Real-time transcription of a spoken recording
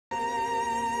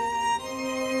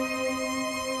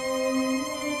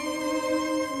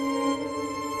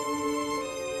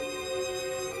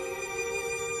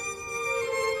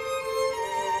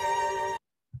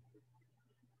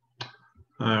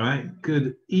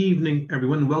Good evening,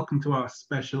 everyone. Welcome to our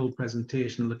special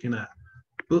presentation looking at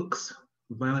books,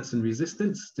 violence and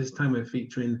resistance. This time we're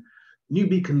featuring New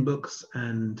Beacon Books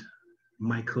and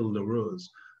Michael LaRose.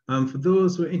 For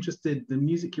those who are interested, the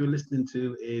music you're listening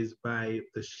to is by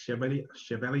the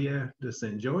Chevalier de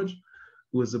St. George,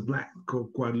 who was a Black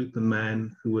Guadeloupean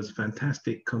man who was a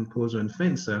fantastic composer and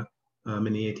fencer in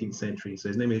the 18th century. So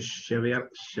his name is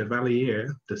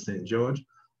Chevalier de St. George.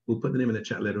 We'll put the name in the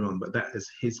chat later on, but that is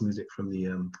his music from the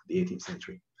 18th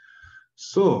century.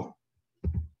 So,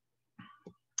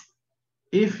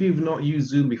 if you've not used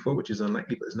Zoom before, which is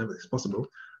unlikely, but it's possible.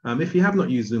 If you have not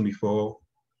used Zoom before,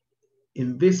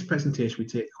 in this presentation, we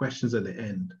take questions at the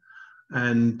end.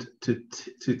 And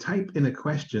to type in a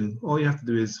question, all you have to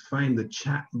do is find the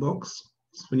chat box.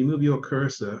 So when you move your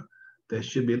cursor, there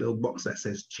should be a little box that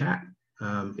says chat.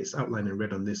 It's outlined in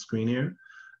red on this screen here.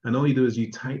 And all you do is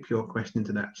you type your question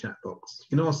into that chat box.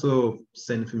 You can also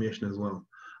send information as well.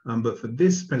 But for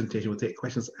this presentation, we'll take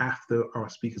questions after our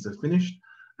speakers are finished.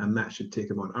 And that should take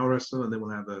about an hour or so. And then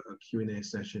we'll have a Q&A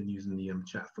session using the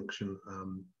chat function,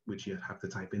 which you have to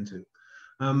type into.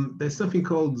 There's something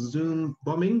called Zoom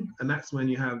bombing. And that's when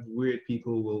you have weird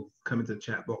people will come into the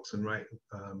chat box and write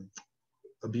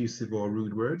abusive or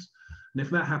rude words. And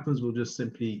if that happens, we'll just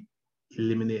simply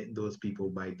eliminate those people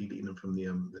by deleting them from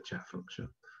the chat function.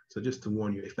 So just to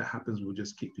warn you, if that happens, we'll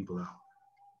just kick people out.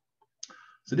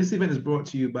 So this event is brought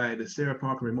to you by the Sarah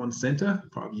Parker Remond Centre,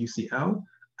 part of UCL,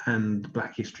 and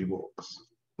Black History Walks.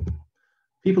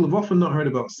 People have often not heard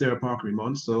about Sarah Parker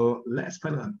Remond, so let's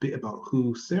find out a bit about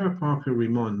who Sarah Parker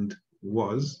Remond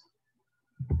was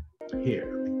here.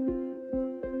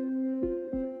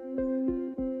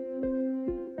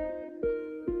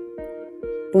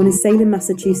 Born in Salem,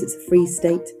 Massachusetts, a free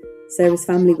state, Sarah's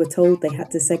family were told they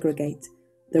had to segregate.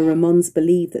 The Remonds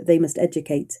believed that they must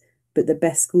educate, but the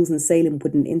best schools in Salem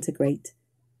wouldn't integrate.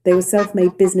 They were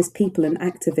self-made business people and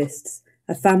activists,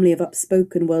 a family of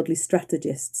upspoken worldly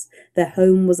strategists. Their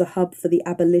home was a hub for the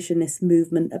abolitionist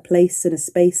movement, a place and a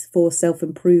space for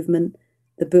self-improvement.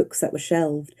 The books that were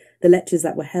shelved, the lectures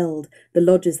that were held, the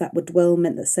lodges that would dwell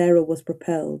meant that Sarah was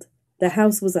propelled. Their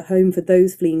house was a home for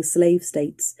those fleeing slave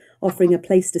states, offering a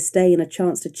place to stay and a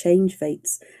chance to change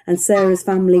fates, and Sarah's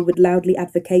family would loudly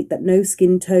advocate that no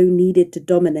skin tone needed to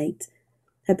dominate.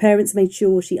 Her parents made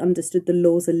sure she understood the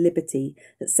laws of liberty,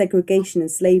 that segregation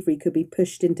and slavery could be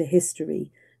pushed into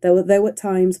history. Though at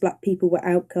times black people were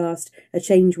outcast, a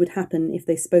change would happen if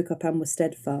they spoke up and were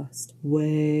steadfast.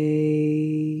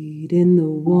 Wade in the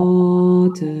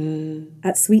water.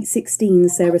 At sweet 16,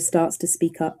 Sarah starts to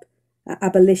speak up. At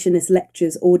abolitionist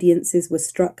lectures, audiences were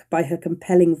struck by her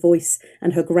compelling voice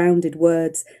and her grounded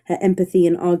words. Her empathy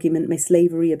and argument made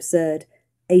slavery absurd.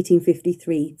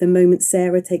 1853, the moment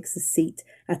Sarah takes a seat.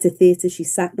 At a theatre she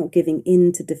sat, not giving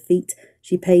in to defeat.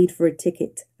 She paid for a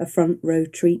ticket, a front row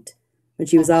treat. When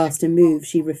she was asked to move,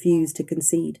 she refused to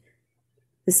concede.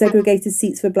 The segregated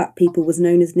seats for black people was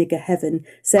known as nigger heaven.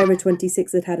 Sarah,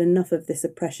 26, had had enough of this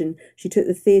oppression. She took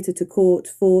the theatre to court,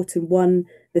 fought and won.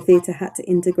 The theatre had to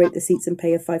integrate the seats and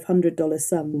pay a $500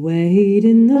 sum. Wade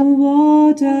in the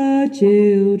water,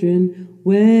 children,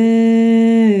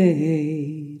 wade.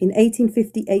 In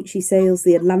 1858, she sails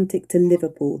the Atlantic to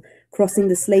Liverpool, crossing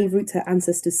the slave routes her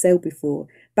ancestors sailed before.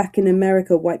 Back in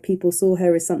America, white people saw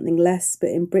her as something less,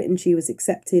 but in Britain she was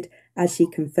accepted as she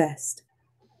confessed.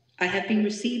 I have been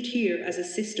received here as a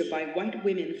sister by white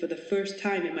women for the first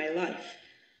time in my life.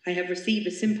 I have received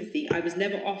a sympathy I was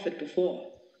never offered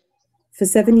before. For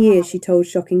 7 years she told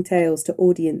shocking tales to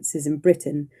audiences in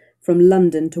Britain. From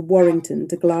London to Warrington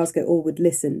to Glasgow, all would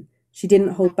listen. She didn't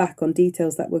hold back on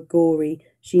details that were gory.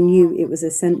 She knew it was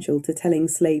essential to telling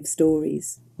slave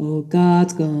stories. Oh,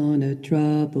 God's gonna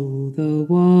trouble the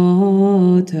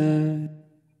water.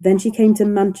 Then she came to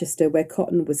Manchester, where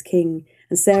cotton was king,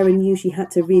 and Sarah knew she had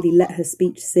to really let her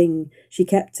speech sing. She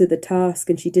kept to the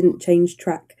task and she didn't change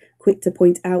track, quick to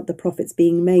point out the profits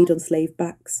being made on slave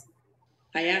backs.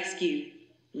 I ask you,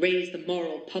 raise the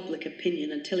moral public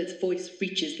opinion until its voice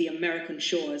reaches the American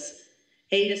shores.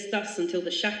 Aid us thus until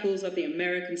the shackles of the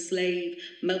American slave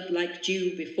melt like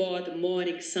dew before the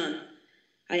morning sun.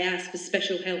 I ask for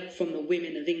special help from the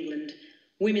women of England.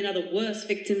 Women are the worst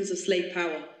victims of slave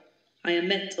power. I am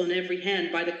met on every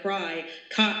hand by the cry,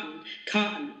 cotton,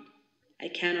 cotton. I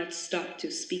cannot stop to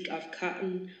speak of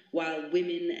cotton while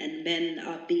women and men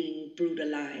are being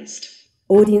brutalized.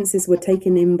 Audiences were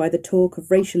taken in by the talk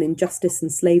of racial injustice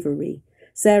and slavery.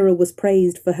 Sarah was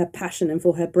praised for her passion and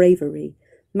for her bravery.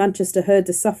 Manchester heard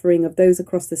the suffering of those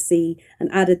across the sea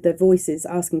and added their voices,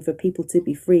 asking for people to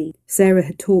be free. Sarah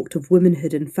had talked of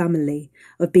womanhood and family,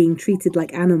 of being treated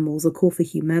like animals, a call for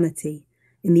humanity.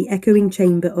 In the echoing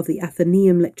chamber of the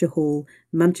Athenaeum Lecture Hall,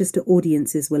 Manchester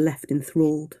audiences were left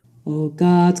enthralled. Oh,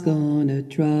 God's gonna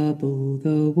trouble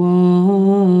the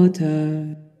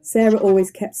water. Sarah always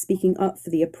kept speaking up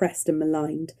for the oppressed and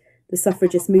maligned. The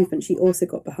suffragist movement she also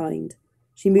got behind.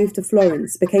 She moved to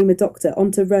Florence, became a doctor,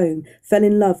 on to Rome, fell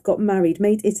in love, got married,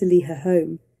 made Italy her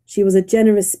home. She was a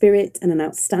generous spirit and an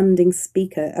outstanding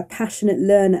speaker, a passionate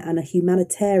learner and a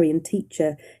humanitarian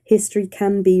teacher. History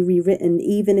can be rewritten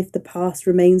even if the past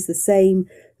remains the same.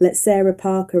 Let Sarah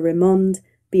Parker Remond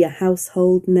be a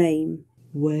household name.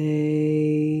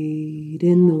 Wade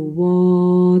in the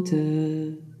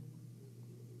water.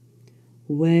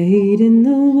 Wade in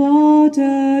the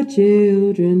water,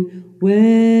 children,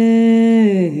 wade.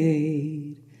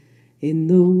 In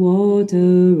the water,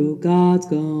 oh, God's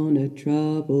gonna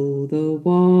trouble the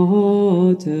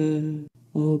water.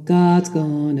 Oh, God's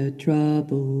gonna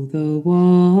trouble the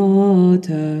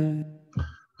water.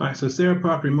 All right, so Sarah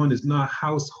Parker Remond is not a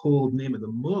household name at the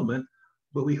moment,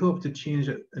 but we hope to change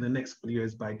it in the next couple of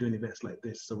years by doing events like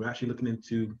this. So we're actually looking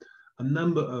into a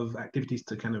number of activities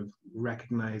to kind of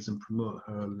recognize and promote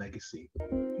her legacy,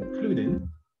 including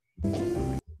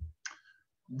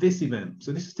this event.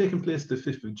 So this is taking place the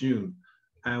 5th of June,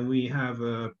 and we have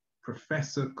a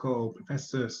professor called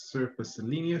Professor Sarah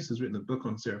Selenius, who's written a book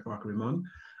on Sarah Parker Remond,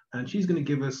 and she's going to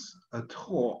give us a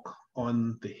talk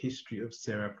on the history of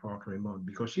Sarah Parker Remond,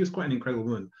 because she was quite an incredible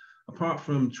woman. Apart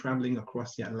from traveling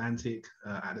across the Atlantic,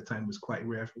 at the time it was quite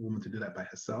rare for a woman to do that by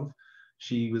herself.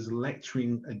 She was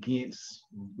lecturing against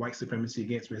white supremacy,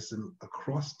 against racism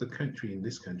across the country, in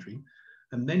this country.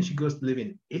 And then she goes to live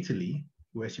in Italy,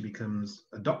 where she becomes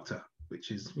a doctor,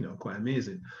 which is, you know, quite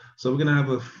amazing. So we're going to have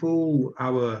a full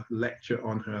hour lecture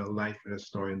on her life and her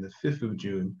story on the 5th of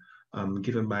June,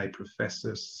 given by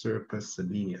Professor Sarah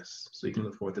Selenius. So you can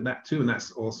look forward to that too. And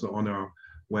that's also on our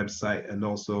website, and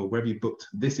also wherever you booked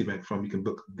this event from, you can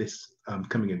book this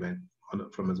coming event on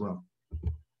it from as well.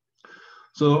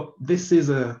 So this is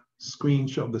a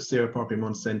screenshot of the Sarah Parker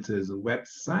Remond Centre's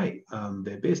website.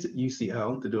 They're based at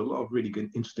UCL. They do a lot of really good,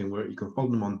 interesting work. You can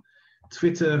follow them on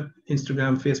Twitter,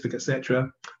 Instagram, Facebook, etc.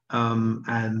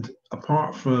 And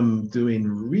apart from doing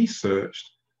research,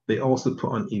 they also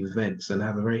put on events and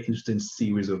have a very interesting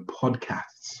series of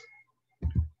podcasts.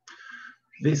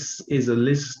 This is a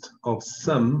list of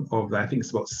some of, I think it's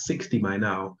about 60 by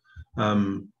now,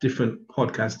 different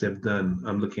podcasts they've done.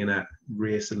 I'm looking at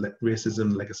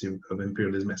racism, legacy of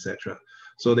imperialism, etc.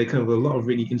 So they cover a lot of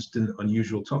really interesting,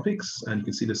 unusual topics, and you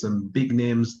can see there's some big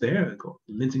names there. I've got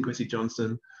Linton Kwesi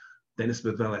Johnson, Dennis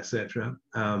Bavell, etc.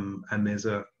 And there's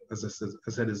a, as I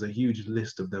said, there's a huge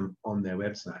list of them on their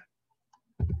website.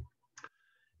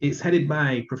 It's headed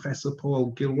by Professor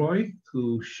Paul Gilroy,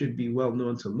 who should be well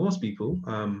known to most people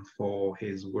for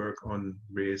his work on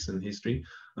race and history.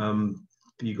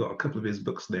 You got a couple of his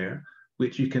books there,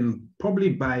 which you can probably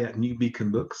buy at New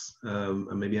Beacon Books, and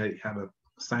maybe I have a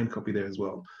signed copy there as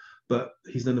well. But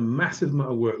he's done a massive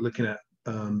amount of work looking at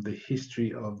the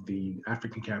history of the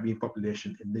African Caribbean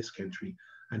population in this country,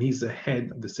 and he's the head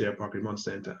of the Sarah Parker Remond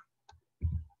Centre.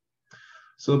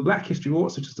 So Black History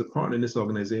Walks, which is the partner in this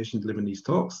organization delivering these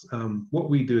talks,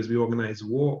 what we do is we organize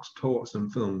walks, talks,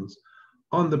 and films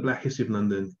on the Black history of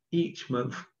London each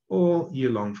month, all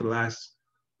year long for the last,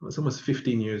 it's almost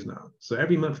 15 years now. So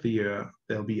every month of the year,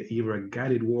 there'll be either a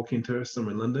guided walking tour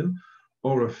somewhere in London,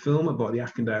 or a film about the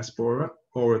African diaspora,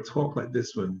 or a talk like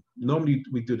this one. Normally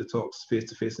we do the talks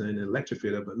face-to-face and in a lecture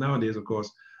theater, but nowadays, of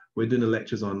course, we're doing the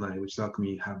lectures online, which is how come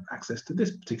you have access to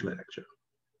this particular lecture.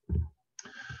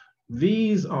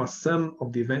 These are some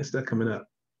of the events that are coming up.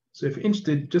 So if you're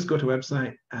interested, just go to the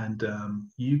website and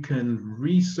you can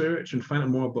research and find out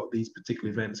more about these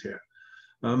particular events here.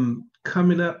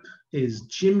 Coming up is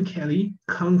Jim Kelly,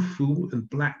 Kung Fu and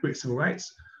Black British Civil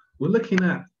Rights. We're looking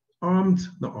at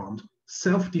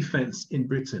self-defense in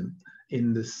Britain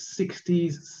in the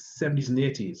 60s, 70s and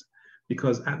 80s.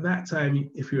 Because at that time,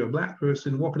 if you're a Black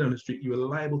person walking down the street, you were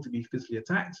liable to be physically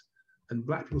attacked. And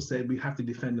Black people said we have to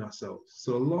defend ourselves.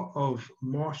 So a lot of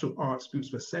martial arts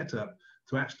groups were set up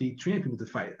to actually train people to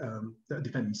fight,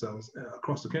 defend themselves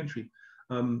across the country.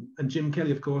 And Jim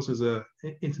Kelly, of course, was an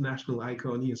international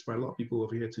icon. He inspired a lot of people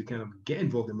over here to kind of get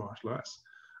involved in martial arts.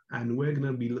 And we're going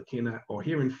to be looking at or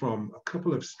hearing from a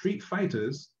couple of street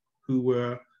fighters who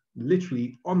were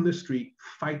literally on the street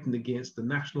fighting against the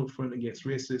National Front Against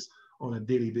Racists on a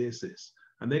daily basis.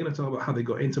 And they're going to talk about how they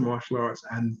got into martial arts,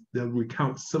 and they'll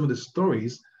recount some of the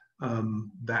stories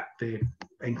that they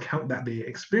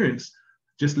experienced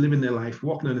just living their life,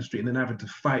 walking down the street, and then having to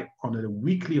fight on a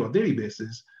weekly or daily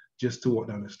basis just to walk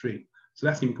down the street. So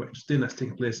that's going to be quite interesting. That's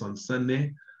taking place on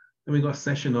Sunday. Then we got a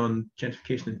session on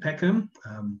gentrification in Peckham.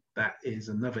 That is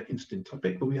another interesting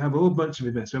topic, but we have a whole bunch of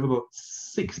events. We have about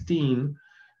 16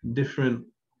 different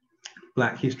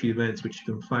Black history events, which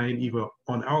you can find either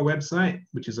on our website,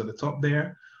 which is at the top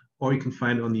there, or you can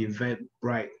find it on the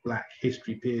Eventbrite Black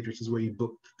History page, which is where you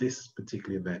booked this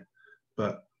particular event.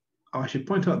 But I should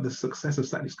point out the Success of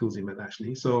Saturday Schools event,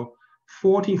 actually. So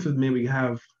 14th of May, we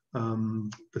have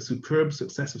the superb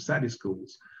Success of Saturday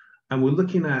Schools. And we're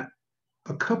looking at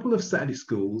a couple of Saturday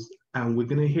schools, and we're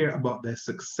going to hear about their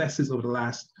successes over the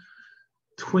last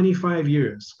 25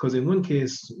 years. Because in one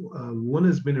case, one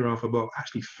has been around for about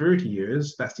actually 30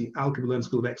 years. That's the Alkebulan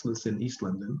School of Excellence in East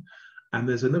London. And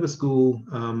there's another school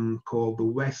called the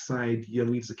West Side Young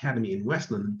Leaders Academy in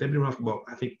West London. They've been around for about,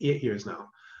 I think, 8 years now.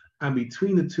 And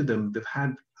between the two of them, they've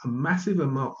had a massive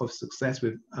amount of success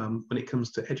with when it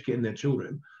comes to educating their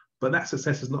children. But that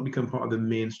success has not become part of the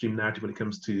mainstream narrative when it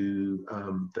comes to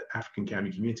the African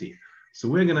Caribbean community. So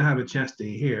we're going to have a chance to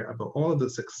hear about all of the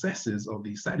successes of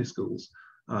these Saturday schools.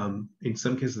 In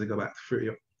some cases, they go back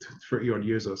 30 odd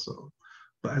years or so.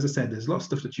 But as I said, there's lots of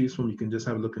stuff to choose from. You can just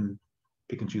have a look and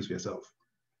pick and choose for yourself.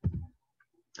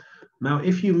 Now,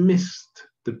 if you missed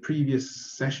the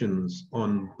previous sessions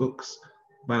on books,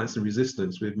 violence and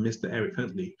resistance with Mr. Eric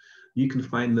Huntley, you can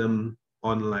find them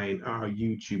online on our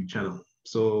YouTube channel.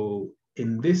 So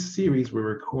in this series, we're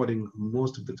recording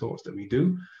most of the talks that we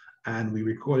do. And we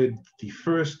recorded the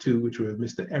first two, which were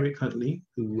Mr. Eric Huntley,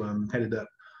 who headed up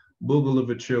Bogle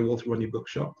Literature, Walter Rodney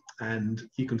Bookshop. And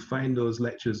you can find those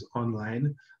lectures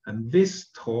online. And this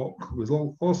talk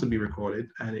will also be recorded,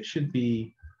 and it should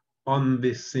be on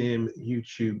this same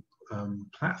YouTube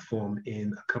platform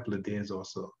in a couple of days or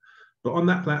so. But on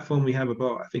that platform, we have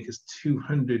about, I think it's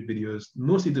 200 videos,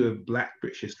 mostly do with Black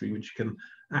British history, which you can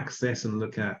access and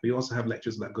look at. We also have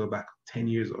lectures that go back 10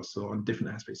 years or so on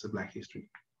different aspects of Black history.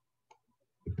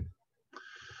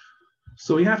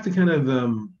 So we have to kind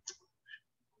of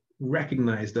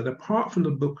recognize that apart from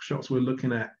the bookshops we're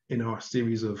looking at in our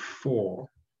series of 4,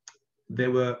 there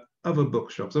were other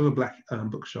bookshops, other Black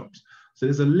bookshops. So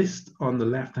there's a list on the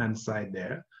left-hand side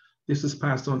there. This was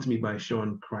passed on to me by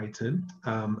Sean Crichton,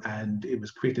 and it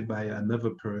was created by another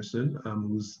person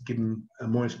who's given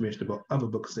more information about other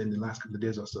books in the last couple of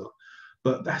days or so.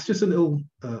 But that's just a little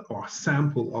or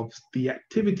sample of the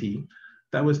activity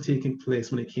that was taking place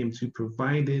when it came to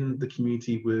providing the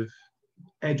community with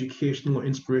educational or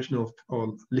inspirational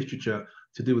or literature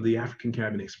to do with the African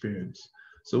Caribbean experience.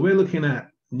 So we're looking at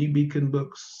New Beacon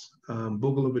books,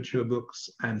 Bogle Literature books,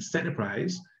 and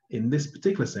Centerprise in this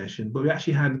particular session, but we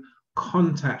actually had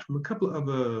contact from a couple of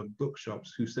other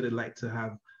bookshops who said they'd like to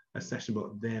have a session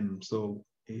about them. So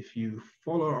if you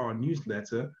follow our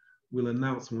newsletter, we'll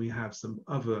announce when we have some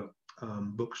other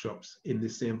bookshops in the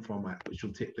same format, which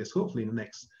will take place hopefully in the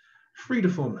next 3 to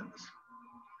 4 months.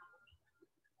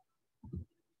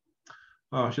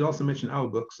 I should also mention our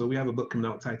book. So we have a book coming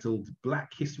out titled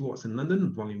Black History Walks in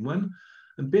London, Volume 1.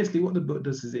 And basically what the book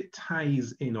does is it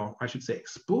ties in, or I should say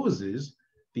exposes,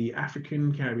 the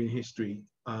African Caribbean history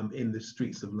in the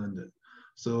streets of London.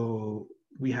 So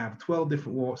we have 12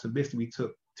 different walks, and basically we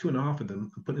took 2.5 of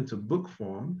them and put into book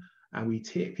form, and we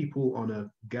take people on a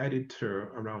guided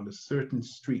tour around the certain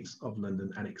streets of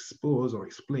London and expose or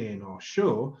explain or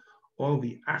show all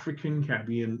the African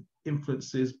Caribbean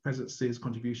influences, presences,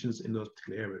 contributions in those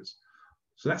particular areas.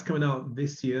 So that's coming out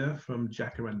this year from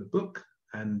Jacaranda Book,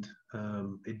 and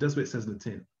it does what it says in the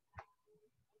tin.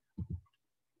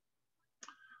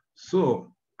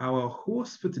 So our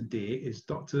host for today is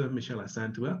Dr. Michelle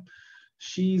Asantua.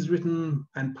 She's written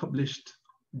and published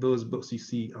those books you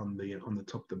see on the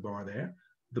top of the bar there.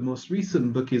 The most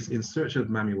recent book is In Search of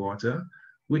Mami Water,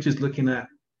 which is looking at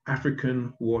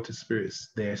African water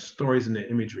spirits, their stories and their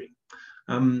imagery.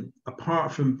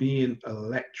 Apart from being a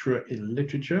lecturer in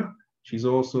literature, she's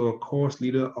also a course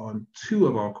leader on 2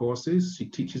 of our courses. She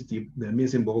teaches the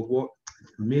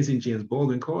Amazing James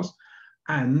Baldwin course,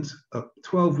 and a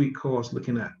 12-week course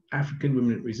looking at African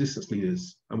women resistance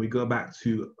leaders. And we go back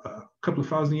to a couple of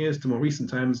thousand years to more recent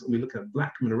times, and we look at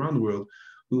Black women around the world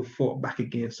who fought back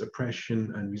against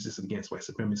oppression and resisted against white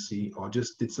supremacy, or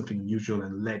just did something unusual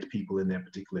and led people in their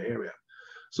particular area.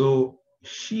 So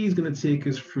she's going to take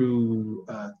us through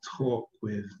a talk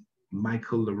with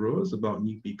Michael LaRose about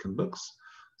New Beacon books.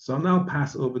 So I'll now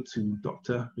pass over to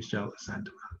Dr. Michelle Asantua.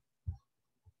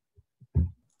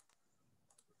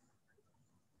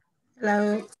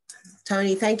 Hello,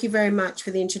 Tony. Thank you very much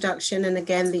for the introduction, and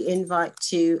again, the invite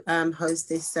to host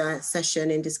this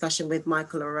session in discussion with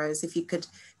Michael LaRose. If you could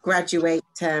graduate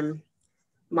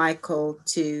Michael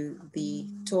to the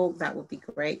talk, that would be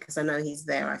great, because I know he's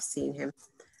there. I've seen him.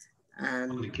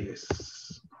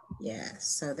 Yeah,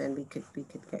 so then we could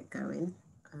get going.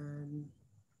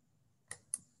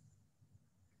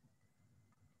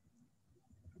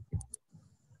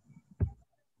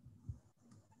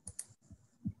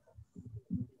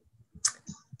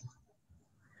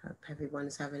 Hope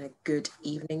everyone's having a good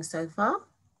evening so far.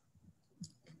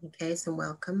 In case, and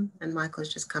welcome. And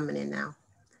Michael's just coming in now.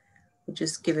 We'll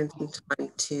just give him some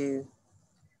time to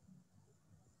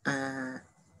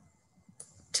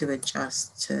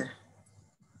adjust to.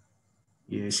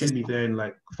 Yeah, it should be there in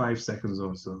like 5 seconds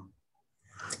or so.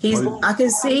 I can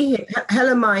see him.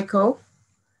 Hello, Michael.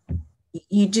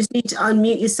 You just need to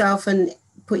unmute yourself and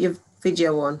put your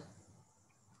video on,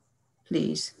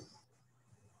 please.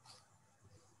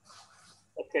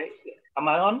 Okay, am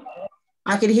I on?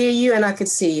 I could hear you and I could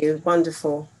see you.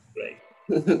 Wonderful. Great.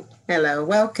 Hello,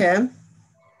 welcome.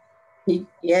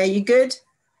 Yeah, you good?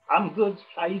 I'm good.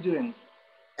 How are you doing?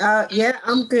 Yeah,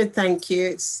 I'm good, thank you.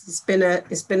 It's been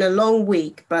a long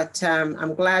week, but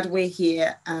I'm glad we're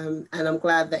here, and I'm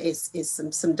glad that it's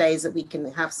some days that we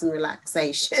can have some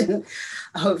relaxation,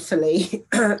 hopefully.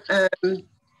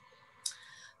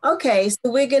 Okay, so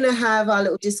we're gonna have our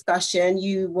little discussion.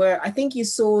 I think you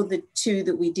saw the two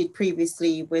that we did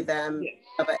previously with Eric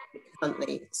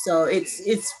Huntley. So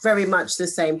it's very much the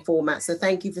same format. So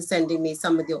thank you for sending me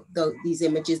some of these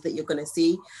images that you're gonna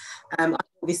see. I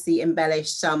obviously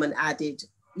embellished some and added,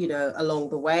 along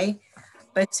the way.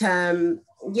 But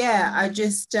yeah, I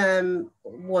just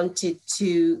wanted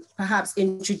to perhaps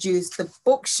introduce the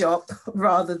bookshop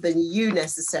rather than you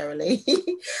necessarily.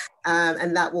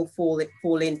 And that will fall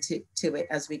into it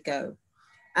as we go.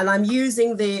 And I'm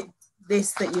using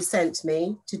this that you sent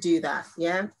me to do that,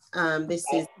 yeah? This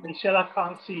is... Michelle, I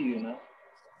can't see you now.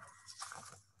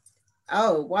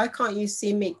 Oh, why can't you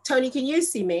see me? Tony, can you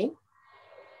see me?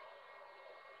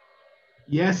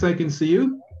 Yes, I can see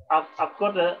you. I've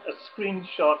got a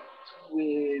screenshot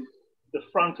with the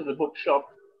front of the bookshop,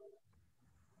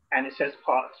 and it says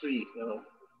part 3. So.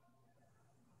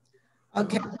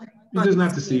 Okay. You doesn't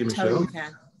have to see you, Michelle.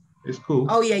 It's cool.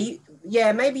 Oh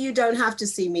yeah, maybe you don't have to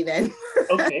see me then.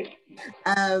 Okay.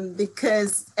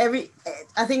 Because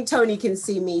I think Tony can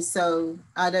see me, so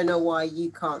I don't know why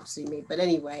you can't see me. But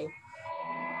anyway,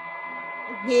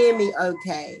 hear me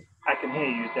okay. I can hear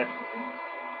you, definitely.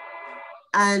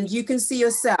 And you can see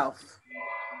yourself?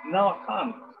 No, I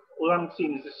can't. All I'm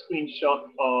seeing is a screenshot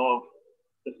of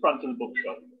the front of the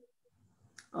bookshop.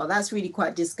 Oh, that's really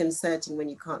quite disconcerting when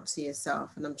you can't see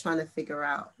yourself. And I'm trying to figure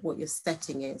out what your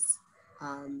setting is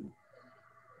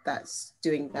that's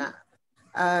doing that.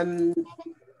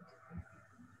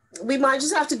 We might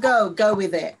just have to go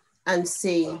with it and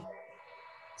see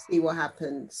what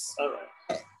happens. All right.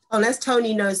 Unless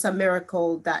Tony knows some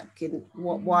miracle that can,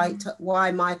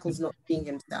 why Michael's not seeing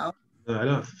himself. No, I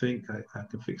don't think I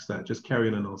can fix that. Just carry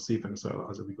on and I'll see if I can sort it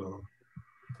out as we go along.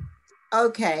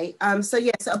 Okay, so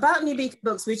about New Beacon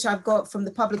Books, which I've got from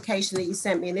the publication that you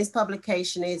sent me, and this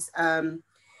publication is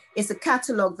it's a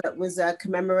catalogue that was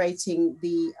commemorating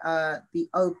the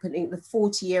opening, the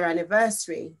 40-year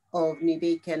anniversary of New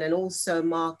Beacon, and also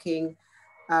marking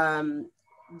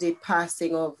the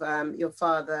passing of your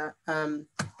father,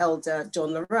 Elder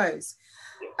John LaRose.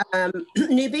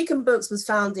 New Beacon Books was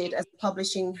founded as a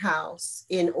publishing house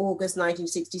in August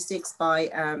 1966 by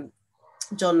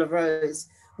John LaRose,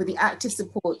 with the active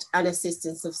support and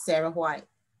assistance of Sarah White.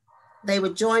 They were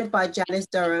joined by Janice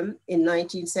Durham in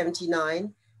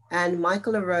 1979, and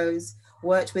Michael LaRose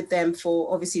worked with them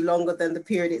for obviously longer than the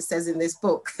period it says in this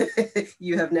book.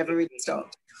 You have never really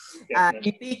stopped.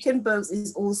 New Beacon Books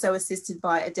is also assisted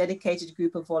by a dedicated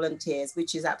group of volunteers,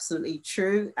 which is absolutely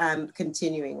true and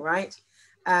continuing, right?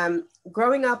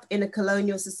 Growing up in a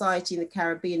colonial society in the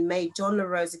Caribbean made John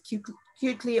LaRose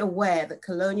acutely aware that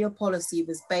colonial policy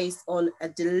was based on a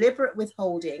deliberate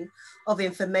withholding of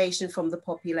information from the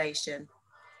population.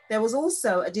 There was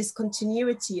also a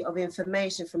discontinuity of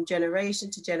information from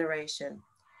generation to generation.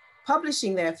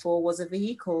 Publishing, therefore, was a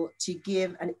vehicle to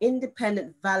give an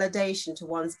independent validation to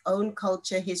one's own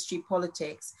culture, history,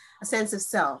 politics, a sense of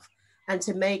self, and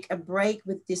to make a break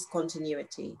with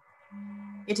discontinuity.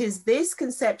 It is this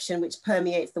conception which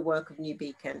permeates the work of New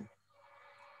Beacon.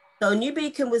 So New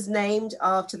Beacon was named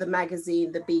after the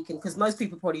magazine, The Beacon, because most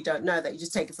people probably don't know that, you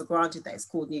just take it for granted that it's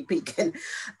called New Beacon.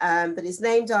 But it's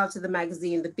named after the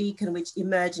magazine, The Beacon, which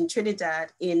emerged in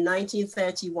Trinidad in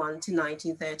 1931 to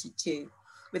 1932,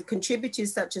 with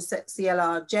contributors such as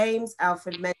C.L.R. James,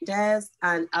 Alfred Mendez,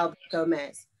 and Albert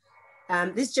Gomez.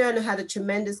 This journal had a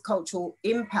tremendous cultural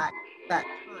impact at that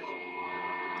time.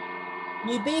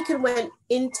 New Beacon went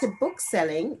into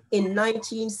bookselling in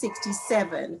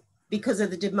 1967 because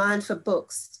of the demand for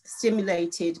books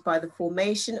stimulated by the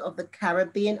formation of the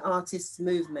Caribbean artists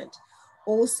movement,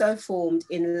 also formed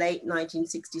in late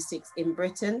 1966 in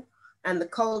Britain, and the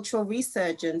cultural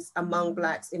resurgence among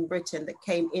Blacks in Britain that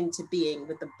came into being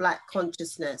with the Black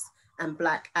consciousness and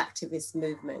Black activist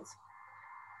movement.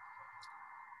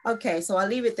 Okay, so I'll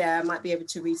leave it there. I might be able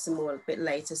to read some more a bit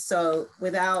later. So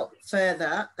without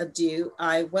further ado,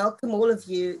 I welcome all of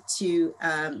you to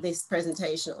this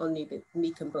presentation on New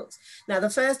Beacon Books. Now,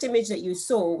 the first image that you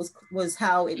saw was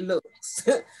how it looks,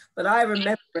 but I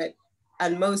remember it,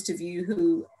 and most of you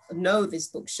who know this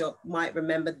bookshop might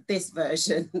remember this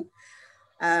version.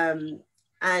 So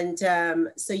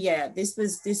yeah, this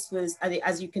was,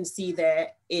 as you can see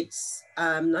there, it's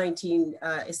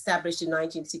established in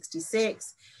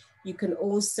 1966. You can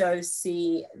also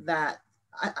see that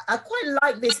I quite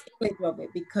like this image of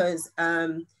it because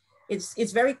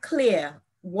it's very clear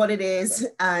what it is,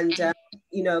 and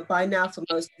you know, by now for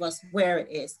most of us where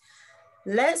it is.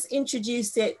 Let's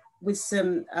introduce it with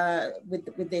some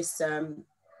with this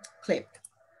clip.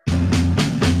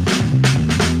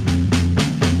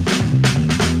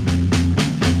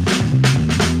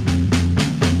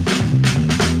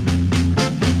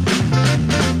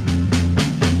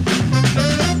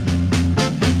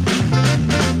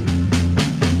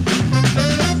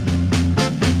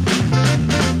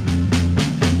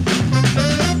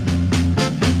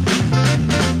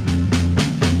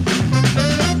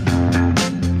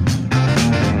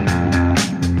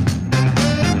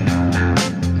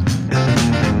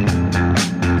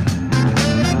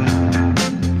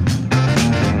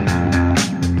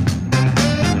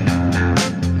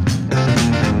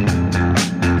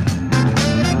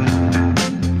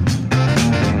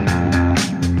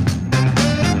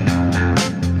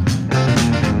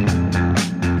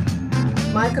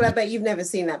 I bet you've never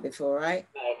seen that before, right?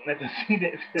 I've never seen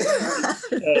it.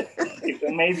 It's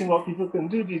amazing what people can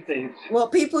do these days.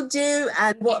 What people do,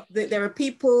 and there are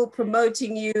people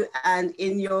promoting you and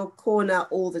in your corner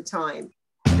all the time.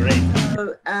 Great.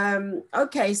 So,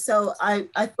 okay, so I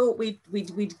thought we'd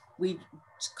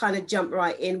kind of jump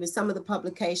right in with some of the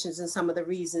publications and some of the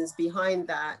reasons behind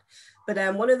that. But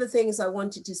one of the things I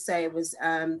wanted to say was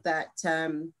that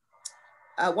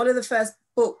one of the first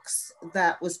books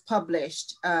that was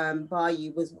published by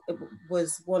you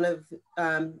was one of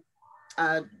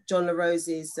John La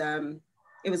Rose's,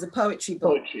 it was a poetry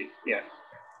book. Poetry, yeah.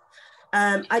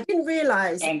 I didn't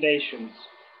realize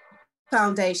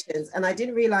Foundations, and I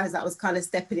didn't realize that was kind of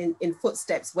stepping in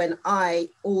footsteps when I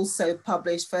also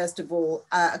published, first of all,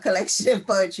 a collection of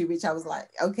poetry, which I was like,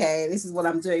 okay, this is what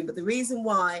I'm doing. But the reason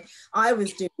why I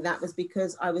was doing that was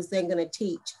because I was then going to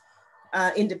teach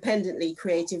independently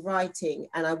creative writing,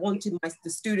 and I wanted the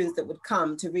students that would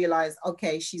come to realize,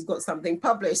 okay, she's got something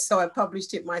published, so I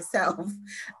published it myself.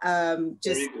 What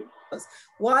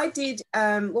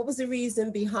was the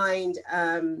reason behind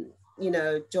you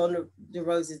know, John La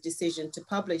Rose's decision to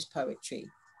publish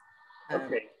poetry?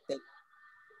 Okay,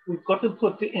 we've got to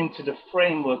put it into the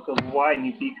framework of why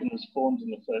New Beacon was formed in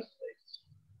the first place.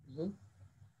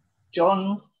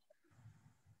 Mm-hmm.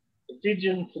 The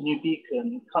vision for New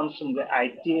Beacon comes from the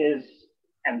ideas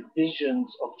and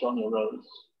visions of John La Rose,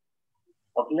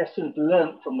 of lessons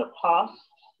learned from the past,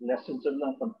 lessons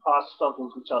learned from past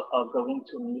struggles, which I'll go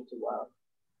into in a little while.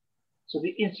 So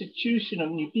the institution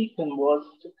of New Beacon was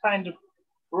to kind of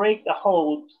break the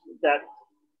hold that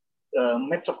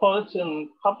metropolitan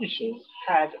publishers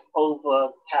had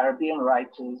over Caribbean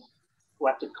writers who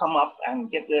had to come up and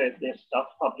get their stuff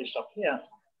published up here.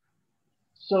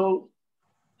 So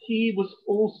he was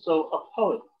also a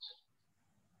poet.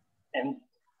 And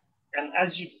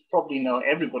as you probably know,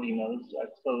 everybody knows, I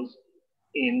suppose,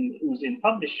 who's in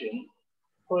publishing,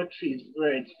 poetry is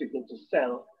very difficult to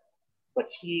sell, but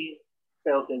he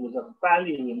felt there was a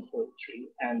value in poetry,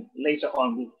 and later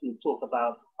on we'll talk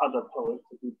about other poets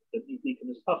that New Beacon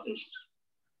has published.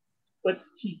 But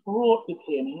he brought with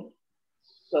him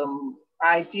some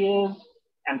ideas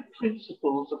and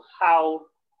principles of how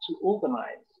to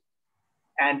organize.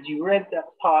 And you read that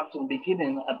part in the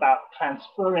beginning about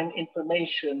transferring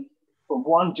information from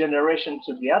one generation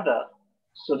to the other,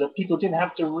 so that people didn't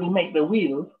have to remake the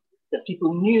wheel, that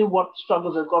people knew what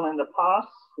struggles had gone in the past,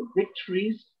 the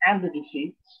victories and the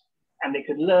defeats, and they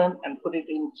could learn and put it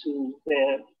into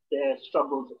their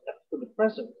struggles for the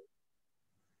present.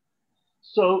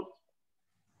 So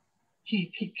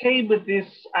he came with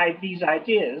these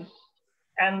ideas,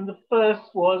 and the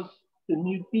first was the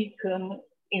New Beacon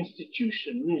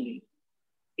institution, really.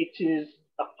 It is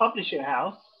a publishing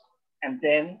house and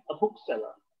then a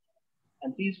bookseller.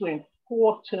 And these were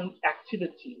important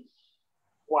activities.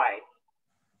 Why?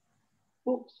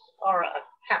 books are a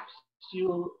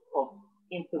capsule of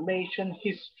information,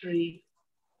 history,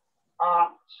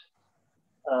 art,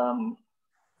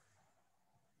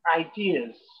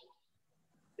 ideas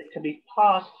that can be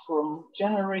passed from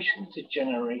generation to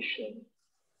generation,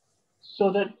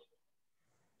 so that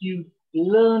you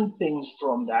learn things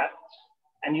from that,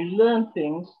 and you learn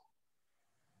things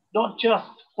not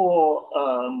just for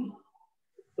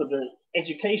the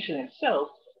education itself,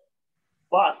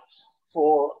 but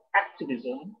for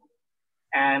activism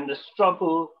and the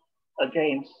struggle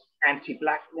against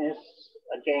anti-Blackness,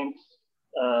 against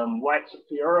white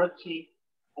superiority,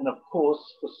 and of course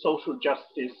for social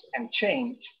justice and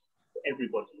change for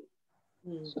everybody.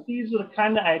 So these are the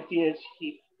kind of ideas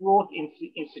he brought into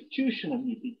the institution of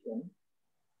New Beacon,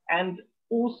 and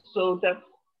also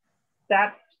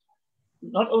that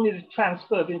not only the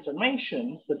transfer of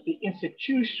information, but the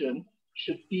institution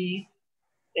should be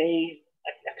a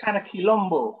kind of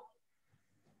quilombo.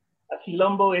 A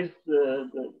quilombo is the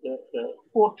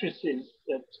fortresses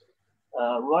that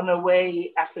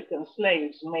runaway African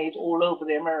slaves made all over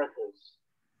the Americas.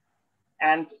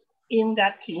 And in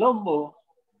that quilombo,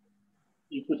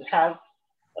 you could have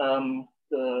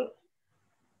the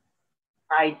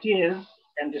ideas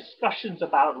and discussions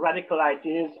about radical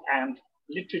ideas and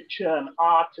literature and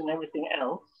art and everything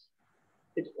else.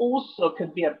 It also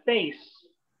can be a base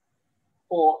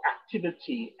for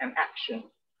activity and action.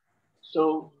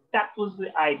 So that was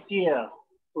the idea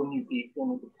for New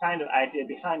Beacon, the kind of idea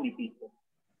behind New Beacon.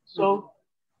 So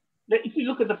if you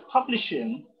look at the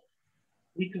publishing,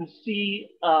 we can see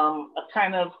a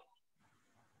kind of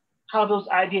how those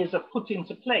ideas are put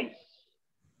into place.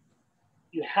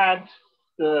 You had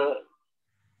the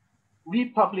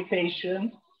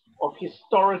republication of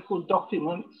historical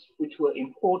documents which were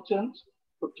important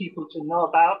for people to know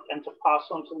about and to pass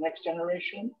on to the next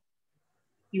generation.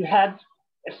 You had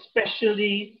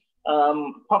especially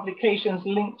publications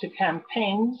linked to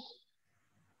campaigns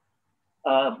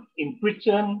in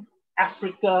Britain,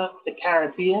 Africa, the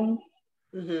Caribbean.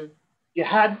 You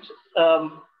had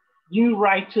new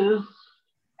writers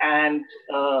and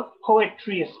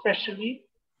poetry especially,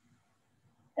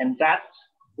 and that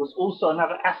was also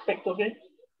another aspect of it.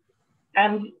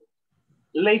 And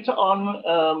later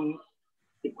on,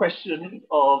 the question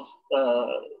of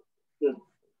the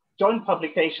joint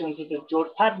publications of the George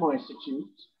Padmore Institute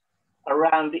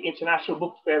around the International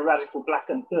Book Fair, Radical Black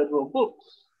and Third World Books,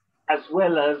 as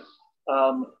well as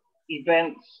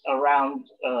events around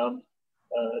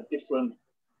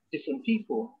different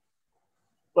people.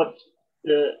 But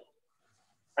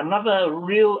another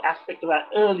real aspect of that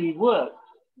early work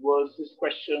was this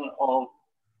question of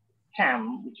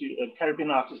CAM, which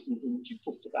Caribbean artisans, which you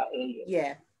talked about earlier.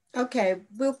 Yeah. Okay,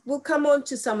 we'll come on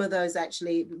to some of those.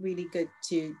 Actually, really good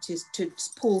to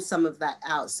pull some of that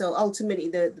out. So ultimately,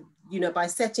 by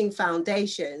setting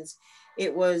foundations,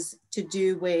 it was to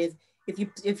do with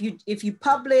if you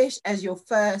publish as your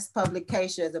first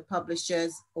publication as a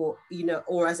publishers or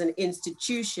as an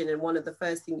institution, and one of the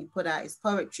first things you put out is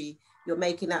poetry, you're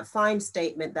making that fine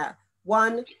statement that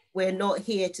one, we're not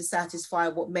here to satisfy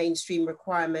what mainstream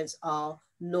requirements are,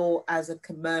 nor as a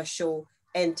commercial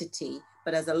entity,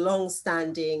 but as a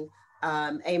long-standing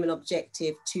aim and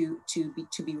objective to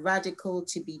be radical,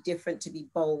 to be different, to be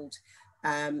bold,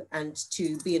 and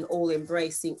to be an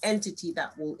all-embracing entity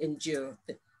that will endure.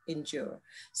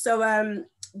 So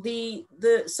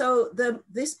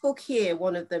this book here,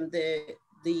 one of them, the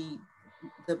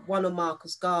one on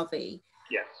Marcus Garvey.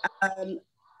 Yes.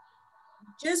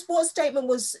 Just what statement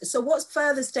was, so what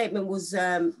further statement was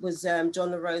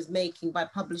John LaRose making by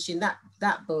publishing that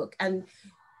book? And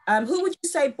who would you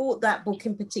say bought that book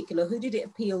in particular? Who did it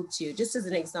appeal to, just as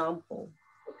an example?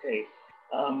 Okay,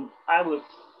 I was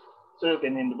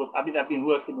serving in the book. I mean, I've been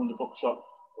working in the bookshop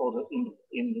or in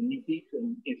the New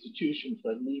Beacon institution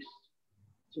for at least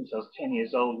since I was 10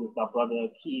 years old with my brother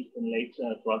Keith and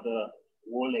later brother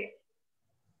Wally.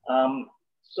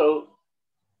 So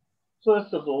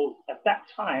first of all, at that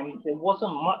time, there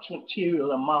wasn't much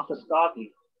material on Marcus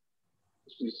Garvey,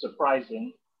 which was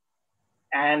surprising.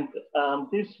 And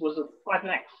this was quite an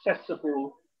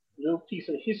accessible little piece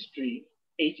of history,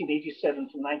 1887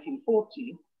 to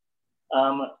 1940,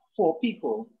 for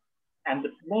people. And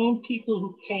the main people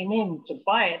who came in to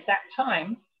buy at that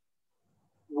time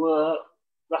were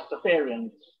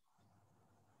Rastafarians.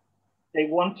 They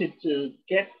wanted to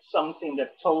get something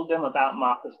that told them about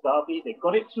Marcus Garvey. They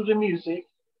got it through the music,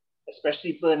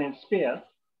 especially Burning Spear.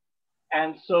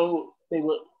 And so they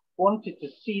wanted to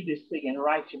see this thing in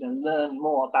writing and learn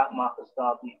more about Marcus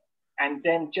Garvey. And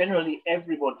then generally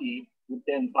everybody would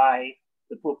then buy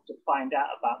the book to find out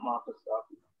about Marcus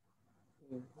Garvey.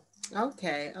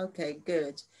 Okay, okay,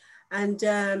 good. And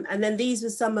then these were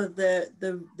some of the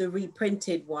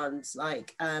reprinted ones,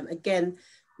 like again,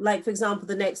 like for example,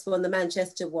 the next one, the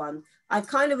Manchester one. I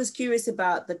kind of was curious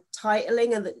about the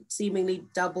titling and the seemingly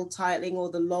double titling or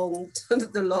the long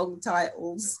the long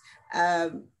titles.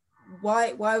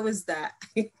 Why was that?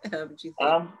 Do you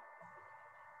think?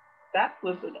 That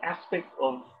was an aspect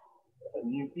of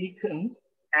New Beacon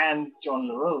and John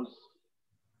LaRose,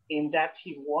 in that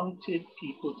he wanted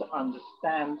people to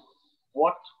understand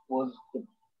what was the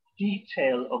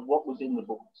detail of what was in the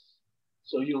books.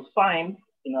 So you'll find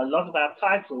in a lot of our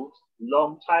titles,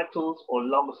 long titles or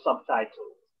long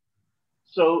subtitles.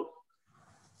 So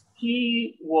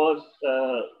he was,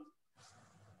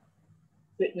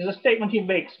 there's a statement he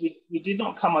makes, we did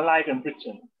not come alive in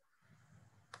Britain.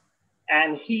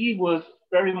 And he was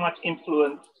very much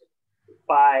influenced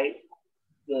by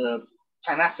the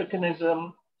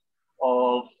Pan-Africanism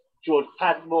of George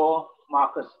Padmore,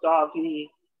 Marcus Garvey,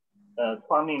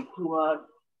 Kwame Nkrumah,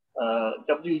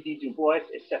 W.E.B. Du Bois,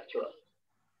 etc.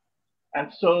 And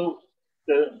so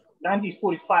the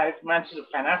 1945 Manchester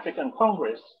Pan-African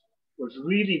Congress was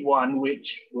really one which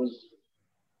was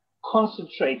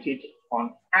concentrated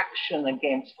on action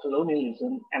against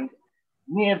colonialism and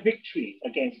near victory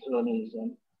against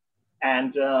colonialism.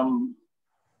 And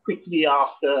quickly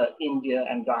after India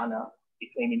and Ghana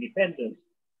became independent.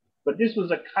 But this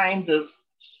was a kind of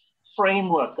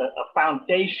framework, a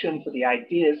foundation for the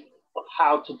ideas of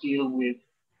how to deal with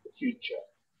the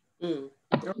future.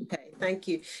 Okay, thank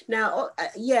you. Now,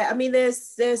 yeah, I mean,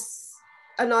 there's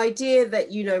an idea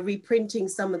that, you know, reprinting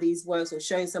some of these works or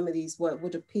showing some of these works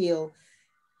would appeal,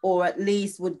 or at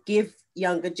least would give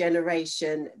younger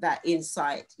generation that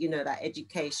insight, you know, that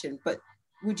education. But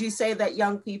would you say that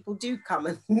young people do come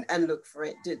and look for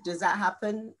it? Does that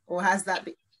happen, or has that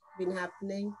been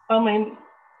happening? I mean,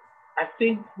 I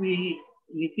think we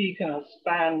can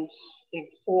span, I think,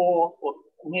 4 or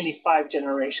nearly 5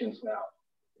 generations now.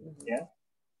 Yeah,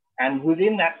 and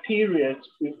within that period,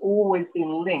 we've always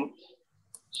been linked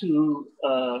to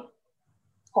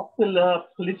popular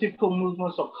political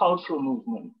movements or cultural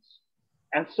movements.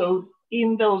 And so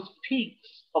in those peaks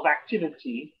of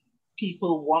activity,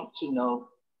 people want to know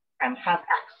and have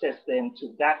access then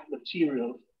to that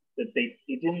material that they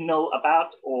didn't know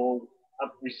about or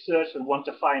research and want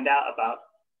to find out about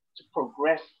to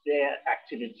progress their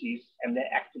activities and their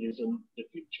activism in the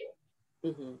future.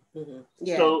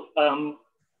 Yeah. So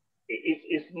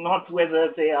it's not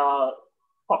whether they are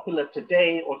popular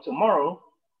today or tomorrow,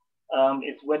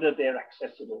 it's whether they're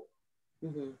accessible.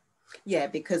 Yeah,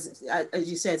 because as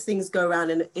you said, things go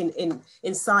around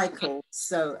in cycles.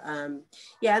 So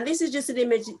yeah, and this is just an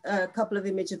image, a couple of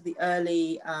images of the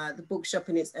early, the bookshop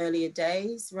in its earlier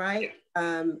days, right?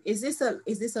 Is this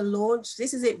a launch?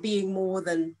 This is it being more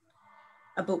than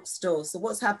a bookstore. So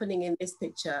what's happening in this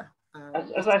picture?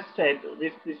 As I said,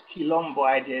 this Quilombo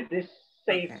idea, this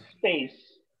safe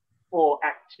space for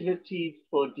activity,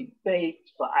 for debate,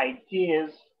 for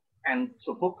ideas, and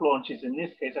for book launches in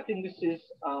this case. I think this is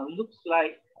looks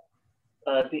like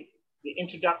the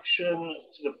introduction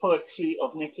to the poetry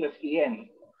of Nicholas Guillen,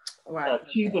 a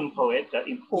Cuban poet, an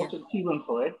important Cuban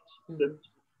poet. That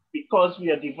because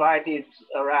we are divided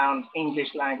around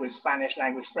English language, Spanish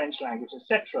language, French language,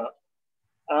 etc.,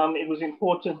 it was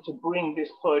important to bring this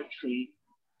poetry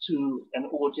to an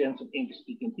audience of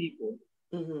English-speaking people.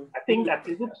 I think that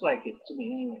it looks like it to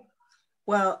me anyway.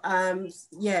 Well,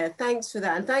 yeah, thanks for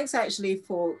that. And thanks actually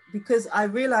for, because I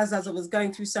realized as I was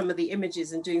going through some of the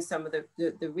images and doing some of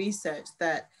the research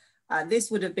that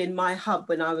this would have been my hub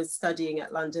when I was studying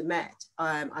at London Met.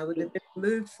 I would have been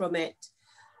removed from it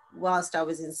whilst I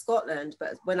was in Scotland,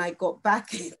 but when I got back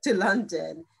to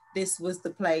London, this was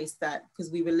the place that,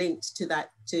 because we were linked to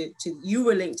that, you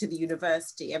were linked to the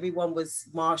university, everyone was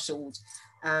marshaled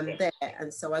there.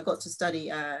 And so I got to study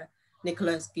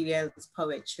Nicholas Guillen's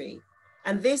poetry.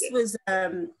 And this was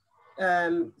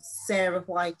Sarah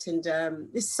White, and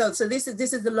this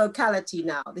is the locality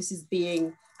now. This is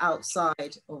being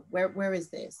outside. Or where is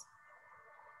this?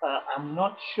 I'm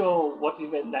not sure what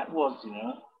event that was, you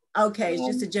know. Okay, it's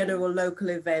just a general local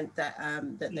event that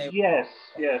they. Yes.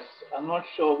 I'm not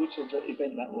sure which of the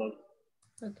event that was.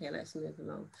 Okay, let's move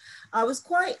along. I was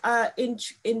quite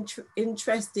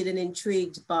interested and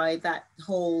intrigued by that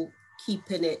whole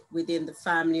keeping it within the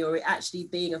family, or it actually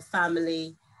being a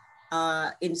family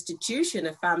institution,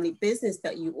 a family business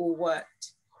that you all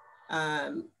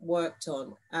worked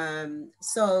on.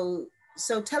 So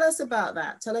tell us about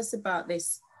that. Tell us about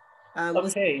this.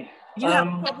 Okay. Did you have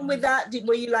a problem with that?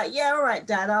 Were you like, yeah, all right,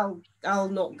 Dad, I'll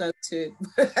not go to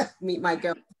meet my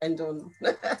girlfriend on,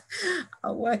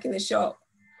 I'll work in the shop?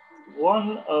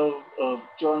 one of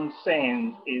John's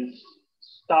sayings is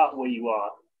start where you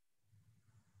are.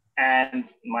 And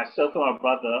myself and my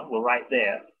brother were right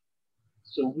there.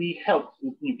 So we helped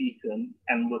with New Beacon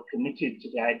and were committed to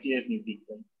the idea of New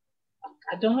Beacon.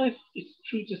 I don't know if it's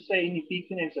true to say New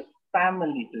Beacon is a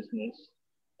family business,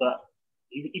 but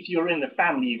if you're in the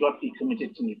family, you've got to be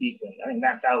committed to New Beacon. I think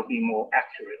that would be more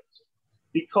accurate.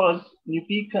 Because New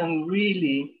Beacon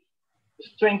really, the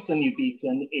strength of New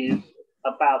Beacon is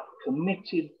about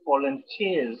committed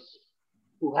volunteers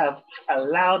who have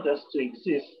allowed us to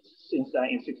exist since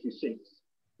 1966.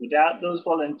 Without those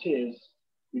volunteers,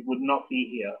 we would not be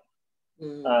here.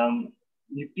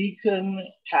 New Beacon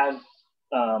has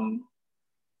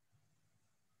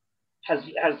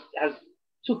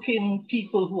took in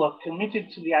people who are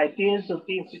committed to the ideas of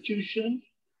the institution.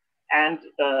 And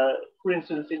for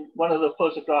instance, in one of the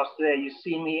photographs there, you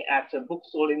see me at a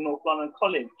bookstall in North London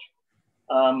College.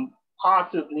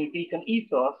 Part of New Beacon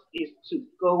ethos is to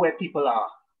go where people are.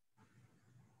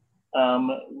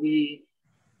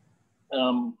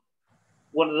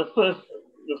 One of the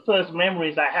first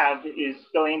memories I have is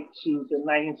going to the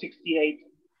 1968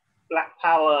 Black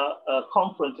Power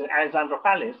conference in Alexandra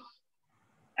Palace,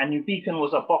 and New Beacon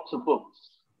was a box of books.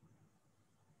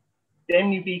 Then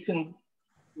New Beacon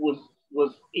was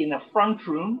in a front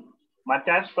room, my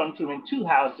dad's front room in two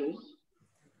houses.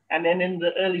 And then in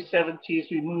the early 70s,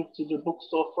 we moved to the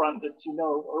bookstore front that you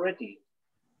know already.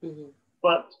 Mm-hmm.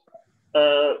 But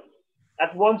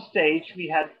at one stage, we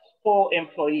had 4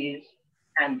 employees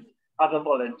and other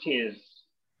volunteers.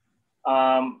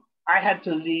 I had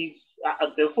to leave,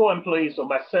 the 4 employees were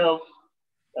myself,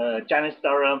 Janice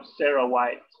Durham, Sarah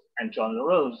White, and John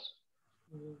LaRose.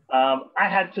 Mm-hmm. I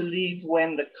had to leave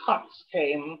when the cuts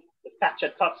came, the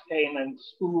Thatcher cuts came, and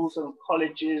schools and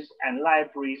colleges and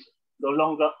libraries no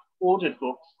longer ordered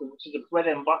books, which is the bread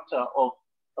and butter of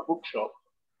a bookshop.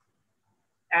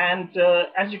 And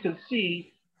as you can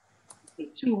see, the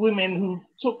 2 women who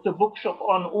took the bookshop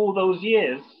on all those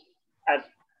years, as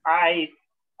I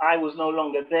was no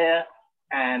longer there,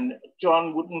 and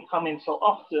John wouldn't come in so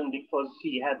often because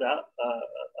he had a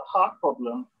heart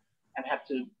problem and had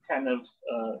to kind of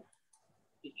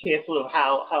be careful of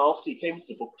how often he came to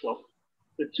the bookshop.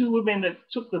 The 2 women that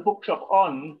took the bookshop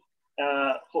on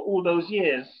for all those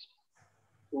years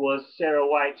was Sarah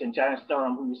White and Janice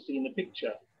Durham, who you see in the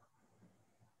picture.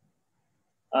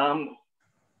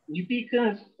 New Beacon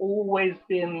has always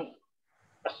been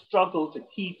a struggle to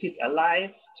keep it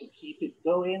alive, to keep it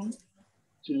going.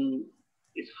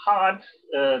 It's hard.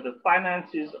 The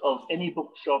finances of any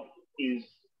bookshop is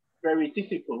very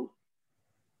difficult.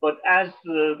 But as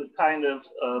the kind of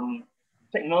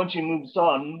technology moves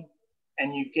on,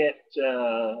 and you get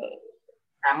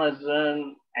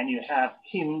Amazon, and you have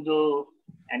Kindle,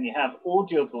 and you have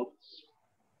audiobooks,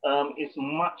 it's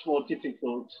much more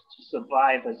difficult to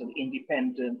survive as an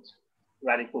independent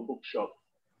radical bookshop.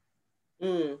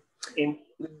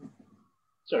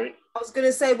 Sorry. I was going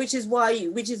to say, which is why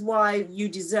you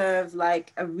deserve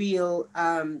like a real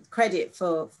credit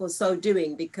for so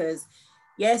doing, because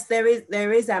yes, there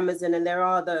is Amazon and there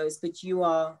are those, but you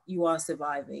are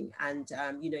surviving, and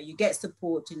you get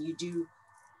support, and you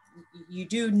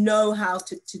do know how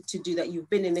to do that. You've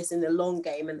been in this in the long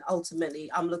game, and ultimately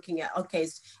I'm looking at, okay,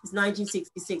 it's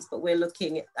 1966, but we're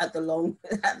looking at the long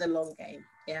game.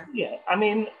 Yeah, I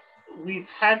mean, we've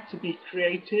had to be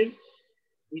creative.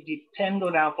 We depend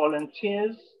on our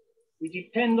volunteers. We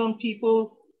depend on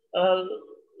people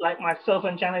like myself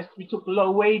and Janice. We took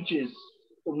low wages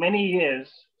for many years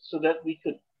so that we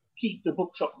could keep the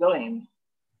bookshop going.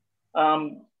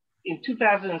 In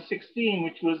 2016,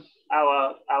 which was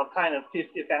our kind of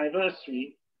 50th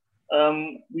anniversary,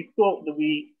 we thought that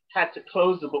we had to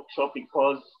close the bookshop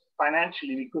because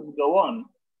financially we couldn't go on.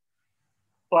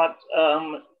 But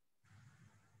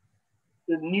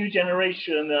the new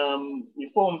generation, we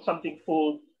formed something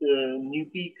called the New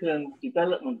Beacon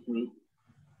Development Group,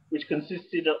 which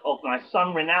consisted of my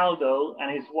son Ronaldo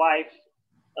and his wife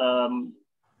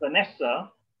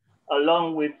Vanessa,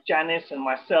 along with Janice and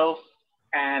myself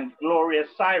and Gloria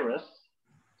Cyrus.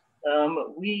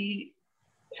 We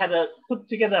had put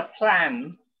together a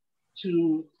plan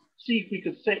to see if we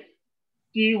could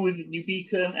deal with New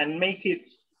Beacon and make it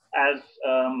as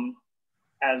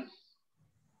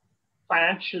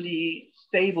financially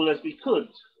stable as we could.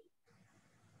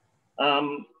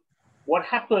 What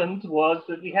happened was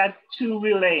that we had 2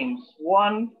 real aims.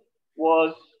 One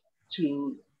was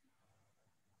to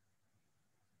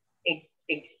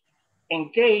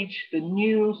engage the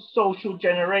new social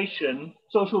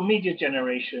media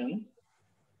generation.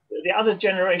 The other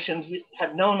generations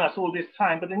had known us all this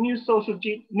time, but the new social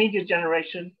media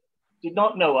generation did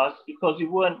not know us because we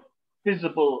weren't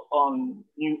visible on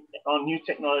new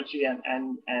technology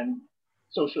and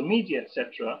social media,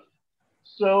 etc.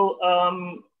 So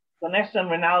Vanessa and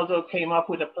Ronaldo came up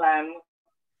with a plan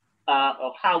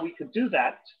of how we could do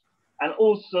that, and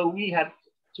also we had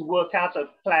to work out a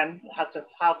plan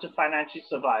how to financially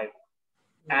survive,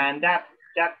 and that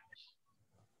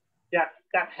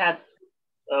had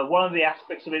one of the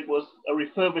aspects of it was a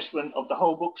refurbishment of the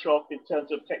whole bookshop in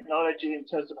terms of technology, in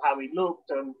terms of how we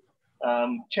looked, and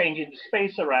changing the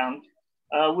space around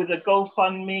with a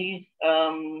GoFundMe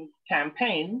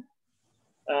campaign,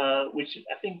 which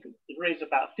I think raised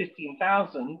about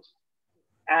 15,000,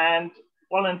 and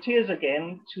volunteers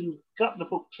again to gut the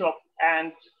bookshop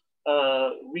and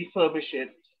refurbish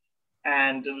it,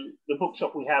 and the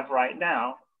bookshop we have right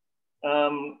now.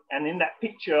 And in that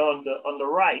picture on the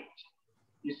right,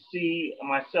 you see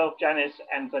myself, Janice,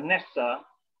 and Vanessa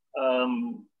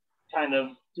kind of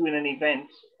doing an event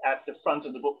at the front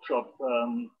of the bookshop.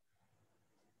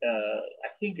 I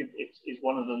think it's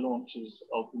one of the launches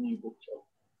of the new bookshop.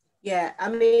 Yeah, I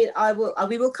mean,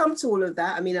 we will come to all of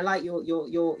that. I mean, I like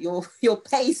your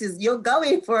pace is, you're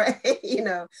going for it, you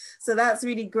know, so that's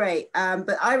really great.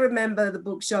 But I remember the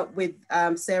bookshop with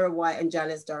Sarah White and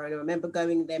Janice Doran. I remember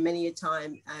going there many a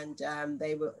time, and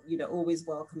they were, you know, always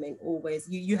welcoming, always,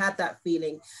 you had that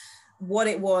feeling. What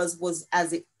it was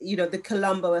as it, you know, the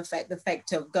Columbo effect, the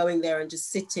effect of going there and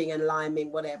just sitting and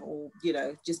liming, whatever, or, you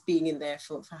know, just being in there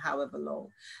for however long.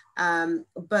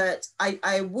 But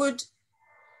I would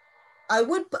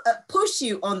push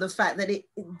you on the fact that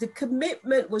the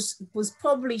commitment was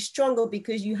probably stronger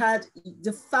because you had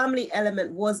the family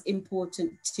element was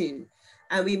important too.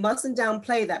 And we mustn't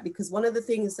downplay that, because one of the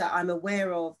things that I'm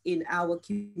aware of in our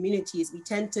community is we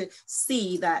tend to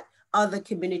see that other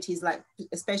communities, like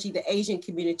especially the Asian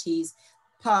communities,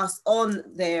 pass on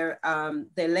their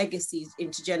legacies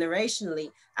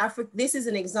intergenerationally. This is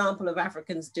an example of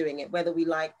Africans doing it, whether we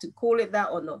like to call it that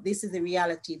or not. This is the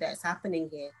reality that's happening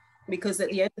here. Because at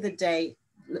the end of the day,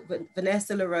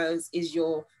 Vanessa LaRose is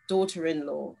your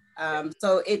daughter-in-law.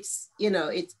 So it's, you know,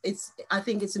 it's. I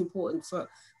think it's important for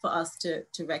us to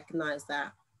recognize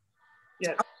that.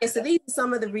 Yeah. Okay, so these are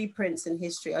some of the reprints in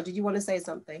history. Or did you want to say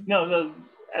something? No.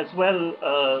 As well,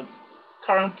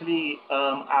 currently,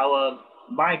 our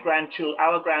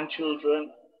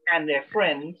grandchildren and their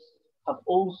friends have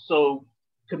also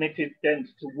committed then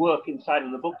to work inside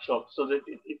of the bookshop, so that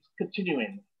it's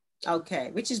continuing. Okay,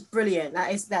 which is brilliant.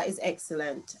 That is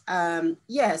excellent.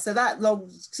 Yeah, so that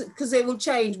because it will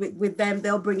change with them.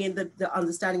 They'll bring in the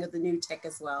understanding of the new tech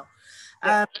as well.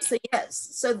 Yeah. So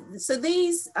yes, so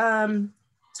these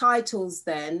titles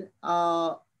then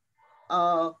are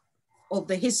of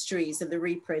the histories and the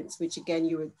reprints, which again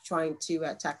you were trying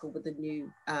to tackle with the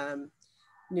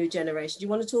new generation. Do you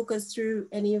want to talk us through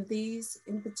any of these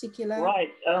in particular?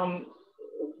 Right.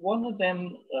 One of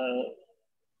them.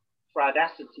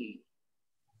 Fraudacity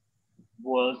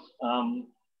was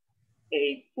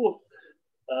a book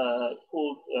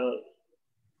called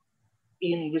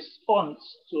in response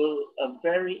to a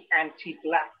very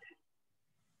anti-Black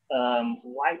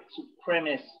white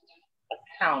supremacist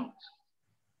account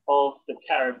of the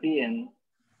Caribbean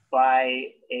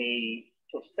by a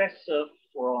professor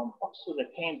from Oxford or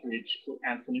Cambridge called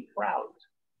Anthony Proud.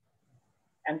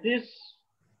 And this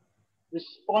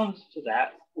response to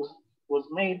that was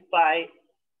made by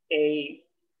a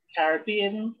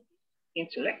Caribbean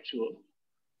intellectual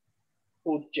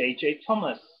called J.J.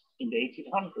 Thomas in the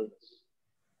 1800s.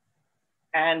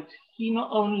 And he not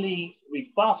only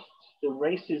rebuffed the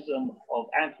racism of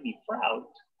Anthony Proud,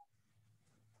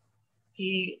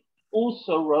 he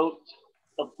also wrote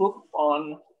a book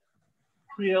on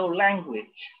Creole language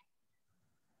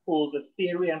called The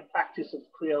Theory and Practice of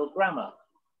Creole Grammar.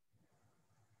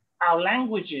 Our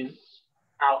languages,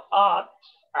 our art,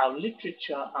 our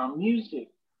literature, our music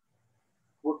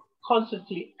were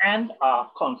constantly and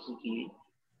are constantly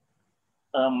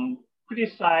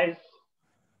criticized,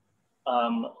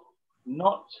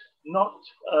 not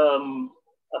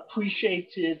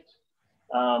appreciated,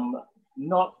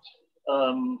 not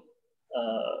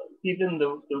given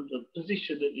the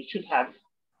position that it should have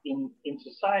in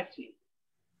society.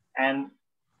 And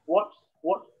what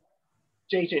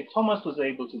J.J. Thomas was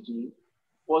able to do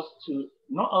was to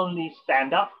not only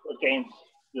stand up against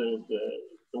the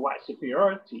white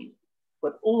superiority,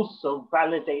 but also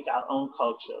validate our own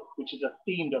culture, which is a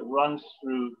theme that runs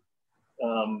through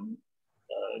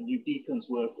New Beacon's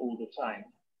work all the time.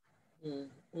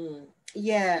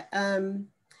 Yeah,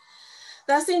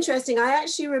 that's interesting. I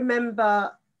actually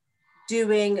remember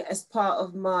doing, as part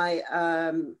of my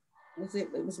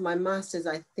it was my master's,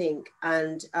 I think,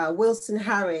 and Wilson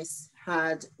Harris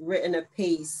had written a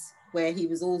piece where he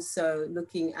was also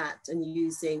looking at and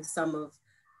using some of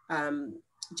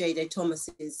J.J.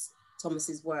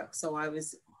 Thomas's work. So I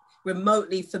was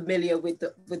remotely familiar with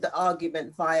the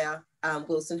argument via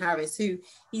Wilson Harris, who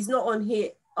he's not on here.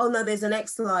 Oh no, there's an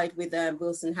next slide with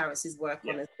Wilson Harris's work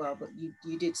on as well, but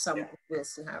you did some with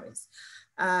Wilson Harris.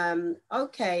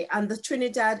 Okay, and the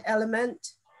Trinidad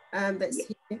element that's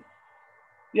here.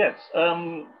 Yes,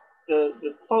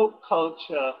 the folk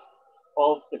culture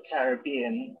of the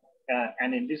Caribbean,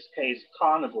 and in this case,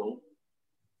 carnival,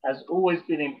 has always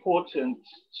been important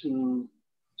to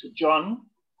John.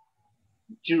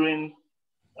 During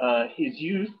his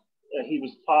youth, he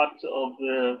was part of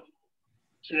the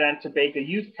Trinidad and Tobago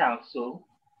Youth Council,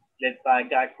 led by a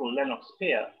guy called Lennox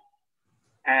Pear,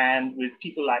 and with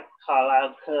people like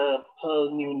Carlisle Kerr,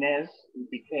 Pearl Nunez, who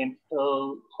became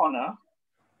Pearl Connor,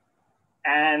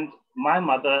 and my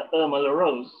mother, Irma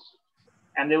LaRose.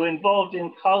 And they were involved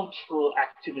in cultural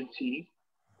activity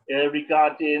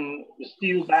regarding the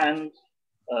steel band,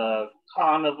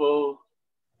 carnival,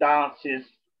 dances,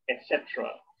 etc.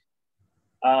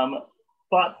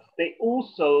 But they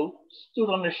also stood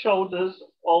on the shoulders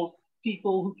of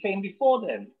people who came before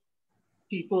them,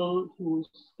 people who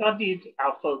studied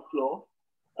our folklore,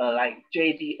 like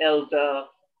J.D. Elder,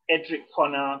 Edric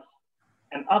Connor,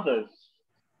 and others.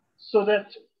 So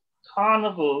that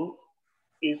carnival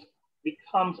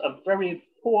becomes a very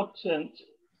important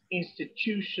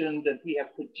institution that we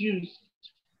have produced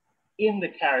in the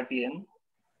Caribbean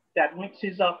that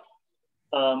mixes up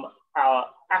our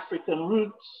African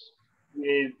roots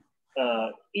with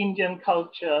Indian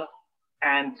culture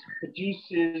and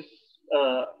produces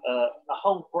a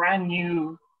whole brand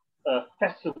new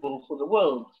festival for the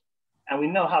world. And we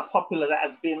know how popular that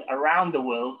has been around the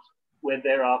world, where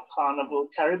there are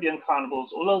Caribbean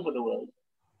carnivals all over the world.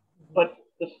 But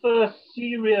the first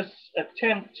serious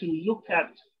attempt to look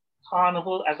at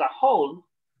carnival as a whole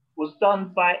was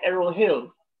done by Errol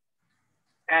Hill.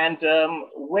 And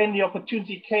when the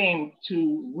opportunity came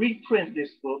to reprint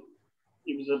this book,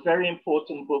 it was a very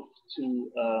important book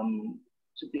to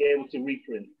be able to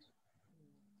reprint.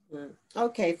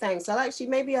 Okay, thanks.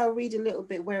 Maybe I'll read a little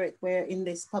bit where in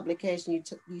this publication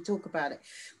you talk about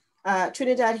it.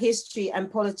 Trinidad history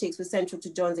and politics were central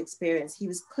to John's experience. He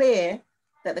was clear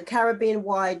that the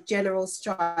Caribbean-wide general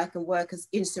strike and workers'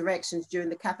 insurrections during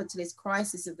the capitalist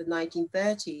crisis of the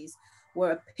 1930s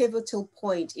were a pivotal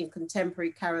point in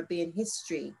contemporary Caribbean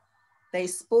history. They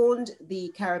spawned the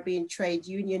Caribbean trade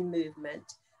union movement,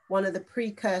 one of the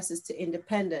precursors to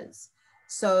independence.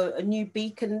 So a New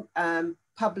Beacon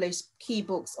published key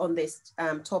books on this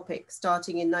topic,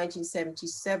 starting in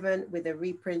 1977 with a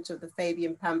reprint of the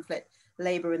Fabian pamphlet,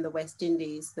 Labour in the West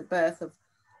Indies, The Birth of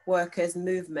Workers'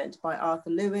 Movement by Arthur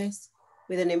Lewis,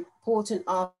 with an important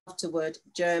afterword,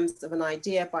 Germs of an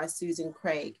Idea by Susan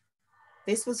Craig.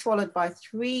 This was followed by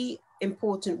 3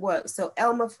 important works. So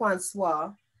Elmer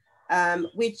Francois,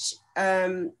 which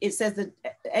it says the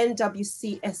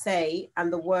NWCSA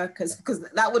and the workers, because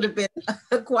that would have been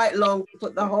quite long to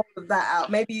put the whole of that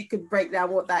out. Maybe you could break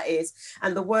down what that is.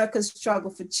 And the workers' struggle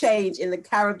for change in the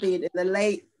Caribbean in the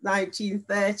late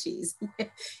 1930s.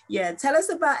 Yeah, tell us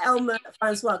about Elmer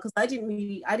Francois, because I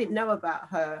didn't know about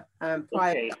her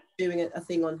prior to doing a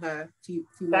thing on her a few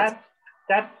months.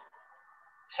 That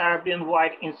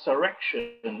Caribbean-wide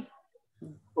insurrection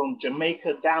from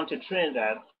Jamaica down to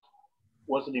Trinidad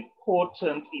was an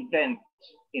important event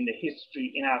in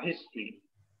our history.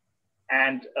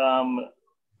 And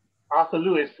Arthur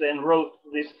Lewis then wrote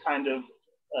this kind of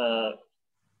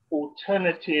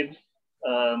alternative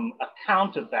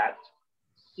account of that,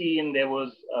 seeing there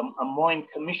was a Moyne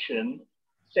Commission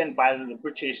sent by the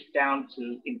British down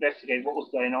to investigate what was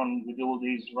going on with all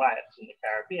these riots in the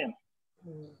Caribbean.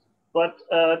 But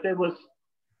there was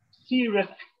serious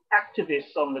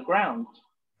activists on the ground,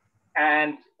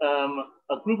 and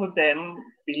a group of them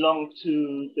belonged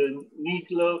to the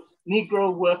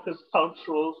Negro Workers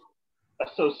Cultural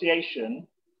Association,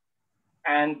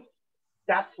 and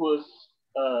that was,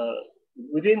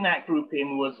 within that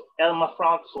grouping was Elmer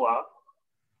Francois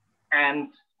and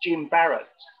Jim Barrett,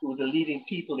 who were the leading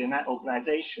people in that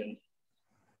organization.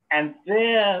 And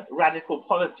their radical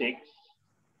politics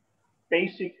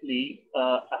basically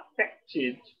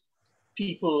affected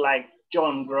people like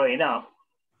John growing up.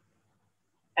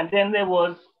 And then there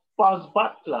was Buzz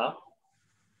Butler,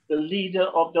 the leader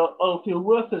of the Oilfield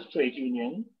Workers Trade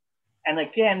Union, and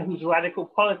again, whose radical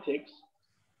politics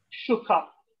shook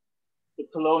up the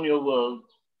colonial world.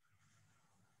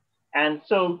 And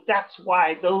so that's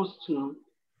why those two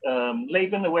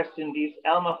Labor in the West Indies,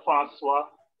 Elmer Francois,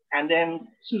 and then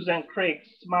Susan Craig's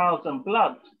Smiles and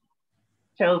Blood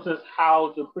tells us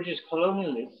how the British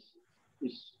colonialists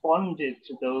responded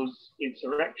to those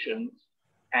insurrections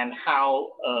and how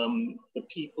the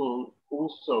people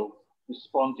also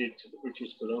responded to the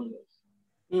British colonialists.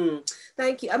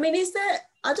 Thank you. I mean,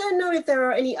 I don't know if there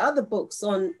are any other books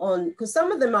on because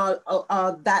some of them are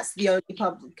that's the only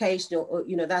publication or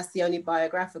that's the only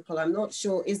biographical. I'm not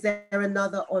sure. Is there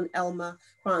another on Elmer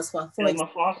Francois? Elmer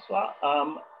Francois?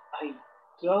 I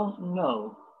don't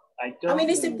know. I mean,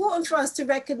 it's important for us to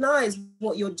recognize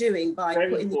what you're doing by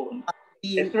putting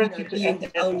being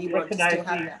the only one to still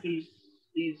have that. These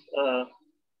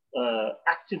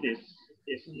activists,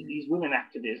 these women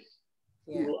activists,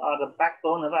 who are the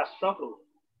backbone of our struggle.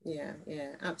 Yeah,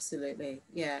 absolutely.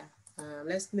 Yeah.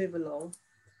 Let's move along.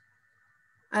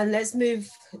 And let's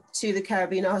move to the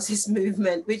Caribbean artist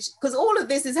movement, which, because all of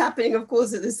this is happening, of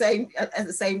course, at the same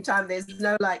time. There's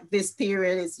no like this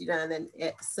period is, and then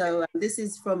so this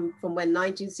is from when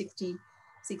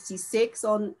 1966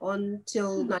 on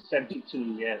till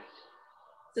 72, yes.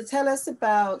 So tell us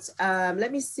about.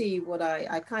 Let me see what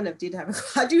I kind of did have.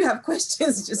 I do have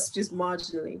questions, just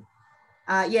marginally.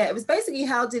 It was basically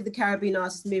how did the Caribbean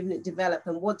artist movement develop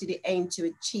and what did it aim to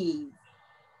achieve?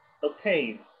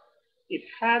 Okay. It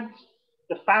had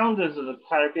the founders of the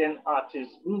Caribbean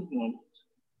artist movement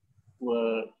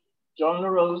were John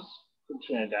LaRose from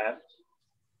Trinidad,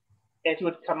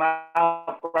 Edward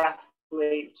Kamau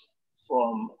Brathwaite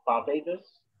from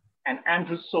Barbados, and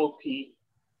Andrew Solke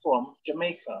from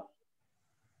Jamaica.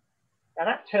 And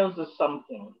that tells us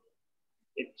something.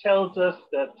 It tells us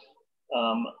that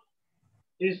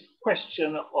this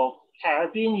question of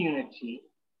Caribbean unity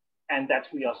and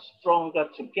that we are stronger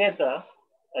together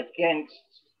against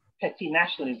petty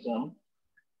nationalism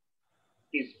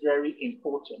is very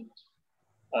important.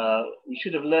 We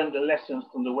should have learned the lessons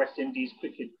from the West Indies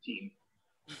cricket team.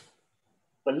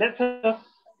 But let us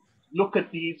look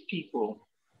at these people.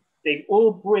 They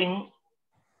all bring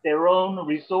their own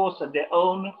resource and their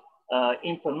own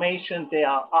information. They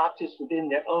are artists within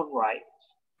their own right.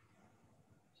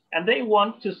 And they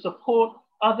want to support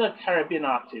other Caribbean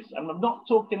artists. And I'm not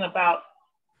talking about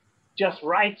just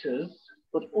writers,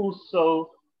 but also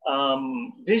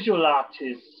visual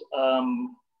artists,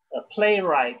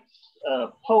 playwrights,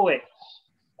 poets,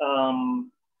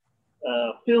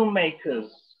 filmmakers,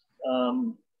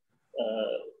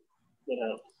 what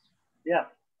else? Yeah.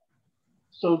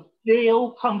 So they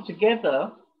all come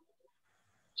together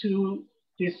to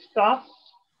discuss,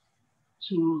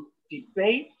 to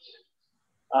debate.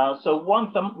 So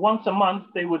once a month,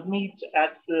 they would meet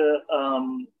at the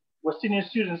West Indian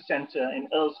Student Centre in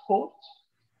Earl's Court,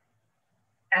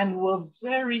 and were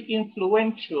very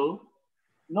influential,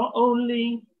 not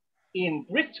only in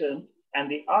Britain and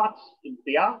the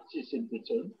artists in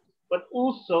Britain, but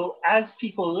also as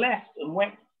people left and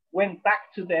went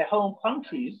back to their home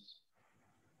countries,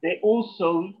 they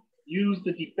also used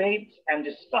the debates and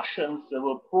discussions that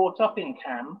were brought up in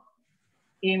camp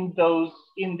in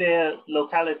their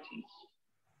localities.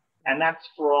 And that's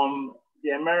from the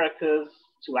Americas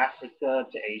to Africa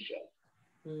to Asia.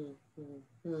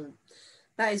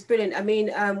 That is brilliant. I mean,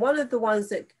 one of the ones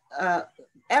that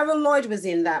Errol Lloyd was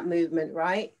in that movement,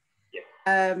 right?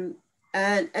 Yeah.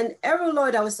 And Errol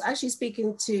Lloyd, I was actually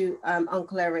speaking to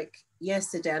Uncle Eric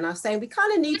yesterday, and I was saying we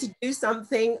kind of need to do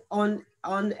something on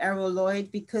Errol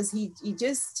Lloyd, because he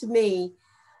just, to me,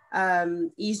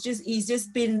 he's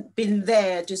just been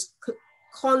there, just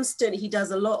constant. He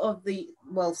does a lot of the,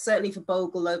 well, certainly for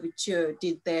Bogle Overture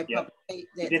did their covers,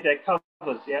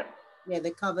 yeah. Yeah,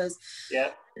 the covers. Yeah.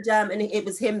 And it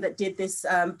was him that did this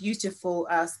beautiful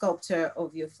sculpture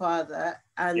of your father,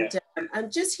 and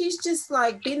he's just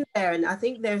like been there. And I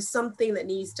think there's something that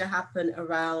needs to happen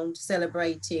around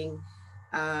celebrating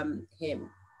him.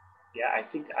 Yeah, I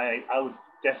think I would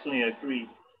definitely agree,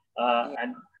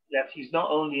 and that he's not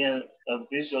only a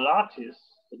visual artist,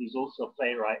 but he's also a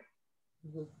playwright.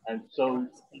 And so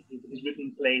he's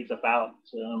written plays about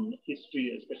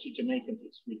history, especially Jamaican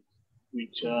history,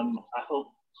 which I hope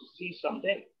to see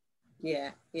someday.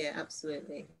 Yeah,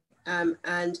 absolutely.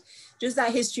 And just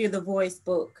that History of the Voice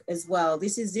book as well.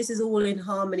 This is all in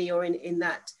harmony, or in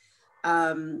that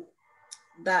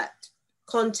that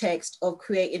context of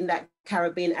creating that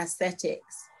Caribbean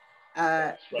aesthetics.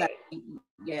 That's right.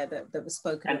 That was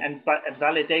spoken. And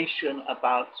validation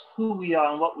about who we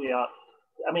are and what we are.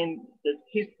 I mean,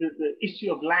 the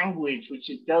issue of language, which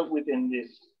is dealt with in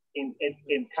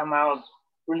Kamau's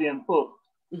brilliant book,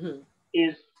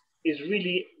 is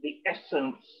really the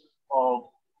essence of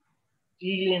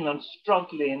dealing and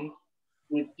struggling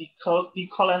with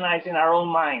decolonizing our own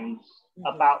minds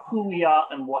about who we are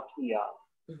and what we are.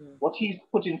 What he's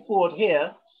putting forward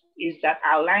here is that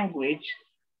our language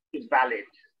is valid.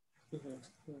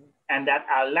 And that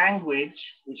our language,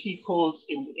 which he calls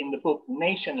in the book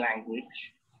nation language,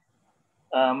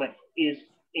 is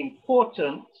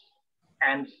important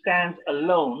and stands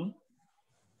alone.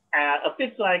 A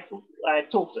bit like I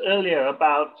talked earlier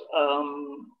about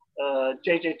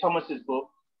J.J. Thomas's book,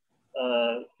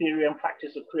 Theory and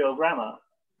Practice of Creole Grammar.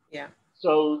 Yeah.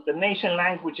 So the nation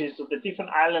languages of the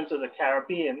different islands of the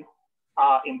Caribbean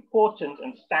are important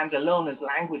and stand alone as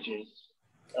languages.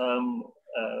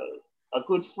 A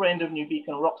good friend of New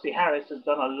Beacon, Roxy Harris, has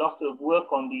done a lot of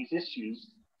work on these issues.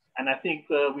 And I think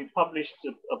we published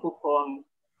a book on,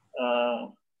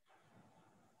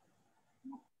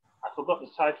 I forgot the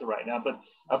title right now, but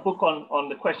a book on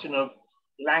the question of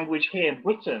language here in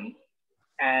Britain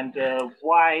and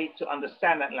why to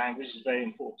understand that language is very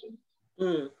important.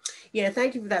 Yeah,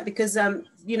 thank you for that, because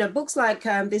you know, books like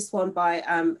this one by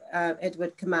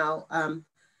Edward Kamal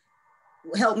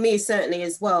helped me certainly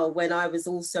as well when I was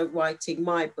also writing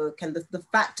my book, and the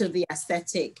fact of the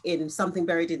aesthetic in Something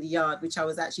Buried in the Yard, which I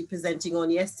was actually presenting on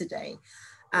yesterday.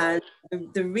 And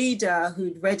the reader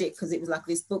who'd read it, because it was like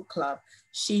this book club,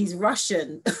 she's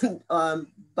Russian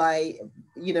by,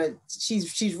 you know,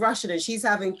 she's Russian, and she's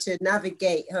having to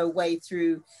navigate her way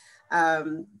through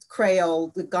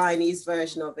Creole, the Guyanese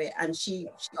version of it. And she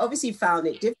obviously found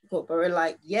it difficult, but we're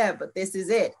like, yeah, but this is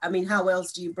it. I mean, how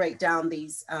else do you break down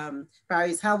these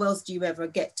barriers? How else do you ever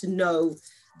get to know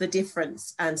the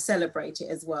difference and celebrate it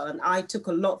as well? And I took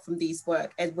a lot from these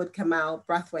work. Edward Kamal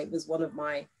Brathwaite was one of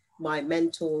my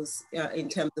mentors in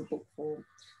terms of book form,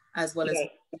 as well as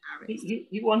Harris.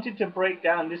 He wanted to break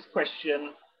down this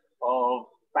question of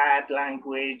bad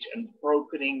language and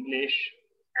broken English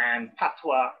and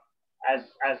patois as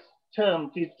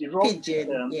terms, these derogatory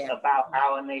terms about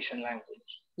our nation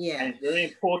language. Yeah. And it's very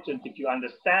important, if you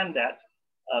understand that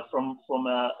from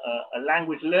a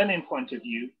language learning point of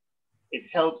view, it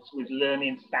helps with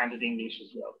learning standard English as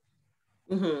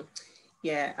well.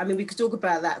 Yeah, I mean, we could talk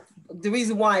about that. The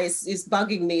reason why it's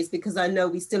bugging me is because I know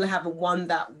we still haven't won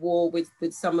that war with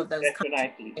some of those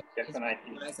definitely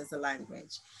as a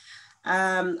language.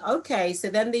 Okay, so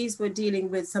then these were dealing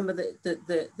with some of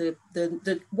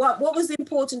the what was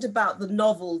important about the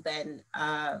novel then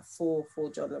for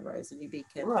John La Rose and New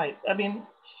Beacon? Right. I mean,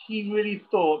 he really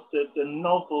thought that the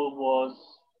novel was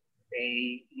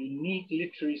a unique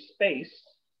literary space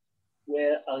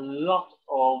where a lot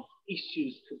of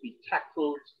issues could be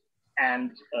tackled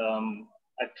and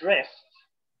addressed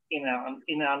in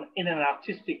an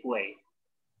artistic way.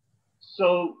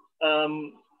 So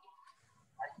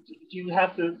do you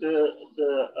have a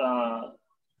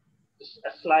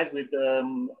slide with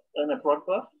Erna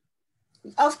Brodber?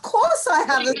 Of course I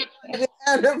have a slide with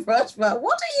Erna Brodber.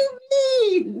 What do you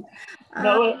mean?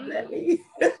 No,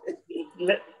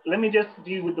 let me just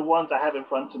deal with the ones I have in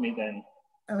front of me then.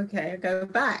 Okay, I'll go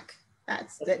back.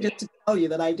 That's just to tell you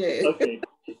that I do. Okay.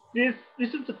 This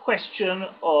is a question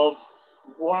of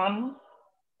one,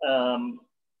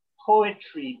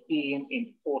 poetry being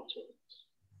important.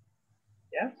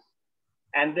 Yes?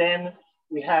 And then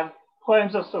we have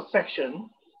poems of succession,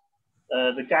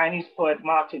 the Guyanese poet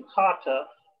Martin Carter,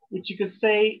 which you could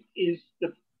say is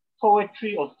the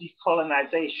poetry of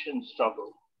decolonization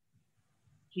struggle.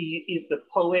 He is the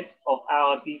poet of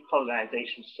our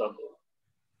decolonization struggle.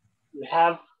 You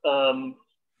have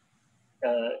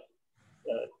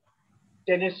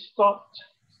Dennis Scott,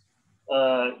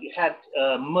 you had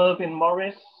Mervyn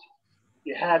Morris,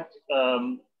 you had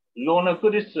Lorna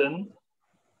Goodison,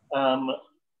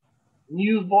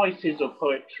 new voices of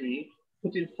poetry,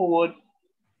 putting forward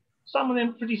some of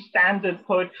them pretty standard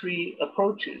poetry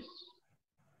approaches.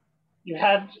 You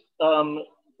had the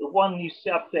one you see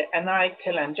up there, Anai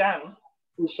Kelanjan,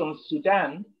 who's from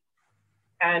Sudan,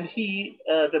 and he,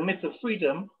 The Myth of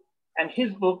Freedom, and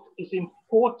his book is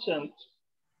important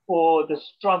for the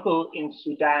struggle in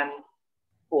Sudan,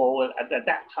 or at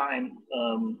that time,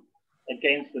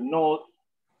 against the North,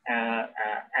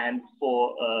 and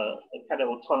for a kind of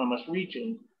autonomous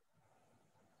region.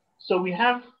 So we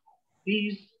have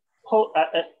these,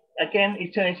 again,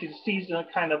 Eternity to Season,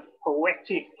 kind of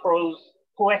poetic prose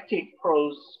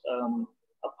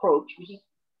approach, which is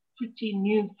pretty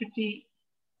new, pretty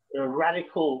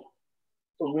radical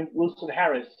from Wilson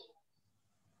Harris,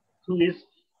 who is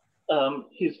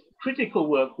his critical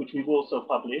work, which we've also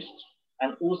published,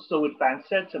 and also with Van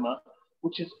Sertima,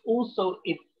 which is also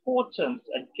important,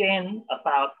 again,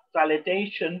 about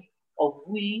validation of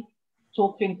we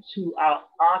talking to our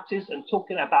artists and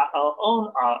talking about our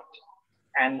own art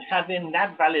and having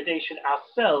that validation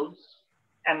ourselves,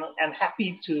 and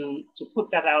happy to put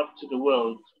that out to the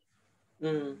world.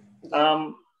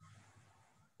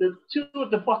 The two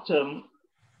at the bottom,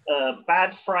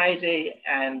 Bad Friday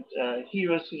and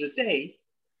Heroes of the Day,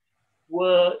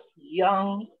 were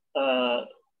young Black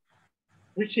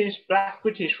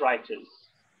British writers.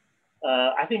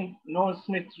 I think Norman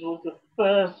Smith was the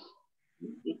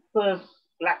first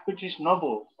Black British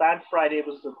novel. Bad Friday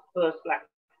was the first Black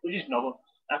British novel.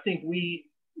 I think we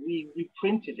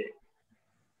reprinted it.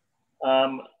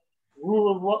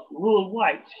 Rural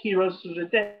White, Heroes of the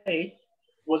Day,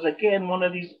 was again one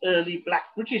of these early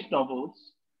Black British novels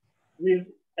with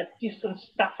a different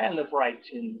style of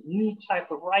writing, new type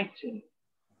of writing,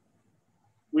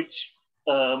 which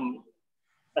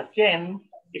again,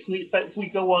 if we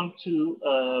go on to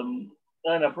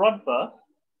Erna Brodber,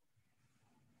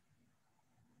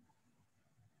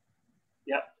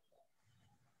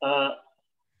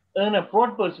 Erna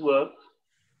Brodber's work,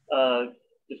 the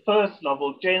first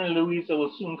novel, Jane and Louisa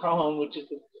Will Soon Come Home, which is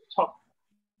the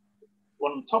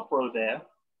one on the top row there,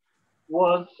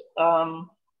 was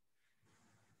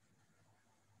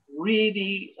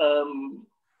really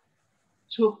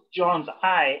took John's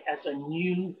eye as a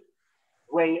new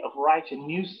way of writing,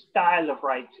 new style of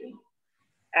writing.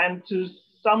 And to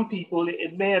some people,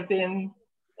 it may have been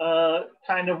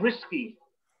kind of risky,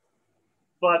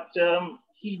 but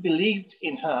he believed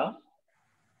in her,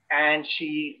 and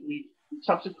we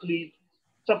subsequently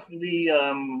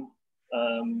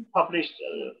published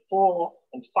 4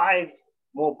 and 5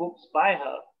 more books by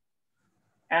her.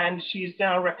 And she's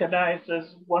now recognized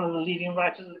as one of the leading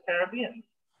writers of the Caribbean.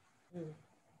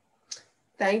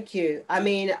 Thank you. I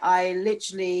mean, I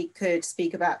literally could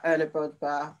speak about Erna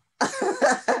Brodber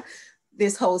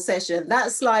this whole session.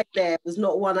 That slide there was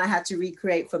not one I had to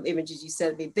recreate from images you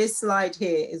sent me. This slide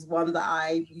here is one that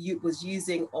I was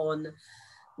using on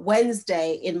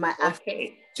Wednesday in my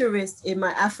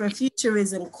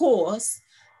Afrofuturism course.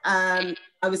 I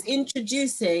was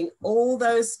introducing all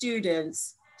those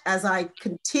students, as I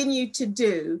continue to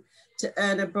do, to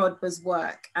Erna Brodber's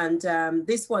work. And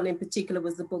this one in particular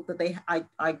was the book that I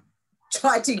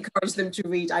tried to encourage them to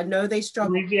read. I know they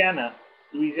struggle.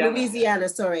 Louisiana,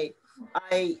 sorry.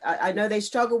 I know they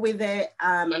struggle with it,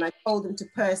 and I told them to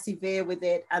persevere with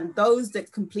it. And those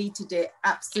that completed it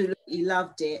absolutely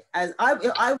loved it. As I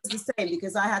was the same,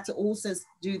 because I had to also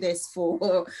do this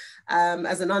for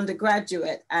as an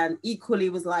undergraduate, and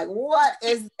equally was like, what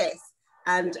is this?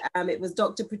 And it was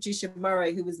Dr. Patricia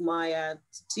Murray, who was my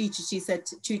teacher. She said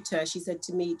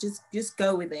to me, just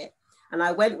go with it. And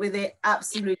I went with it,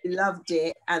 absolutely loved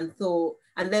it, and thought,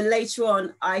 and then later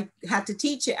on, I had to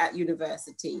teach it at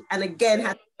university, and again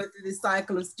had to go through this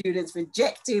cycle of students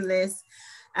rejecting this,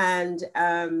 and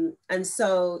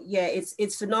so yeah,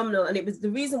 it's phenomenal. And it was the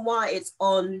reason why it's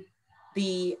on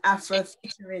the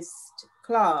Afrofuturist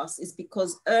class is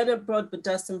because Erna Brodber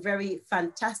does some very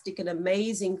fantastic and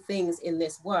amazing things in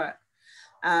this work,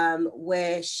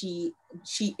 where she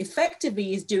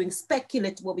effectively is doing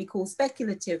what we call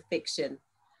speculative fiction,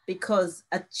 because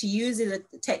she uses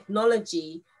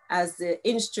technology as the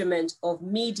instrument of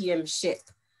mediumship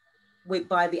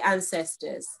by the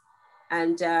ancestors,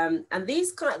 and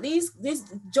these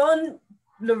John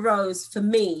LaRose, for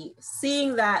me,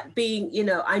 seeing that being,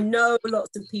 I know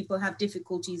lots of people have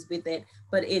difficulties with it,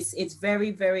 but it's very,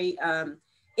 very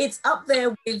it's up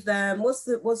there with what's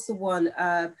the one,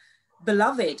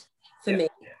 Beloved for me.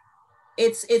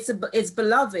 It's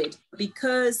Beloved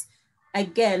because,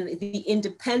 again, the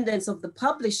independence of the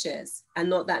publishers and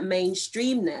not that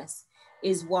mainstreamness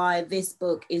is why this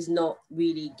book is not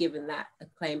really given that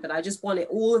acclaim. But I just wanted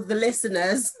all of the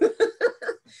listeners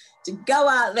to go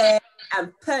out there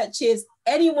and purchase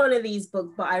any one of these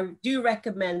books. But I do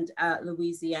recommend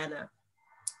Louisiana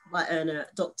by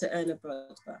Dr. Erna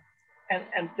Brodber.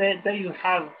 And there you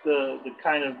have the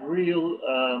kind of real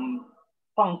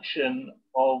function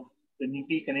of the New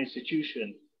Beacon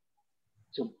Institution,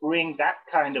 to bring that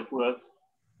kind of work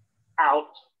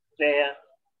out there.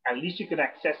 At least you can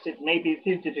access it. Maybe it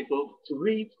is difficult to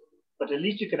read, but at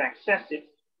least you can access it,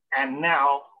 and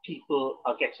now people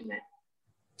are getting it.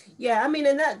 Yeah, I mean,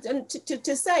 and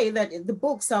to say that the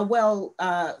books are well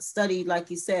studied, like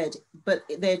you said, but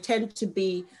they tend to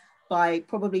be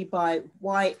probably by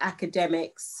white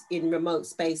academics in remote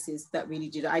spaces that really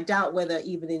do that. I doubt whether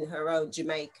even in her own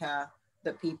Jamaica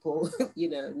that people,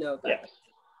 know about. Yes.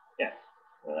 Yeah.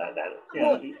 But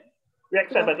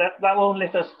that won't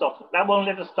let us stop. That won't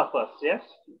let us stop us. Yes.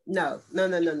 No,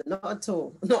 not at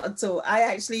all. Not at all. I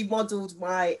actually modelled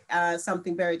my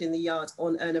Something Buried in the Yard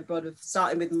on Erna Brodber,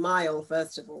 starting with Mile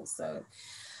first of all. So,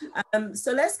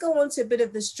 So let's go on to a bit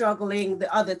of the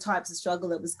other types of struggle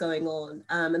that was going on,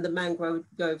 and the Mangrove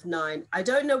 9. I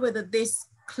don't know whether this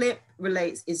clip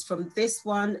is from this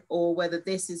one or whether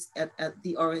this is at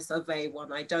the ORSOV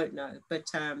one. I don't know, but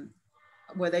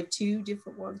were there two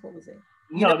different ones? What was it?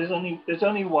 No, there's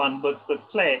only one, but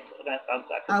play it.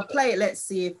 I'll play it. Let's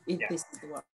see if this is the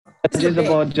one. Judges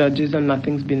about judges and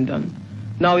nothing's been done.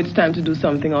 Now it's time to do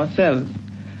something ourselves.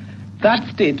 That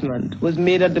statement was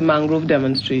made at the Mangrove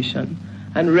demonstration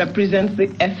and represents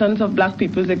the essence of Black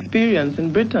people's experience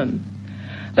in Britain.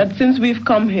 That since we've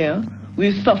come here,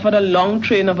 we've suffered a long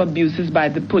train of abuses by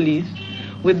the police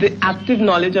with the active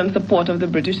knowledge and support of the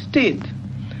British state.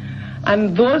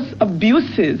 And those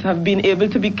abuses have been able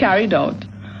to be carried out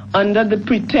under the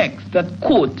pretext that,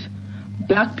 quote,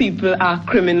 Black people are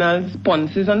criminals,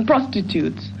 ponces, and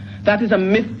prostitutes. That is a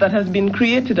myth that has been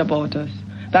created about us.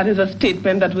 That is a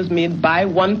statement that was made by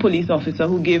one police officer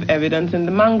who gave evidence in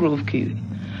the Mangrove case.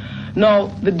 Now,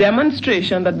 the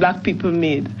demonstration that Black people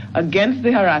made against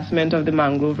the harassment of the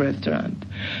Mangrove restaurant,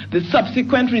 the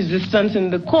subsequent resistance in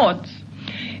the courts,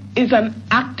 is an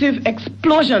active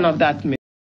explosion of that myth.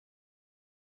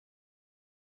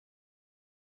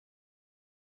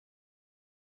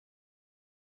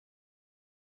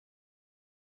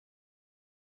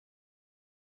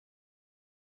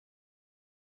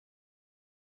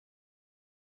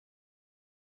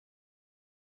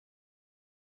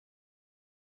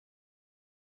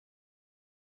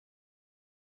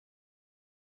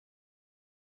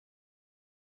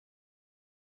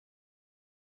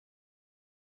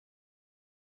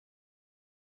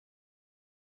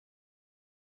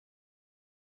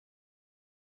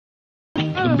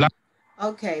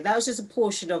 Okay, that was just a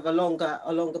portion of a longer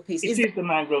piece. It is the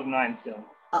Mangrove 9 film.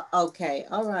 Okay,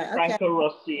 all right. Okay. Franco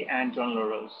Rossi and John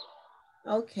LaRose.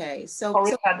 Okay, so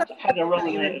Horace had a role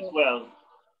in it as well.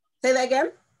 Say that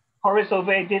again? Horace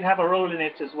Ovey did have a role in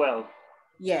it as well.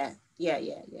 Yeah.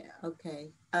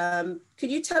 Okay.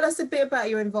 Could you tell us a bit about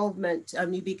your involvement,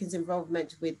 New Beacon's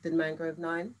involvement with the Mangrove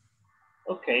 9?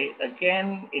 Okay,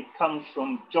 again, it comes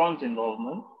from John's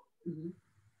involvement.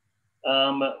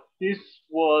 Mm-hmm. This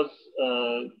was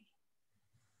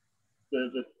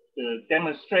the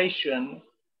demonstration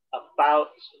about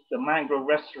the Mangrove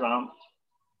restaurant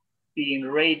being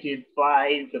raided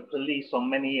by the police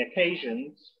on many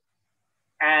occasions,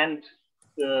 and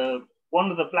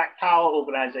one of the Black Power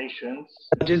organizations,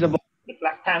 the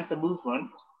Black Panther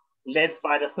movement, led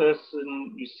by the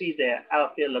person you see there,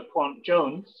 Althea LaQuant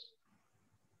Jones,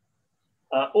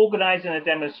 organizing a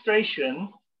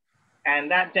demonstration,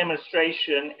 and that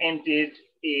demonstration ended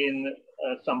in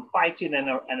some fighting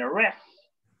and arrests.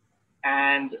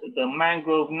 And the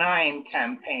Mangrove 9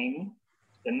 campaign,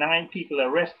 the 9 people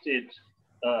arrested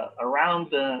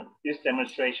around this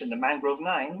demonstration, the Mangrove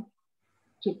 9,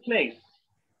 took place.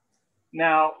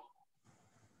 Now,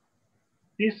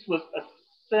 this was a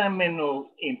seminal,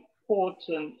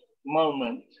 important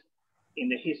moment in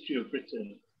the history of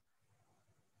Britain.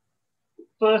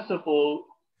 First of all,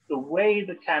 the way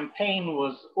the campaign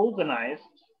was organized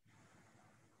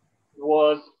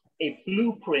was a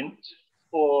blueprint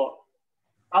for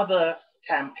other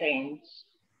campaigns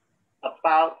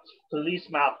about police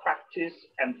malpractice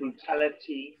and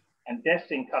brutality and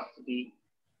deaths in custody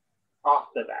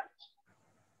after that.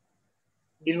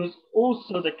 It was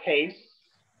also the case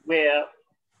where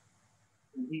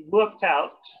we worked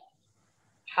out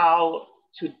how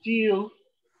to deal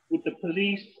with the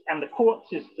police and the court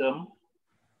system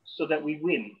so that we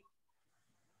win.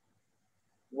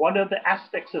 One of the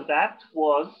aspects of that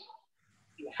was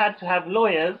you had to have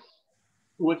lawyers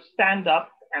who would stand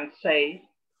up and say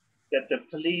that the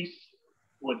police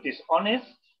were dishonest,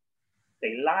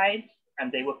 they lied,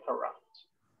 and they were corrupt,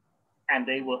 and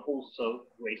they were also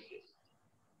racist.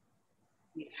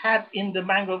 We had in the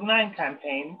Mangrove 9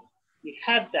 campaign, we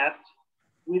had that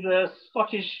with a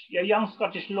young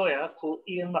Scottish lawyer called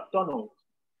Ian MacDonald.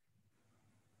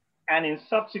 And in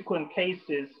subsequent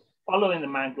cases following the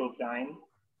Mangrove 9,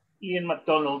 Ian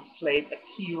MacDonald played a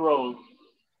key role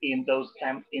in those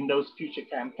future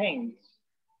campaigns.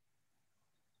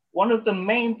 One of the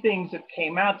main things that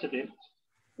came out of it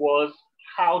was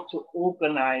how to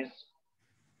organize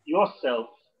yourself,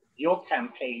 your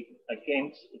campaign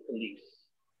against the police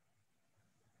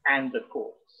and the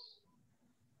courts.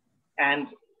 And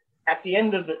at the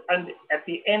end of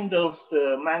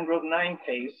the Mangrove 9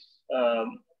 case,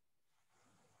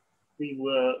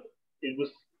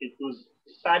 it was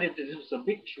decided that it was a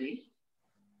victory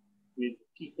with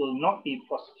people not being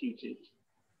prosecuted,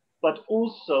 but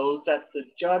also that the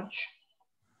judge,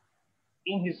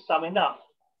 in his summing up,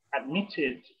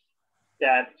 admitted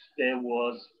that there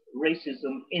was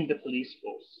racism in the police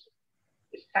force.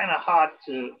 It's kind of hard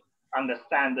to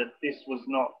understand that this was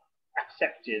not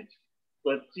accepted,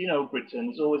 but you know,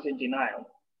 Britain is always in denial.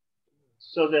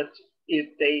 So that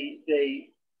if this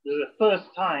was the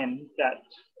first time that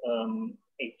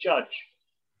a judge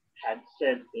had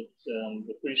said that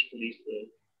the British police were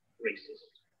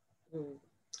racist.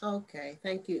 Okay,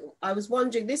 thank you. I was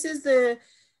wondering, this is the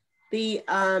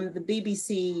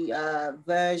BBC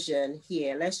version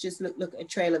here. Let's just look at a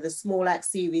trailer, the Small Axe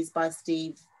series by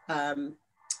Steve.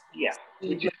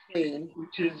 Which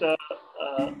is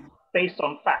based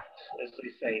on fact, as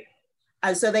they say.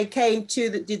 And so they came to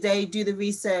did they do the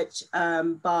research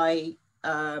by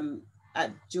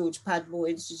at George Padmore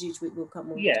Institute? We'll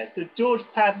come on. Yeah, the George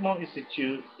Padmore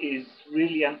Institute is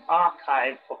really an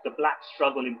archive of the Black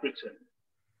struggle in Britain.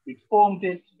 We formed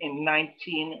it in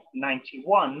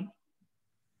 1991,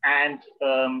 and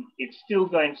it's still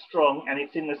going strong, and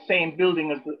it's in the same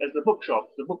building as the bookshop.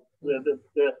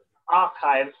 The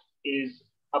archive is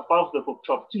above the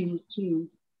bookshop, two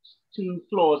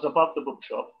floors above the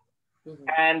bookshop.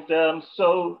 And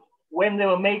so when they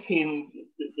were making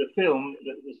the film,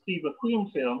 the Steve McQueen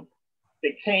film,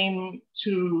 they came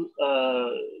to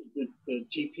the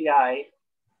GPI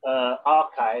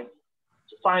archive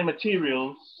to find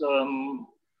materials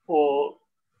for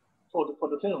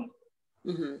the film.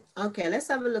 Okay, let's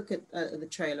have a look at the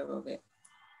trailer of it.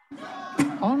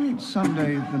 On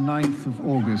Sunday, the 9th of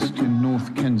August in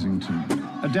North Kensington,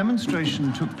 a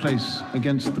demonstration took place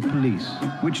against the police,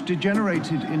 which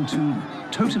degenerated into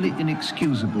totally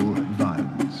inexcusable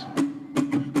violence.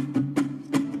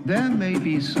 There may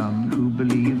be some who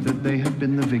believe that they have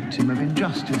been the victim of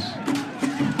injustice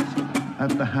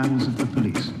at the hands of the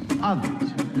police.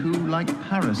 Others who, like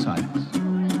parasites,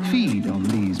 feed on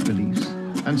these beliefs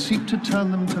and seek to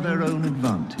turn them to their own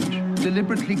advantage,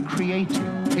 deliberately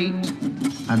creating hate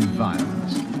and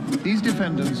violence. These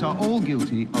defendants are all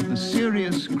guilty of the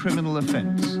serious criminal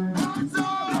offense. This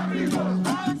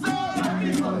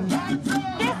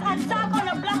attack on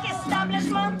a black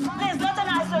establishment is not an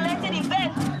isolated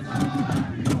event,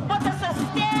 but a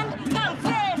sustained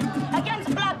campaign against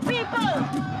black people.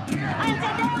 And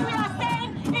today we are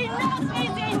saying enough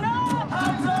is enough.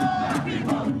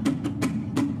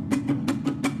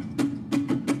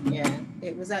 Yeah,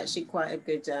 it was actually quite a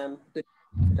good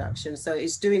production. So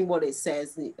it's doing what it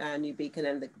says, New Beacon,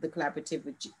 and the collaborative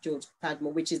with George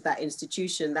Padmore, which is that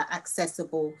institution, that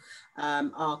accessible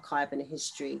archive and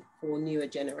history for newer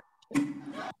generations.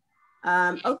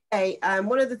 Okay,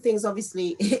 one of the things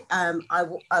obviously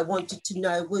I wanted to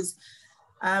know was,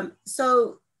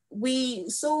 so we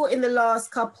saw in the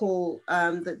last couple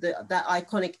that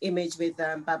iconic image with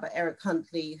Baba Eric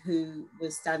Huntley, who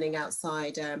was standing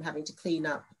outside having to clean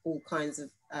up all kinds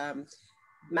of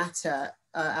matter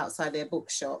outside their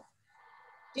bookshop.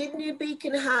 Did New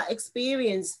Beacon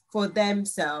experience for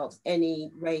themselves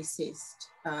any racist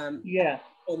in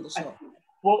the shop?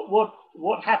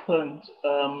 What happened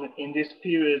in this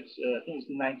period, I think it was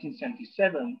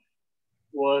 1977,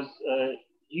 was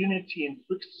Unity in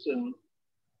Brixton,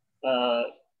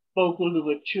 Bogle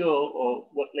Louverture, or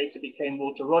what later became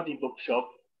Walter Rodney Bookshop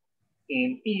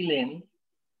in Ealing,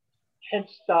 Head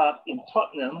Start in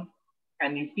Tottenham,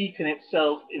 and New Beacon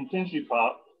itself in Finsbury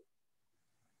Park,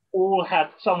 all had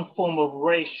some form of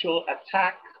racial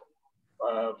attack,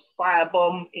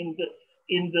 firebomb.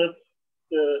 In the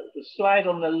slide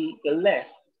on the left,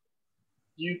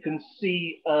 you can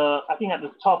see, I think at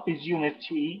the top is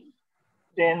Unity,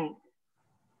 then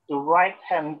the right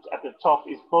hand at the top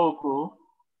is Bogle,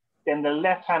 then the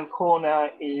left hand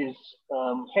corner is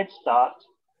Head Start,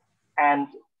 and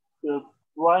the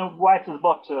one right at the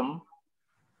bottom,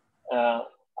 I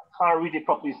can't read it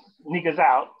properly, Niggers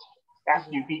Out, that's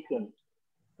New Beacon.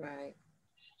 Right.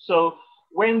 So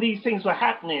when these things were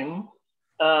happening,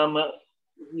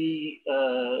 these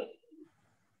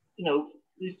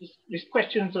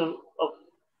questions of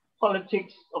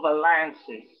politics of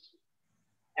alliances,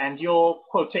 and your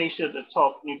quotation at the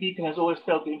top, New Beacon has always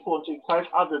felt it important to encourage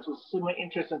others with similar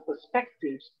interests and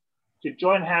perspectives to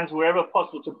join hands wherever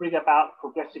possible to bring about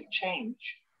progressive change.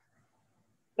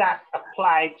 That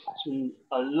applied to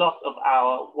a lot of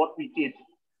what we did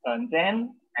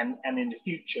then and in the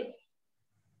future.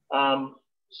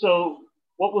 So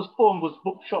what was formed was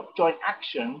Bookshop Joint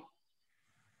Action,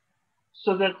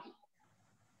 so that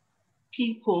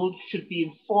people should be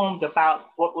informed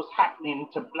about what was happening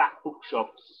to Black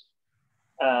bookshops,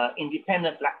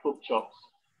 independent Black bookshops.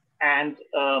 And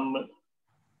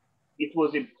it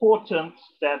was important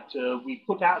that we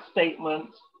put out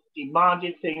statements,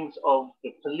 demanded things of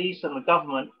the police and the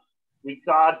government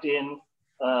regarding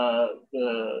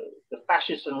the the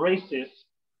fascists and racists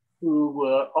who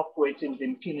were operating with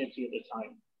impunity at the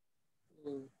time.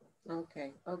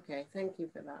 Okay, thank you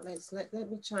for that.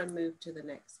 Let me try and move to the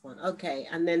next one. Okay,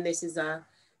 and then this is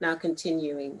now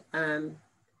continuing.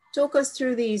 Talk us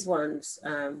through these ones,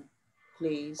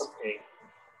 please. Okay,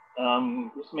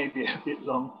 this may be a bit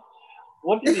long.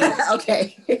 What it is?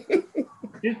 Okay.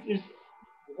 This is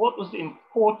what was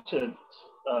important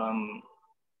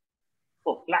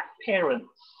for Black parents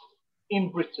in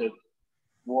Britain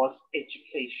was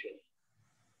education.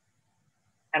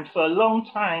 And for a long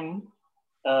time,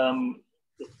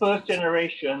 the first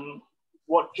generation,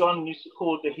 what John used to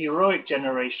call the heroic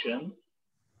generation,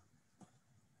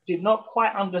 did not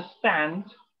quite understand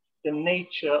the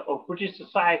nature of British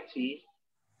society,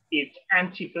 its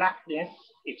anti-Blackness,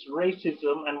 its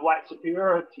racism and white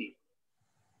superiority.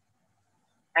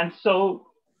 And so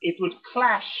it would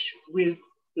clash with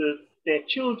their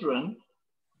children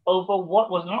over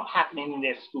what was not happening in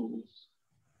their schools.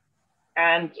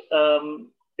 And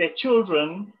their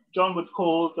children, John would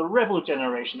call the rebel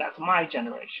generation. That's my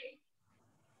generation.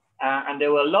 And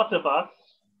there were a lot of us,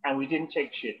 and we didn't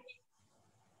take shit.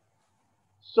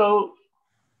 So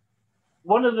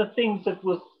one of the things that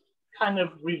was kind of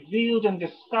revealed and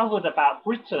discovered about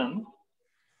Britain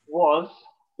was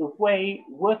the way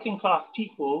working class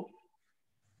people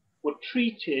were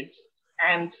treated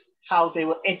and how they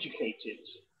were educated.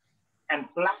 And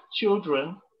Black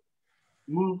children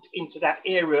moved into that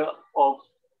area of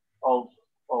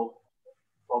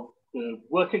the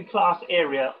working class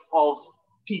area of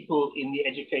people in the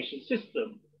education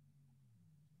system.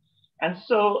 And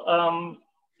so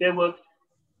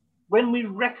when we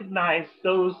recognize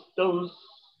those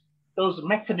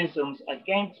mechanisms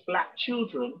against Black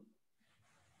children,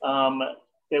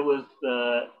 there was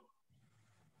the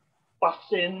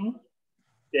busing,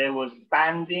 there was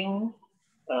banding,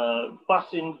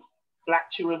 busing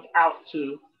Black children out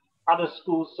to other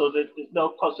schools so that there's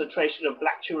no concentration of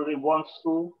Black children in one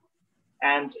school.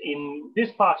 And in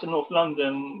this part of North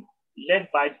London, led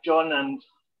by John and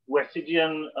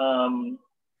Westidian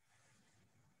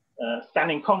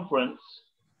Standing Conference,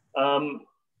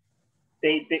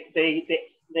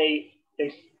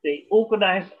 they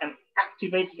organized and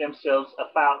activated themselves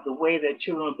about the way their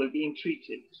children were being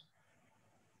treated.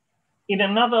 In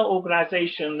another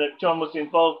organization that John was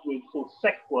involved with called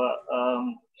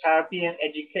SECWA, Caribbean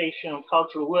Education and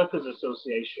Cultural Workers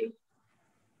Association,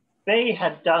 they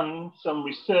had done some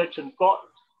research and got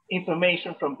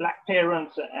information from Black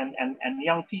parents and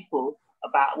young people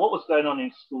about what was going on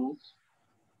in schools,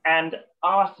 and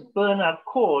asked Bernard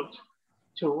Cord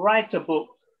to write a book,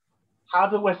 How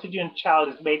the West Indian Child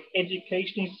is Made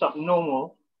Educationally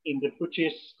Subnormal in the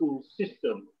British School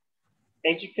System.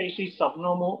 Educationally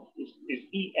Subnormal is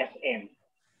ESN.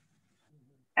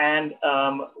 And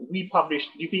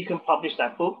Beacon published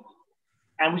that book,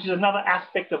 and which is another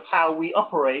aspect of how we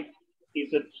operate, is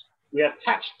that we are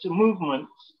attached to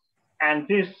movements, and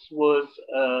this was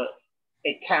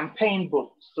a campaign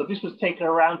book. So this was taken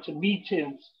around to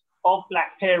meetings of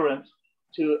Black parents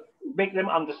to make them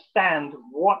understand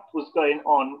what was going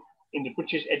on in the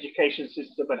British education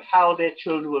system and how their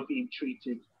children were being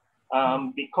treated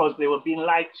because they were being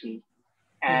lied to,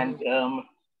 and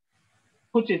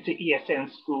put into ESN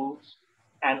schools,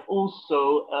 and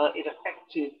also it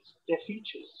affected their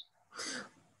futures.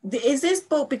 Is this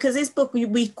book, because this book we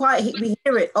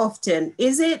hear it often,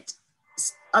 is it,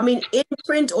 I mean, in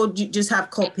print, or do you just have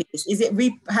copies? Is it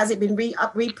has it been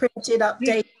reprinted,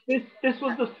 updated? This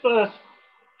was the first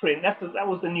print. That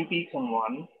was the New Beacon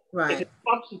one. Right. It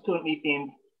has subsequently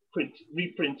been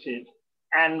reprinted,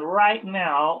 and right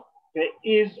now there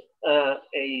is a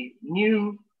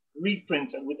new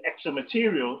reprint with extra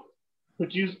material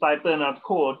produced by Bernard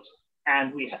Cord,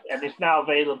 and it's now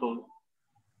available.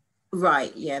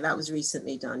 Right. Yeah, that was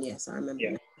recently done. Yes, I remember.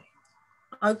 Yeah.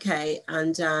 Okay,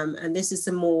 and this is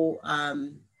some more.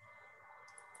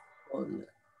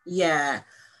 Yeah,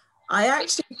 I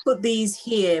actually put these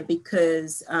here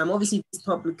because obviously these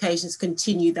publications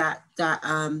continue that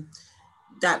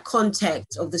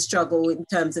context of the struggle in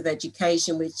terms of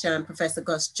education, which Professor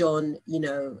Gus John,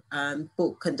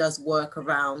 book and does work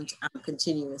around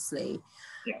continuously.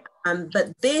 Yeah.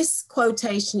 But this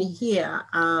quotation here,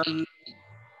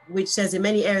 which says in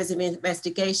many areas of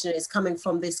investigation, is coming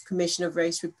from this Commission of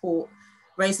Race report,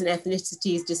 Race and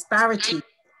Ethnicities Disparity,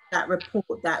 that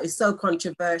report that is so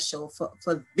controversial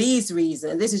for these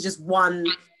reasons. This is just one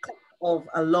of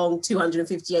a long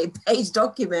 258-page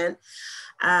document.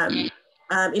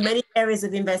 In many areas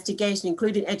of investigation,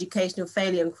 including educational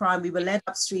failure and crime, we were led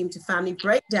upstream to family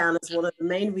breakdown as one of the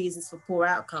main reasons for poor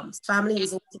outcomes. Family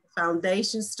is also the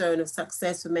foundation stone of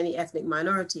success for many ethnic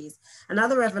minorities.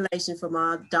 Another revelation from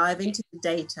our dive into the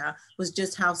data was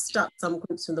just how stuck some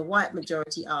groups from the white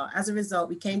majority are. As a result,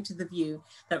 we came to the view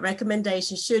that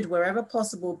recommendations should, wherever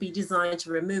possible, be designed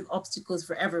to remove obstacles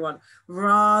for everyone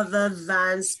rather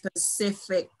than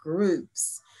specific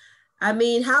groups. I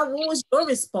mean, what was your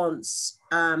response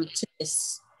to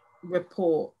this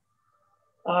report?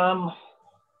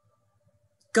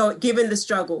 Given the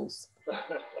struggles.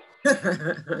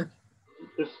 The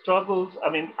struggles,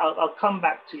 I mean, I'll come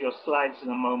back to your slides in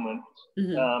a moment,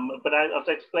 but I was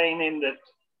explaining that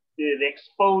the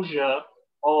exposure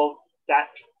of that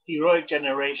heroic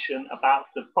generation about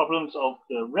the problems of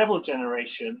the rebel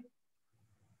generation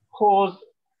caused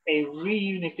a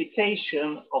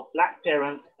reunification of Black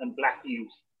parents and Black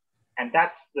youth. And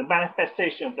that's the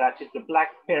manifestation of that is the Black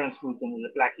parents movement and the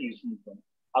Black youth movement.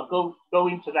 I'll go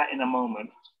into that in a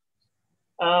moment.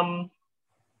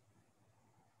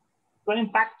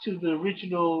 Going back to the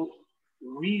original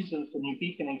reason for New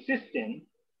Beacon existing,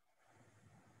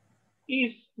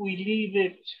 if we leave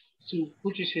it to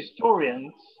British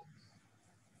historians,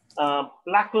 the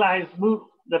Black Lives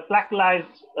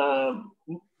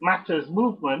Matters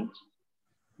movement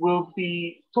will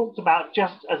be talked about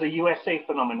just as a USA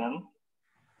phenomenon.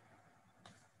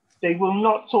 They will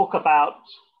not talk about,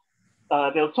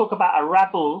 they'll talk about a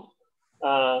rabble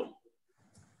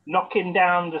knocking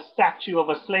down the statue of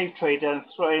a slave trader and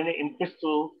throwing it in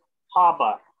Bristol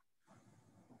Harbour.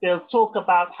 They'll talk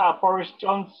about how Boris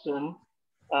Johnson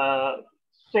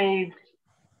saved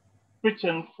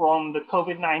Britain from the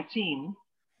COVID-19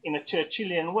 in a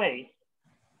Churchillian way.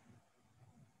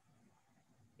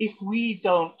 If we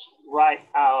don't write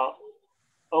our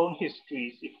own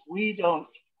histories, if we don't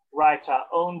write our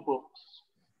own books,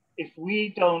 if we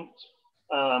don't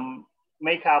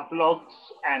make our blogs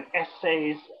and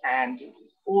essays and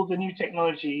all the new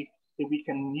technology that we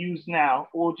can use now,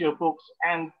 audio books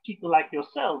and people like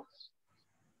yourselves,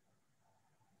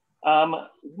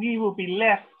 we will be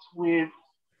left with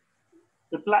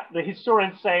the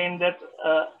historians saying that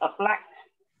a Black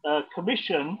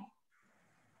commission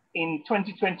in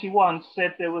 2021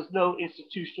 said there was no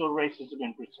institutional racism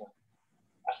in Britain.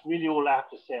 That's really all I have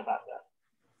to say about that.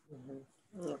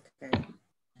 Okay,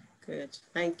 good.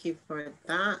 Thank you for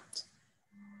that.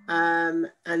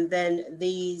 And then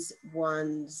these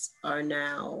ones are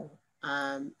now,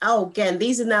 again,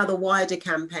 these are now the wider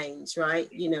campaigns,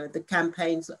 right? You know, the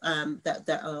campaigns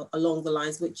that are along the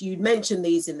lines, which you mentioned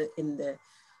these in the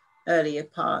earlier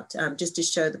part, just to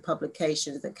show the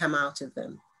publications that come out of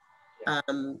them.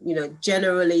 You know,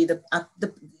 generally,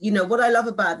 you know, what I love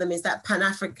about them is that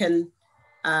Pan-African,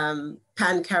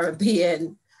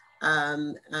 Pan-Caribbean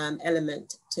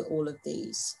element to all of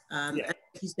these. And like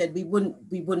you said, we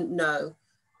wouldn't know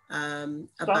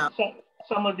about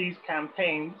some of these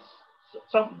campaigns.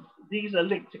 These are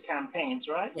linked to campaigns,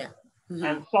 right? Yeah.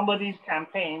 And some of these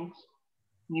campaigns,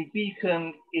 New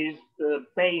Beacon is the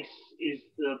base, is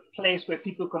the place where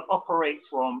people can operate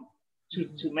from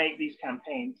to make these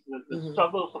campaigns. The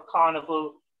struggle for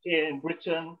Carnival here in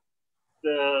Britain,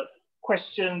 the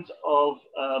questions of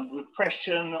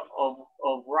repression of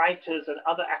writers and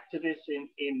other activists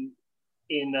in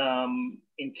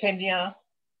Kenya,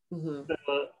 the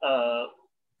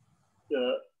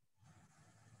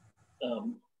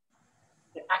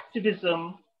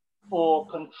activism for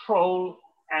control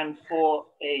and for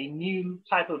a new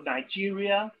type of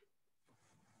Nigeria,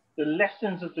 the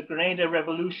lessons of the Grenada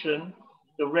Revolution,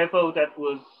 the rebel that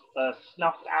was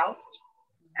snuffed out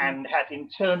and had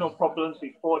internal problems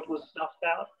before it was snuffed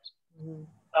out.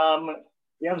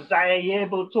 We have Zaya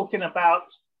Yebo talking about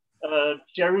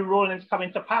Jerry Rawlings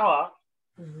coming to power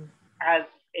as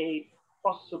a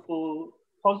possible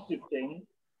positive thing,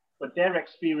 but their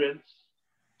experience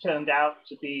turned out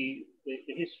to be the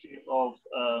history of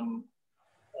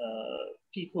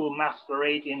people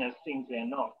masquerading as things they're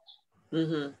not.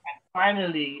 And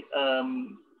finally,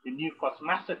 the New Cross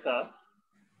Massacre,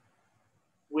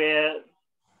 where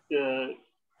the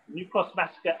New Cross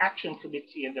Massacre Action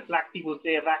Committee and the Black People's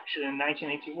Day of Action in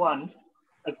 1981,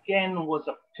 again, was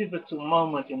a pivotal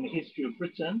moment in the history of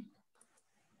Britain.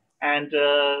 And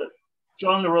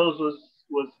John LaRose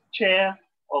was chair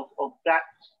of that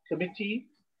committee.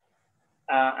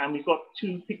 And we've got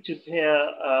two pictures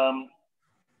here,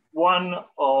 one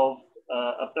of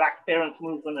a Black Parents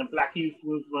Movement and Black Youth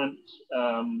Movement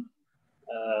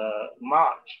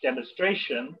march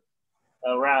demonstration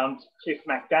around Cliff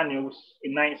McDaniels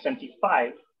in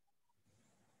 1975,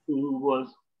 who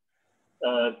was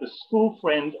the school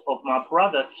friend of my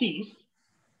brother, Keith,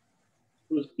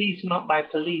 who was beaten up by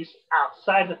police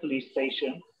outside the police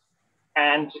station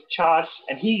and charged,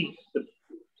 and the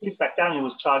police back down, he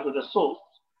was charged with assault.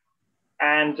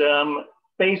 And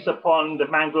based upon the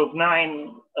Mangrove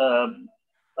 9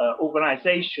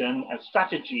 organization and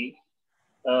strategy,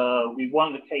 we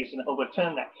won the case and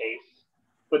overturned that case.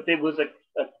 But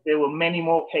there were many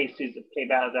more cases that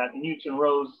came out of that. Newton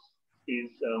Rose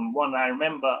is one I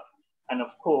remember, and of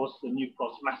course the New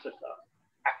Cross Massacre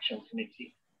Action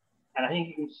Committee. And I think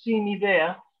you can see me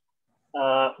there,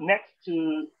 next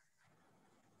to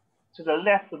the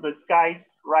left of the guy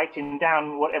writing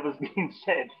down whatever's being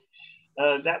said.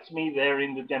 That's me there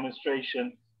in the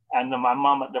demonstration, and my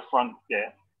mum at the front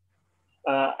there.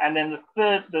 And then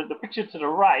the picture to the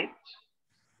right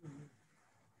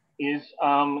is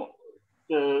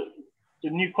the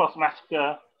New Cross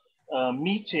Massacre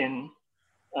meeting,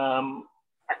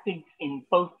 I think in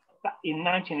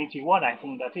 1981, I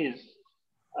think that is.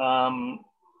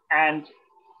 And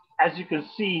as you can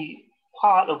see,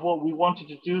 part of what we wanted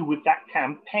to do with that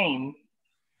campaign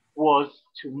was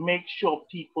to make sure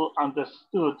people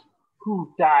understood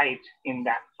who died in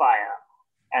that fire.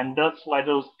 And that's why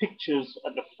those pictures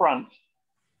at the front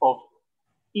of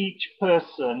each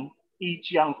person,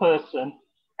 each young person,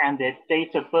 and their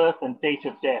date of birth and date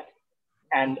of death.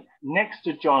 And next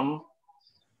to John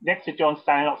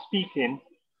standing up speaking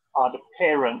are the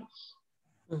parents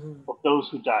of those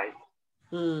who died.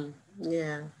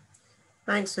 Yeah,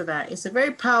 thanks for that. It's a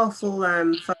very powerful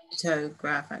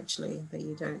photograph, actually, that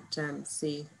you don't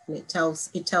see, and it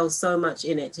tells so much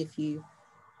in it if you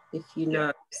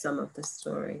know some of the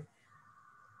story.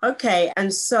 Okay,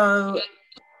 and so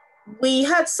we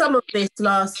had some of this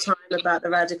last time about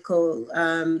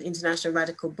the International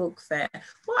Radical Book Fair.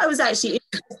 What I was actually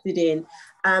interested in,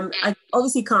 I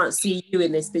obviously can't see you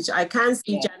in this picture. I can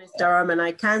see Janice Durham, and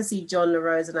I can see John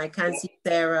LaRose, and I can see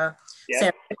Sarah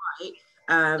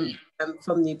White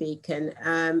from New Beacon.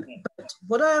 But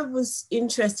what I was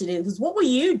interested in was, what were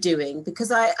you doing?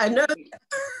 Because I know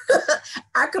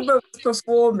Akaba was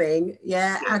performing,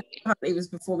 Akaba Huntley was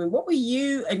performing. What were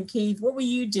you and Keith, what were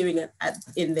you doing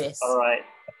in this? All right.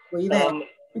 Were you there?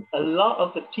 A lot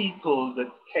of the people that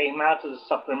came out of the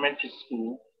supplementary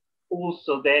school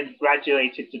also then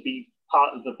graduated to be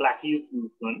part of the Black Youth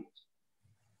Movement,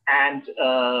 and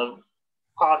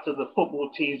part of the football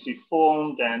teams we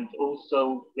formed, and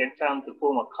also went down to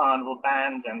form a carnival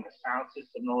band and the sound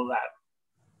system and all that.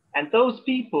 And those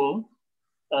people,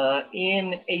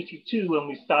 in '82, when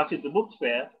we started the book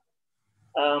fair,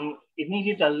 it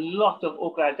needed a lot of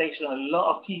organization, a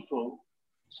lot of people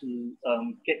to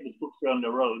get the book fair on the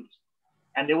road.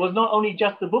 And there was not only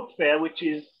just the book fair, which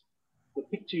is the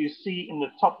picture you see in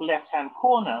the top left-hand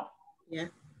corner. Yeah.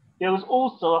 There was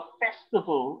also a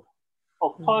festival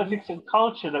of politics and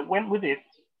culture that went with it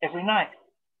every night.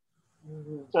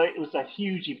 So it was a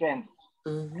huge event.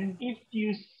 And if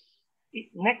you,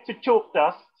 next to Chalk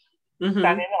Dust,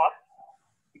 standing up,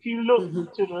 if you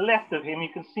look to the left of him, you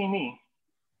can see me.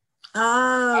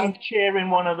 I'm chairing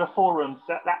one of the forums,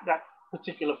 that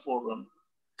particular forum.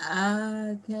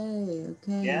 Okay.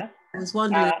 Yeah. I was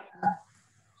wondering.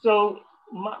 So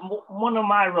one of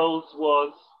my roles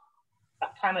was a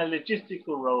kind of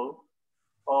logistical role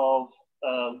of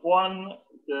one,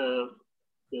 the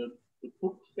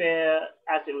book fair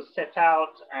as it was set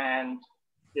out, and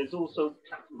there's also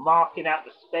marking out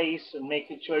the space and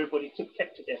making sure everybody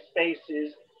kept to their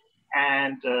spaces,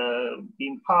 and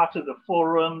being part of the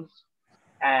forums,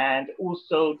 and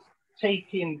also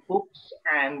taking books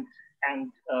and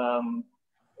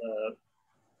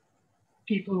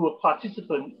people who were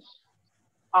participants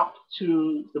up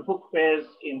to the book fairs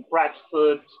in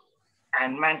Bradford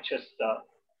and Manchester.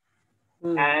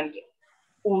 And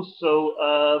also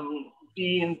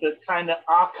being the kind of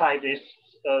archivist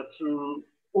through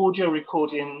audio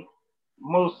recording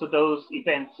most of those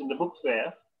events in the book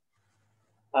fair.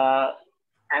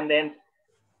 And then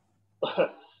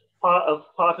part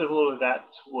of all of that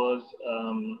was,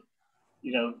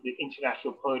 the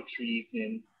International Poetry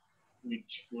Evening,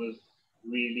 which was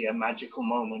really a magical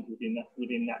moment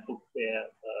within that book fair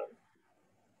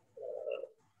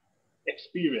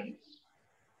experience.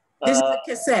 This is a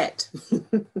cassette.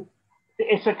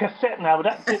 It's a cassette now,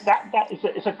 but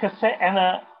it's a cassette and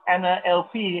a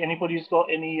LP. Anybody's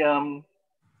got any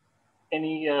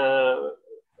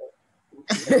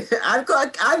I've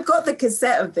got the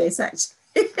cassette of this, actually.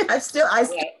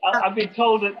 I've been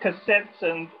told that cassettes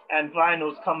and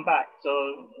vinyls come back,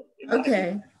 so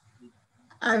okay.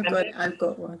 I've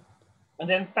got one. And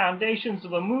then Foundations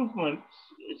of a Movement,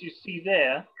 as you see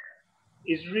there,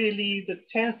 is really the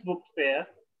 10th book fair.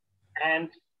 And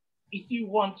if you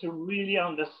want to really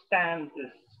understand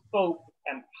the scope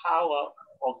and power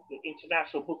of the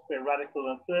International Book Fair, Radical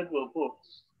and Third World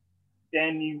Books,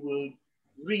 then you will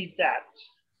read that.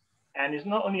 And it's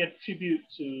not only a tribute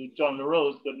to John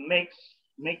LaRose, but makes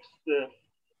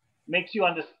you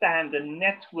understand the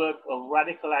network of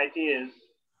radical ideas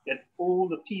that all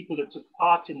the people that took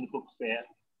part in the book fair,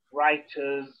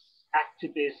 writers,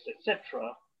 activists,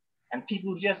 etc., and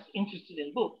people just interested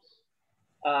in books,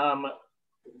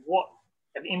 what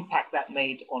an impact that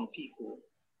made on people.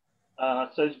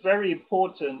 So it's very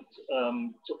important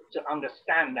to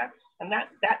understand that. And that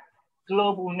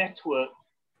global network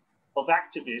of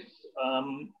activists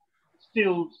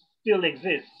still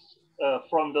exists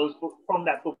from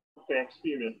that book fair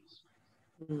experience.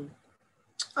 Mm.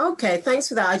 Okay, thanks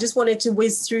for that. I just wanted to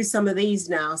whiz through some of these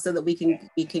now so that we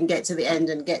can get to the end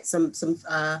and get some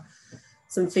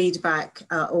feedback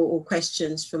or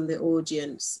questions from the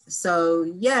audience. So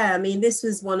yeah, I mean, this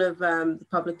was one of the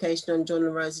publication on John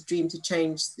LaRose's dream to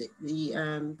change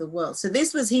the world. So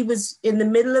he was in the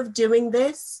middle of doing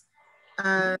this.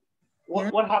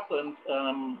 What happened?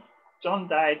 John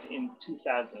died in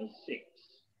 2006,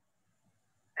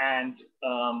 and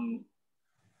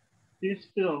this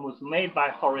film was made by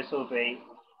Horace Ovey,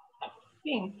 I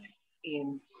think,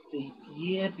 in the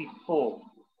year before,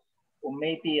 or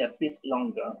maybe a bit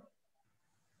longer.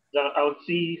 So I would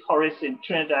see Horace in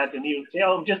Trinidad, and he would say,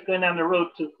 "Oh, I'm just going down the road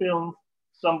to film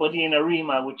somebody in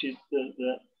Arima," which is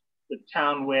the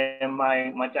town where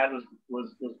my dad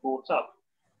was brought up.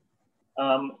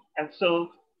 And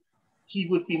so he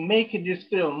would be making this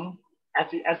film as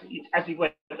he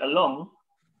went along,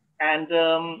 and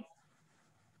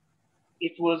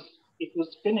it was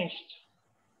finished,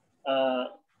 I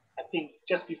think,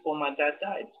 just before my dad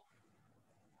died.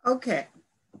 Okay,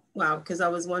 wow, because I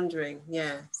was wondering,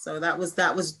 yeah. So that was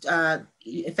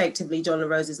effectively John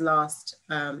LaRose's last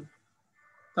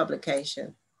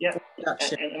publication. Yeah,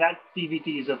 and that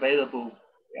DVD is available.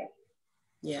 Yeah.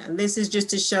 Yeah, and this is just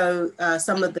to show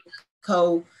some of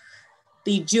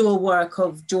the dual work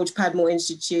of George Padmore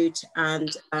Institute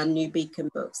and New Beacon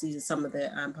Books. These are some of the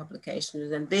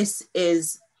publications, and this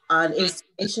is an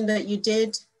installation that you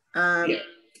did.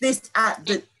 This at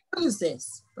the where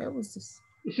was this?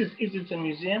 This is a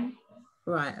museum.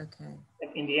 Right. Okay.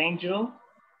 In the Angel,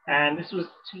 and this was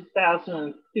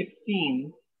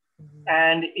 2015,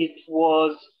 and it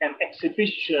was an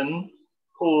exhibition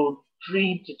called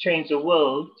 "Dream to Change the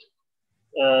World: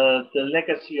 The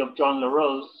Legacy of John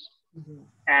LaRose." Mm-hmm.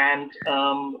 And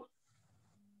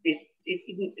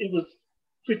it was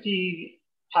pretty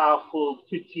powerful,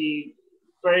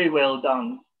 very well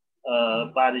done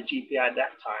by the GPI at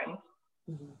that time.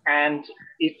 Mm-hmm. And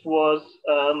it was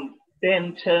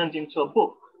then turned into a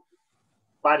book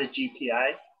by the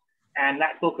GPI, and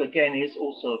that book again is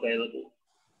also available.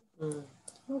 Mm.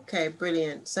 Okay,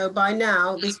 brilliant. So by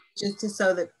now, this just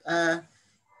so that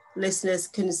listeners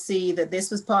can see that this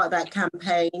was part of that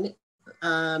campaign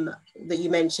that you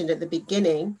mentioned at the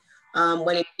beginning,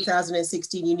 when in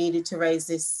 2016 you needed to raise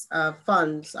this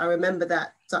funds. I remember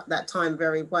that time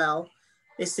very well.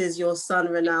 This is your son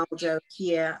Ronaldo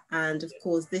here, and of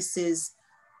course this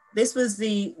was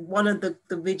one of the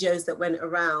videos that went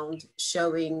around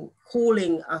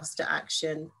calling us to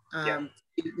action,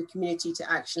 the community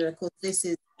to action. And of course this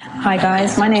is. Hi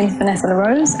guys, my name is Vanessa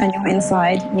LaRose and you're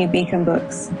inside New Beacon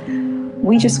Books.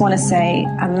 We just want to say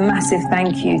a massive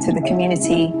thank you to the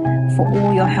community for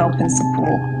all your help and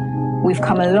support. We've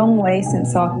come a long way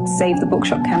since our Save the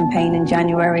Bookshop campaign in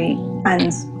January,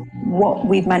 and what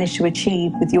we've managed to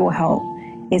achieve with your help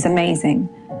is amazing.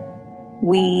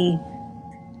 We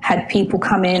had people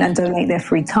come in and donate their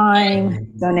free time,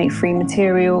 donate free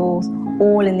materials,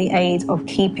 all in the aid of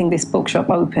keeping this bookshop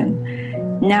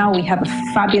open. Now we have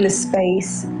a fabulous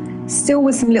space, still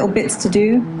with some little bits to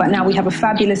do, but now we have a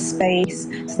fabulous space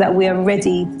so that we are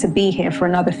ready to be here for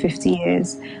another 50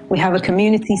 years. We have a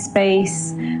community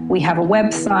space, we have a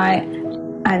website,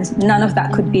 and none of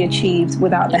that could be achieved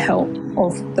without the help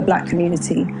of the Black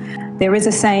community. There is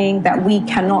a saying that we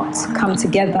cannot come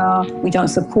together, we don't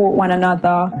support one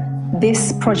another.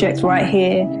 This project right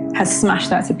here has smashed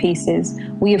that to pieces.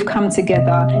 We have come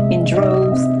together in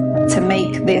droves to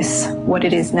make this what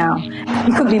it is now.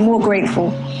 We couldn't be more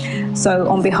grateful. So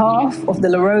on behalf of the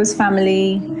LaRose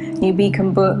family, New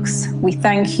Beacon Books, we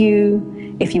thank you.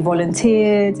 If you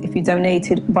volunteered, if you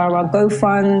donated via our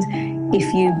GoFund,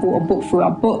 if you bought a book through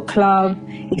our book club,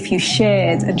 if you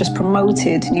shared and just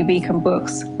promoted New Beacon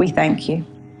Books, we thank you.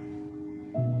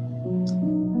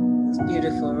 It's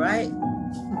beautiful, right?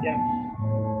 Yeah.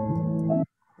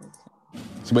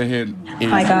 we're here.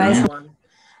 Hi, guys.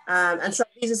 And so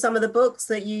these are some of the books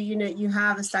that you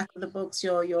have a stack of the books,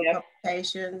 your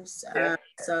publications.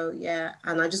 So yeah,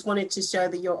 and I just wanted to show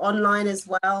that you're online as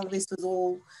well. This was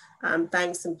all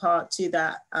thanks in part to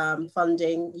that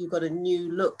funding. You've got a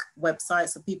new look website,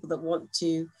 so people that want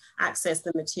to access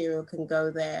the material can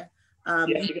go there.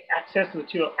 Yes, you can access the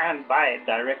material and buy it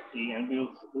directly, and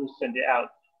we'll send it out.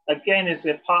 Again, it's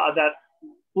a part of that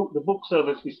the book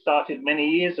service we started many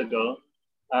years ago,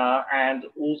 and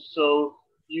also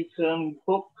you can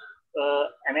book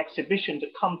an exhibition to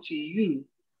come to you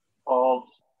of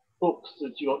books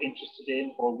that you're interested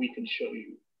in, or we can show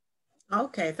you.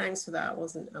 Okay, thanks for that. I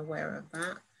wasn't aware of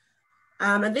that.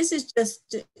 And this is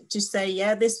just to say,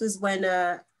 yeah, this was when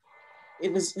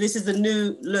this is the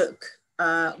new look.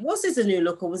 Was this a new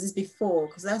look or was this before?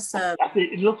 Because that's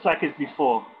it looks like it's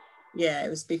before. Yeah, it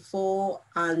was before,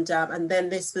 and then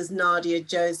this was Nadia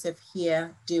Joseph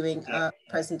here doing a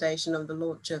presentation of the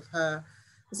launch of her.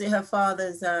 Was it her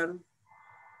father's?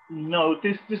 No,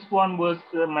 this one was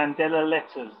the Mandela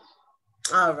letters.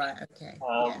 Oh right, okay.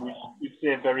 Which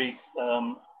they're very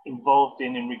involved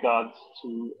in regards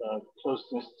to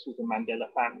closeness to the Mandela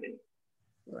family.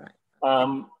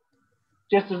 Right.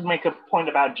 Just to make a point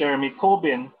about Jeremy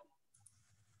Corbyn,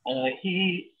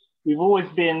 we've always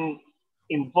been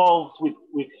involved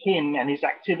with him and his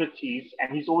activities,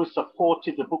 and he's always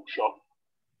supported the bookshop.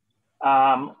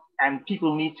 And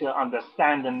people need to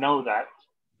understand and know that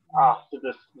after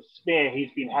the smear he's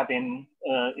been having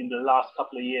in the last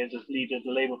couple of years as leader of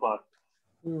the Labour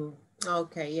Party.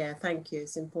 Okay, yeah, thank you.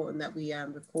 It's important that we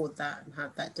record that and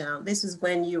have that down. This was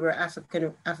when you were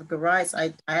Africa Rights.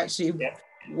 I actually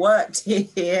worked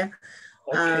here.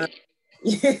 Okay.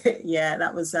 Yeah,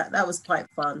 that was quite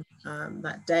fun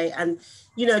that day, and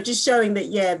just showing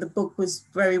that the book was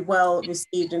very well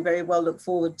received and very well looked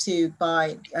forward to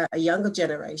by a younger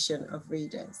generation of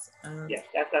readers. Yes,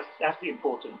 that's the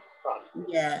important part.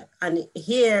 Yeah, and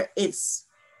here it's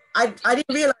I didn't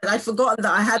realize, I'd forgotten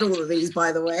that I had all of these,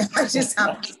 by the way. I just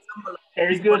happened to stumble.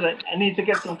 Very good. I need to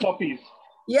get some copies.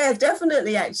 Yeah,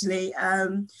 definitely, actually.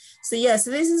 So this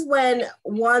is when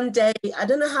one day, I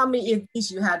don't know how many of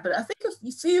these you had, but I think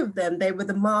a few of them, they were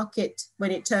the market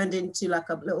when it turned into like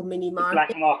a little mini market.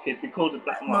 Black market, we called it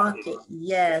black market.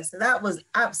 Yeah, so that was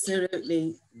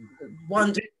absolutely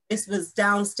wonderful. This was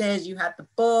downstairs, you had the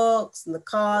books and the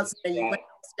cards, and you went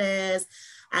upstairs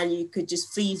and you could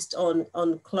just feast on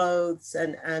clothes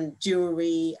and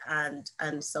jewelry and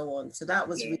so on. So that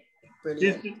was really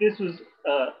brilliant. This was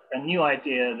a new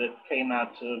idea that came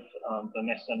out of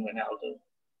Vanessa and Ronaldo.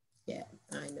 Yeah,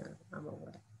 I know, I'm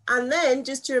aware. And then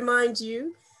just to remind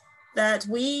you that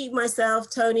myself,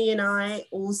 Tony and I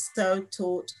also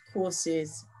taught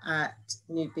courses at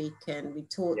New Beacon. We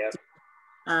taught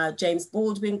James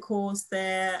Baldwin course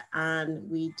there, and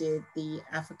we did the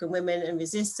African Women and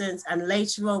Resistance, and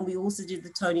later on we also did the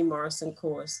Toni Morrison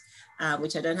course,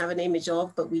 which I don't have an image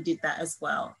of, but we did that as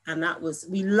well, and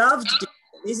we loved it.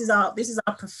 This is our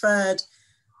preferred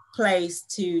place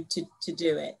to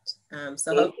do it.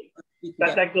 So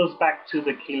that goes back to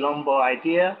the Quilombo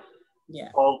idea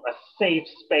of a safe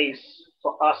space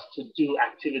for us to do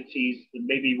activities that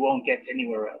maybe won't get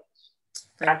anywhere else.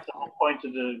 That's the whole point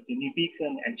of the New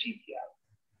Beacon and GPR.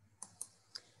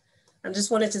 I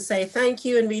just wanted to say thank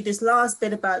you and read this last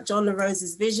bit about John La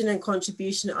Rose's vision and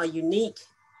contribution are unique.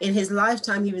 In his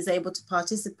lifetime, he was able to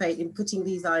participate in putting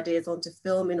these ideas onto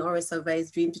film in Horace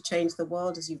Sauvé's Dream to Change the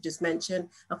World, as you've just mentioned,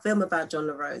 a film about John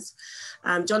La Rose.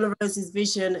 John La Rose's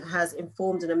vision has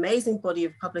informed an amazing body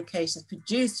of publications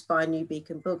produced by New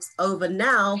Beacon Books over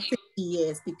now 50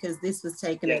 years, because this was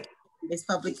taken at this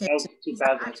publication. These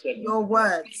are actually your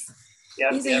words.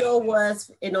 These are your words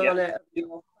in honor of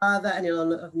your father and in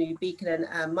honor of New Beacon.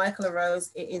 And Michael La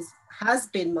Rose, has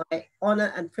been my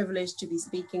honor and privilege to be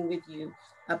speaking with you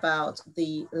about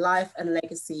the life and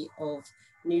legacy of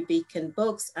New Beacon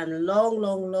Books, and long,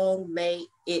 long, long may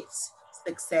its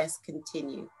success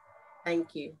continue.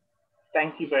 Thank you.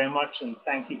 Thank you very much, and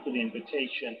thank you for the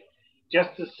invitation.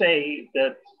 Just to say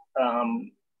that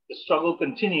the struggle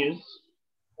continues.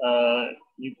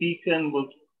 New Beacon will,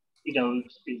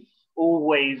 is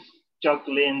always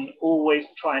juggling, always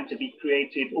trying to be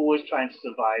creative, always trying to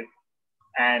survive.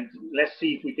 And let's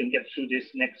see if we can get through this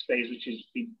next phase, which has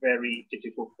been very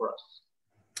difficult for us.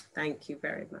 Thank you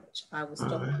very much. I will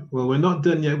stop. Well, we're not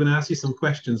done yet. We're going to ask you some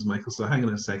questions, Michael. So hang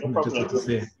on a second. I just have to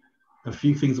say a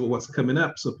few things about what's coming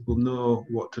up so people know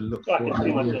what to look for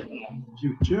in the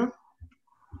future.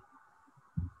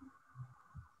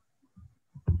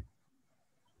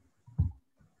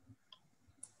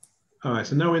 All right,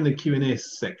 so now we're in the Q&A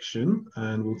section,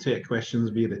 and we'll take questions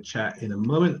via the chat in a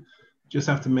moment. Just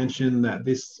have to mention that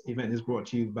this event is brought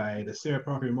to you by the Sarah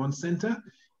Parker Remond Centre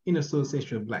in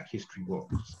association with Black History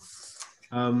Walks.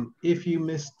 If you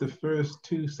missed the first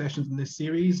 2 sessions in this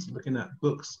series, looking at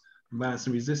books, violence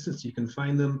and resistance, you can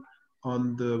find them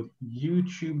on the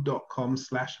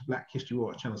youtube.com/Black History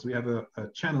Walk channel. So we have a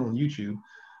channel on YouTube,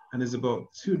 and there's about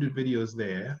 200 videos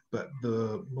there, but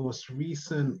the most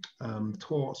recent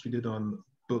talks we did on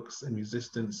books and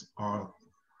resistance are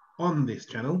on this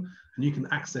channel, and you can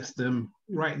access them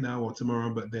right now or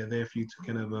tomorrow, but they're there for you to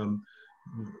kind of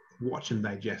watch and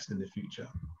digest in the future.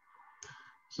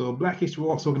 So Black History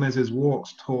Walks organizes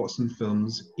walks, talks, and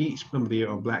films each month of the year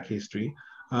of Black history.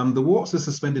 The walks are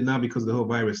suspended now because of the whole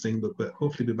virus thing, but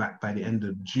hopefully be back by the end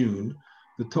of June.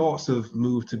 The talks have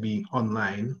moved to be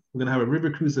online. We're going to have a river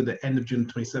cruise at the end of June,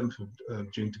 27th of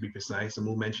June to be precise, and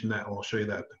we'll mention that, or I'll show you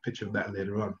that, a picture of that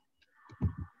later on.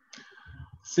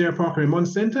 Sarah Parker Remond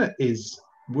Centre is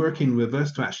working with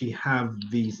us to actually have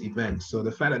these events. So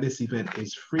the fact that this event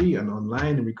is free and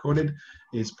online and recorded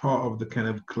is part of the kind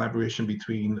of collaboration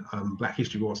between Black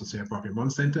History Walks and Sarah Parker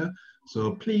Remond Centre.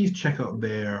 So please check out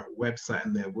their website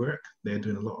and their work. They're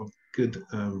doing a lot of good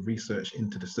research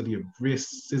into the study of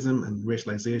racism and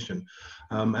racialization.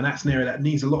 And that's an area that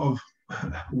needs a lot of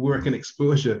work and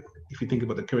exposure if you think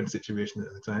about the current situation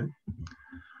at the time.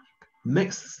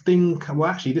 Next thing, well,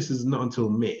 actually, this is not until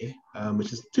May,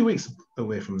 which is 2 weeks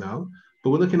away from now, but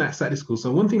we're looking at Saturday school.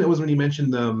 So one thing that wasn't really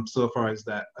mentioned so far is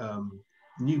that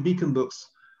New Beacon Books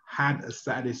had a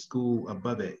Saturday school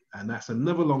above it, and that's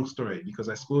another long story, because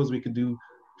I suppose we could do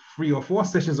 3 or 4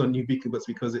 sessions on New Beacon Books,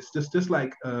 because it's just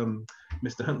like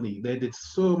Mr. Huntley. They did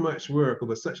so much work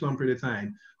over such a long period of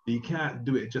time that you can't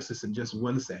do it justice in just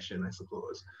 1 session, I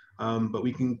suppose. But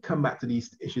we can come back to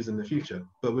these issues in the future.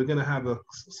 But we're going to have a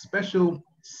special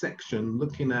section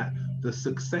looking at the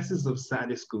successes of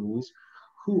Saturday schools,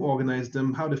 who organized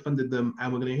them, how they funded them,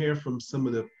 and we're going to hear from some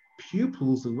of the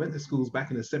pupils who went to schools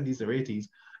back in the 70s or 80s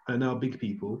are now big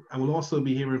people. And we'll also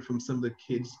be hearing from some of the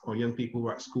kids or young people who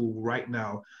are at school right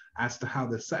now as to how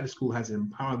the Saturday school has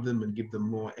empowered them and give them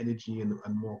more energy and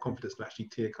more confidence to actually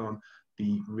take on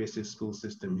the racist school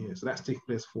system here. So that's taking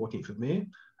place 14th of May.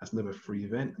 That's another free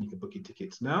event, and you can book your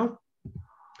tickets now.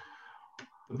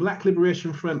 The Black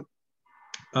Liberation Front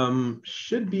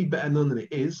should be better known than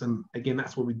it is. And again,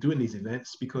 that's what we do in these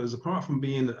events, because apart from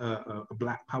being a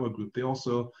Black Power group, they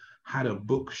also had a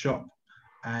bookshop,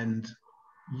 and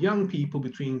young people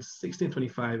between 16 and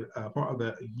 25, part of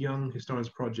the Young Historians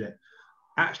Project,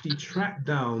 actually tracked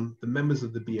down the members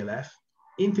of the BLF,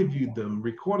 interviewed them,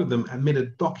 recorded them, and made a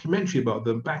documentary about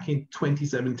them back in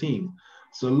 2017.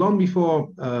 So long before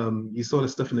you saw the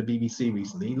stuff in the BBC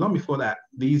recently, long before that,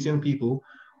 these young people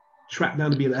tracked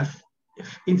down the BLF,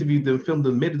 interviewed them, filmed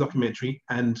them, made a documentary,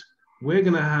 and we're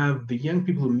going to have the young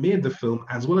people who made the film,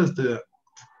 as well as the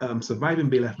surviving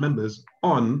BLF members,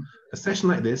 on a session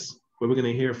like this, where we're going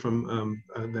to hear from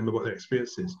them about their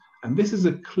experiences. And this is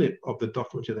a clip of the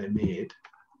documentary they made.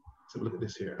 So look at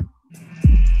this here.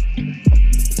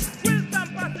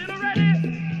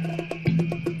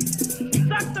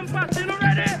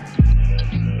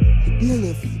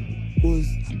 BLF was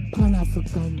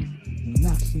Pan-African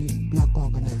nationalist black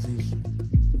organization.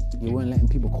 You weren't letting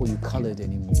people call you colored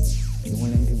anymore. You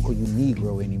weren't letting people call you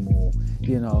Negro anymore.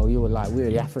 You know, you were like, we're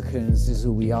the Africans, this is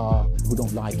who we are. Who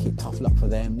don't like it, tough luck for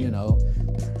them, you know.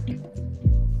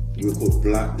 We were called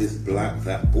black, this, black,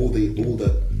 that, all the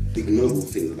ignoble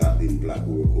things about being black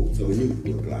we were called. So we knew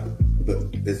we were black.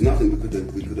 But there's nothing we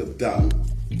could have done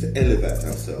to elevate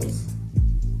ourselves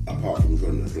apart from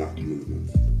joining the black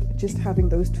movement. Just having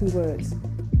those 2 words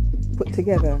put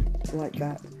together like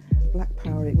that, Black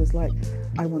Power, it was like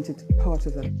I wanted to be part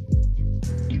of it.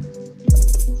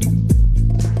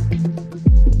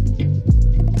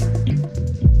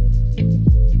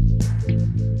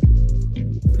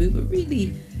 We were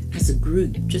really, as a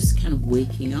group, just kind of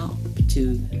waking up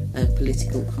to a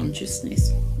political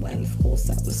consciousness. Well, of course,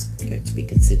 that was going to be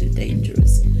considered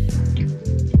dangerous.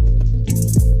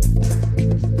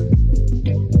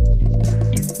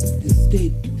 The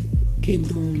state came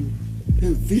down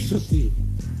very viciously,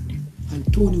 and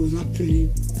Tony was actually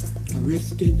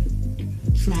arrested,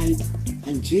 tried,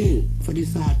 and jailed for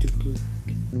this article.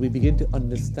 We begin to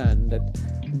understand that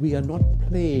we are not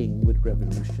playing with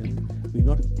revolution, we're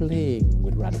not playing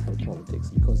with radical politics,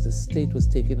 because the state was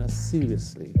taking us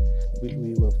seriously.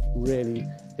 We were really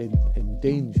in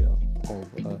danger of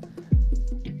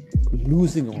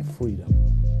losing our freedom.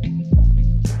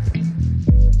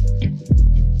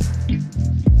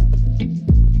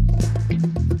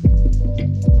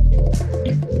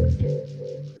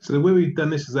 So So the way we've done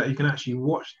this is that you can actually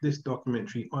watch this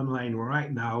documentary online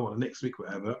right now or next week,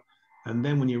 whatever. And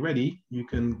then when you're ready, you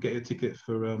can get your ticket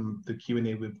for the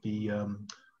Q&A with the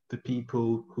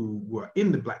people who were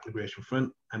in the Black Liberation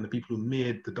Front and the people who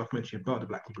made the documentary about the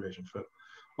Black Liberation Front.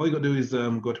 All you got to do is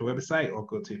go to our website or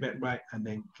go to Eventbrite and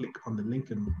then click on the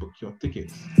link and book your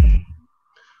tickets.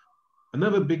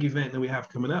 Another big event that we have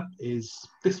coming up is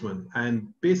this one. And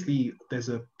basically, there's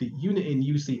the unit in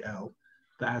UCL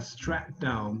that has tracked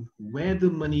down where the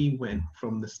money went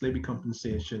from the slavery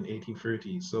compensation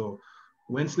 1830. So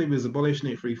when slavery was abolished in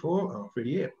 1834 or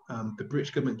 38, the British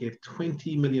government gave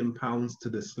 £20 million to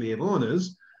the slave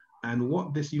owners. And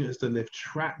what this unit has done, they've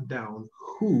tracked down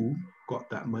who got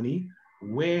that money,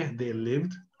 where they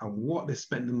lived, and what they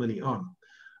spent the money on.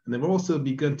 And they've also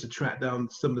begun to track down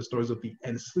some of the stories of the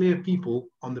enslaved people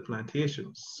on the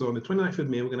plantations. So on the 29th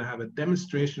of May, we're going to have a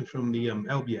demonstration from the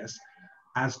LBS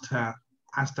as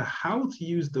to how to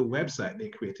use the website they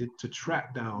created to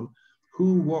track down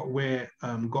who, what, where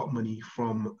got money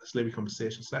from slavery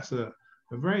compensation. So that's a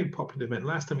very popular event.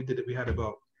 Last time we did it, we had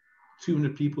about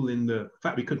 200 people in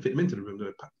fact, we couldn't fit them into the room. They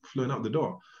were flowing out the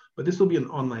door. But this will be an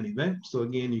online event. So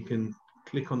again, you can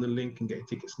click on the link and get your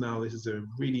tickets now. This is a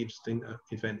really interesting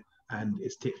event, and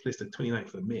it takes place the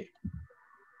 29th of May.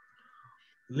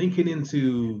 Linking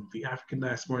into the African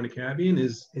diaspora in the Caribbean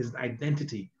is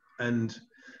identity. And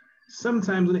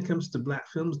sometimes when it comes to Black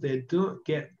films, they don't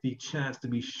get the chance to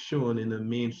be shown in a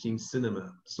mainstream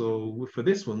cinema. So for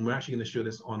this one, we're actually going to show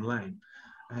this online.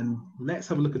 And let's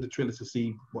have a look at the trailer to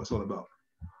see what it's all about.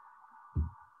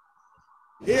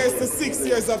 Here's the 6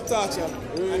 years of torture,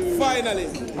 and finally,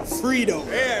 freedom.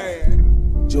 Yeah.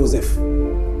 Joseph,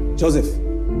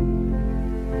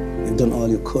 you've done all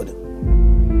you could.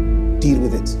 Deal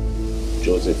with it.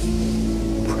 Joseph,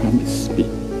 promise me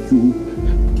you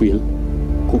will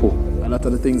go. A lot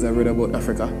of the things I read about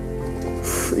Africa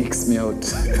freaks me out.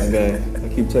 Okay, I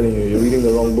keep telling you, you're reading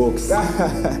the wrong books.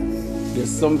 There's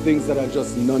some things that are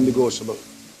just non-negotiable,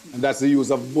 and that's the use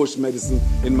of bush medicine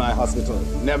in my hospital.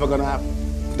 Never gonna happen.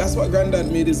 That's what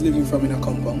Granddad made his living from in a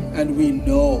compound, and we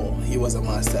know he was a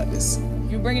master at this.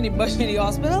 You bringing the bush in the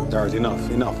hospital? Darth, enough.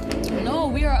 No,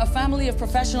 we are a family of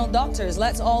professional doctors.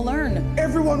 Let's all learn.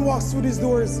 Everyone walks through these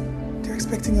doors. They're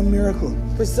expecting a miracle.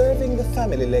 Preserving the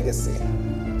family legacy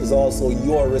is also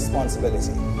your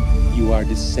responsibility. You are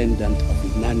descendant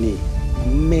of Nani,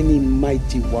 many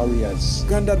mighty warriors.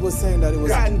 Granddad was saying that it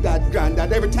was...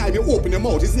 Granddad, every time you open your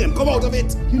mouth, his name come out of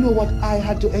it. You know what I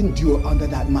had to endure under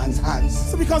that man's hands.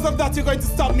 So because of that, you're going to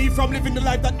stop me from living the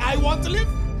life that I want to live?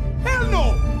 Hell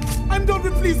no! I'm done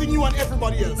with pleasing you and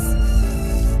everybody else. I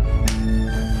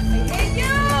hate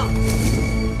you!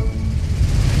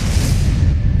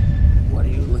 What are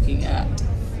you looking at?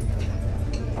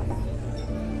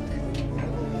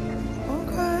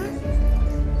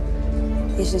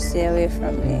 You should stay away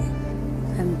from me.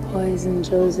 I'm Poison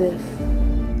Joseph.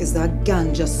 Is that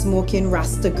ganja smoking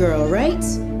Rasta girl, right?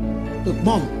 Look,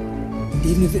 Mom,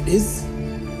 even if it is,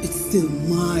 it's still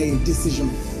my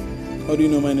decision. How do you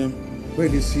know my name?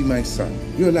 Well, you see, my son,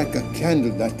 you're like a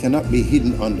candle that cannot be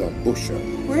hidden under a bushel.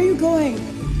 Where are you going?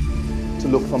 To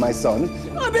look for my son.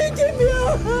 I'm eating you!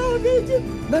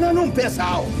 No, pass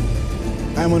out.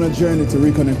 I'm on a journey to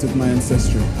reconnect with my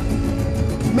ancestry.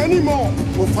 Many more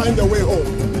will find their way home.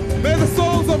 May the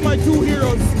souls of my two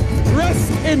heroes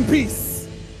rest in peace.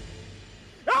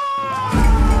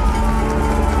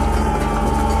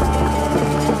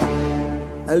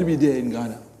 I'll be there in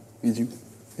Ghana with you.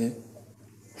 Yeah?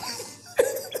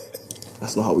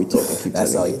 That's not how we talk.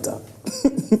 That's how you talk.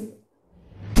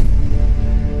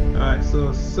 All right,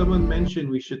 so someone mentioned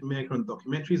we should make our own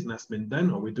documentaries, and that's been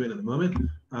done, or we're doing at the moment.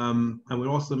 And we're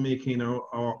also making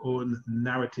our own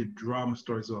narrative drama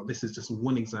stories as well. This is just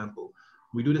one example.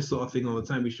 We do this sort of thing all the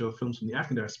time. We show films from the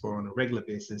African diaspora on a regular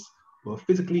basis, both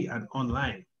physically and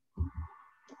online.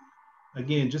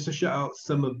 Again, just to shout out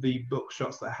some of the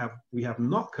bookshops that we have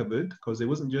not covered, because it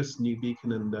wasn't just New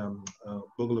Beacon and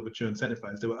Bogle Overture and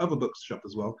Centerprise. There were other bookshops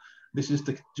as well. This is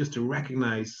just to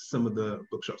recognize some of the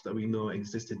bookshops that we know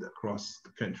existed across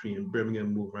the country in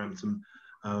Birmingham, Wolverhampton,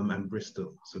 and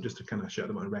Bristol. So just to kind of shout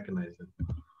them out and recognize them.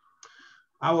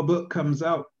 Our book comes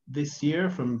out this year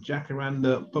from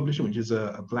Jacaranda Publishing, which is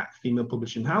a Black female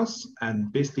publishing house.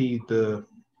 And basically the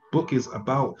book is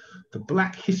about the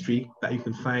Black history that you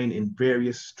can find in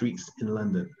various streets in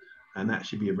London. And that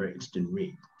should be a very interesting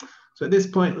read. So at this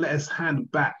point, let us hand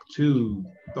back to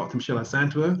Dr. Michelle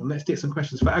Asantua, and let's take some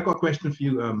questions. I've got a question for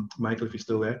you, Michael, if you're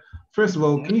still there. First of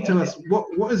all, can you tell us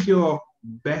what is your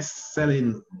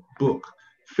best-selling book,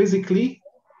 physically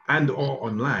and or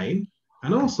online,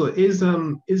 And also, is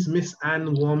Miss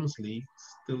Anne Walmsley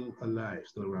still alive,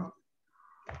 still around?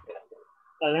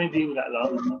 Let me deal with that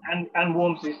last. Anne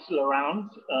Walmsley is still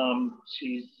around.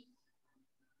 She's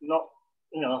not,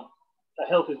 her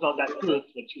health is not that good,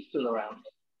 but she's still around.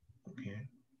 Okay.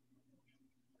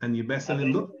 And your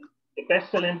best-selling book? The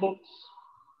best-selling books?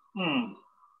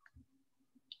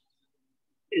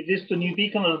 Is this the New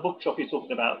Beacon or the bookshop you're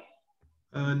talking about?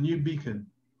 New Beacon.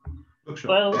 Bookshop.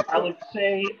 Well, I would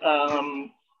say the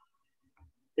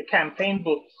campaign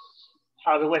books,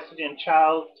 How the West Indian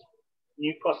Child,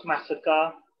 New Cross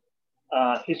Massacre,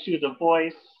 History of the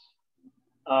Voice,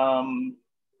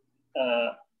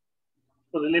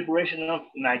 For the Liberation of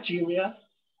Nigeria.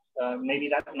 Maybe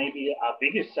that may be our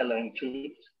biggest seller in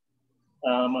truth.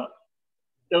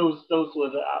 Those were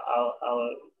our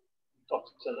top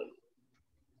sellers.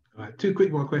 All right, 2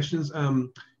 quick more questions.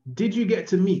 Did you get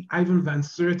to meet Ivan van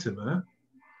Sertima?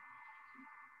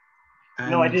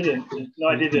 No, I didn't. No,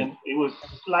 I didn't. It was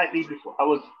slightly before. I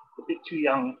was a bit too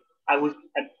young. I was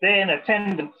there in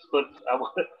attendance, but I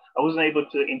wasn't able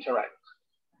to interact.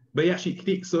 But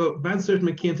actually, so Van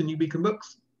Sertima came to New Beacon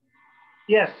Books?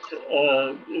 Yes,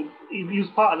 he was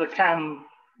part of the CAM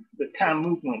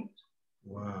movement.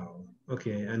 Wow.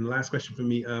 Okay. And last question for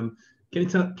me. Can you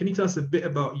tell us a bit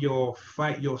about your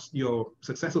fight, your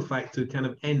successful fight to kind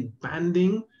of end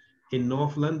banding in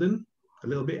North London? A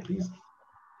little bit, please.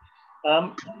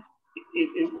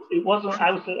 It wasn't.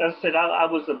 As I said, I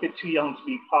was a bit too young to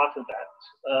be part of that.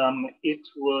 It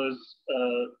was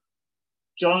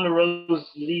John LaRose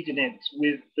leading it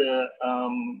with the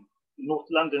North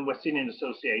London West Indian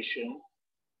Association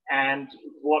and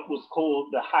what was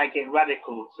called the Highgate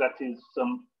Radicals. That is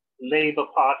some Labour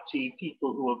Party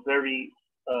people who were very,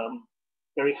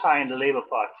 very high in the Labour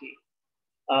Party,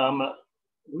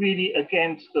 really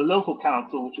against the local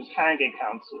council, which was Harringay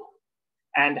Council,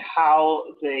 and how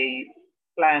they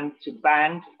planned to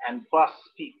ban and bus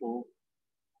people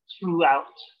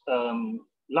throughout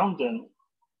London,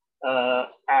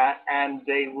 and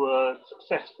they were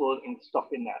successful in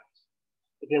stopping that.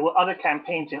 There were other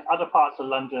campaigns in other parts of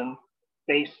London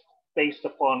based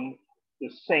upon the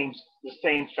same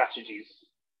strategies.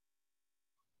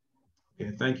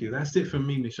 Okay, thank you. That's it from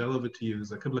me, Michelle. Over to you.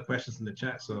 There's a couple of questions in the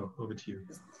chat, so over to you.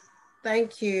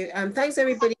 Thank you. Thanks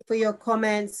everybody for your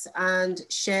comments and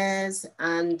shares,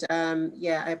 and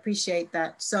yeah, I appreciate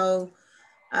that. So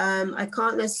I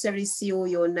can't necessarily see all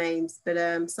your names, but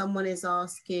someone is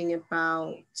asking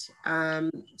about,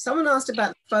 someone asked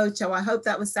about the photo. I hope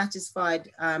that was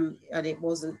satisfied, and it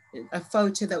wasn't a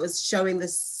photo that was showing the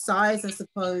size, I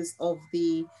suppose, of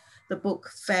the book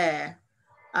fair.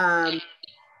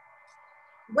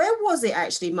 Where was it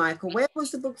actually, Michael? Where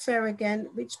was the book fair again?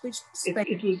 Which space?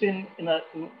 It was in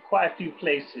quite a few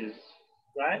places,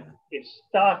 right? It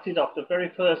started off, the very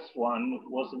first one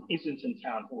was in Islington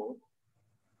Town Hall.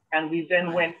 And we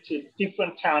then went to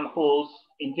different town halls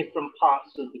in different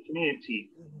parts of the community.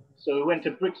 So we went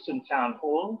to Brixton Town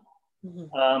Hall.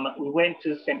 We went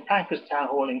to St. Pancras Town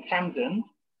Hall in Camden.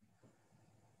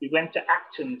 We went to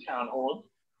Acton Town Hall.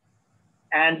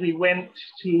 And we went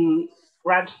to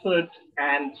Bradford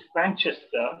and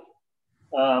Manchester,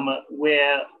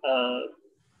 where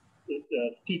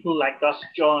people like Gus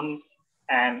John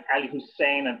and Ali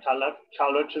Hussein and Charlotte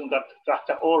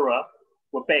Gata Ora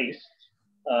were based.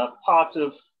 Part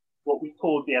of what we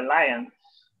call the Alliance,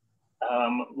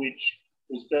 which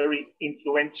was very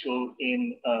influential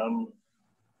in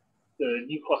the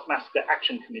New Cross Massacre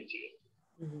Action Committee.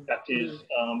 That is,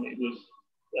 it was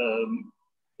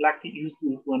Black Youth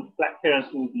Movement, Black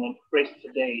Parents Movement, Brace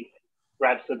Today,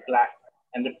 Bradford Black,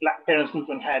 and the Black Parents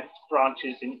Movement had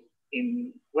branches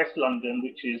in West London,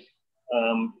 which is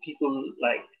people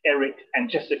like Eric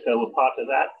and Jessica were part of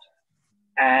that,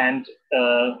 and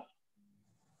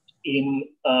in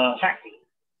Hackney.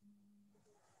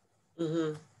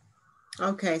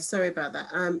 Okay, sorry about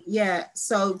that. Yeah,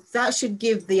 so that should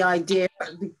give the idea,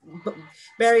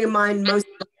 bearing in mind most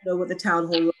of us know what the town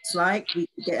hall looks like, we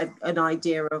get an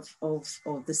idea of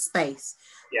the space.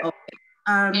 Yeah. Okay.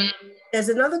 There's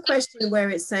another question where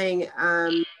it's saying,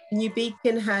 New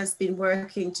Beacon has been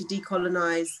working to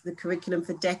decolonize the curriculum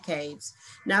for decades.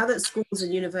 Now that schools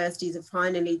and universities have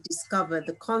finally discovered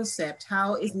the concept,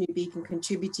 how is New Beacon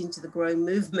contributing to the growing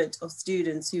movement of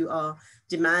students who are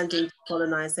demanding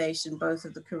decolonization, both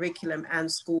of the curriculum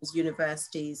and schools,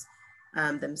 universities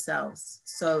themselves?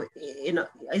 So,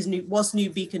 what's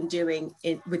New Beacon doing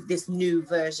with this new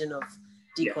version of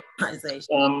decolonization?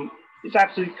 Yeah. It's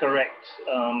absolutely correct.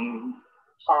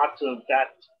 Part of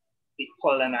that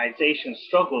decolonization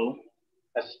struggle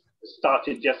has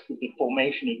started just with the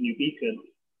formation of New Beacon.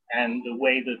 and the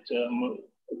way that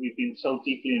we've been so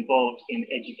deeply involved in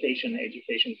education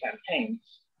campaigns.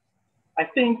 I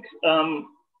think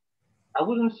I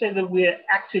wouldn't say that we're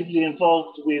actively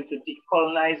involved with the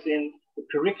decolonizing the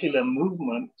curriculum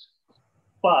movement,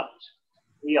 but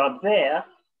we are there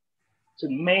to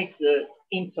make the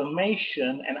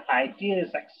information and ideas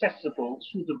accessible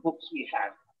through the books we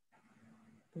have.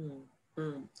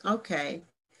 Okay.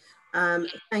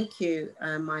 Thank you,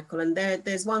 Michael. And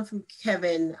there's one from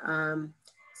Kevin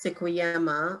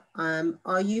Sekoyama.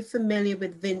 Are you familiar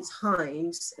with Vince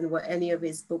Hines and were any of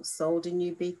his books sold in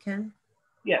New Beacon?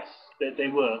 Yes, they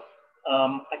were.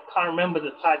 I can't remember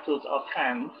the titles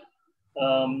offhand,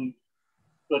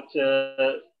 but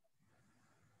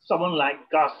someone like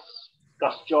Gus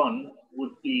John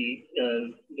would be,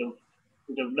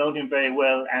 would have known him very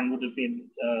well and would have been,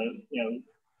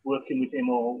 working with him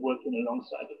or working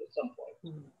alongside him at some point.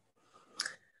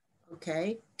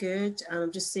 Okay, good.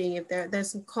 I'm just seeing if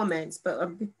there's some comments,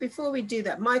 but before we do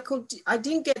that, Michael, I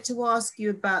didn't get to ask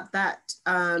you about that,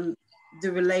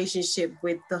 the relationship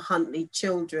with the Huntley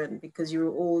children, because you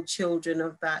were all children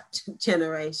of that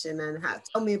generation. And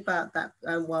tell me about that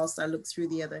whilst I look through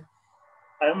the other.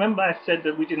 I remember I said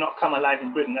that we did not come alive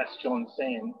in Britain, that's John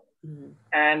saying.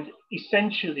 And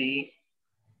essentially,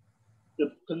 the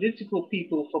political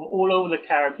people from all over the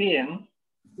Caribbean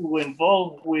who were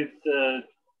involved with the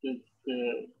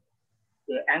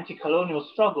anti-colonial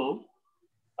struggle,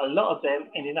 a lot of them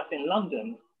ended up in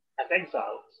London as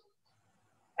exiles.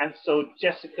 And so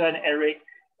Jessica and Eric,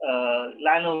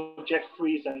 Lionel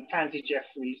Jeffries and Pansy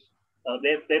Jeffries,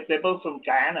 they're both from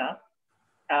Guyana.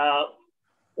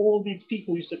 All these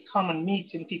people used to come and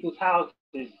meet in people's houses,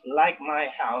 like my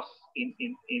house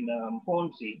in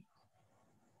Hornsey.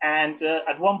 And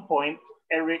at one point,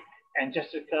 Eric and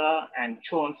Jessica and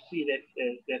Chauncey,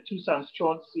 their two sons,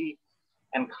 Chauncey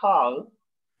and Carl,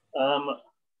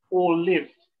 all lived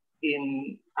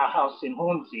in our house in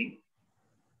Hornsey.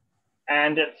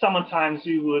 And at summertimes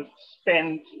we would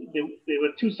spend, there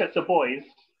were two sets of boys.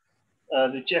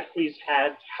 The Jeffries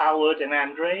had Howard and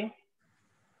Andre.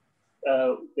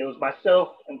 There was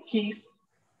myself and Keith.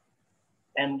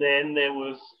 And then there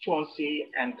was Chauncey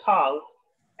and Carl.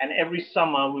 And every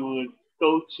summer we would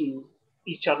go to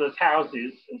each other's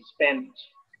houses and spend,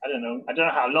 I don't know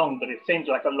how long, but it seems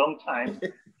like a long time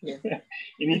in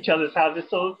each other's houses.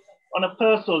 So on a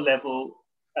personal level,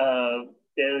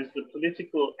 there is the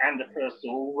political and the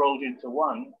personal all rolled into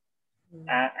one.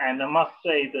 And I must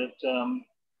say that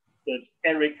that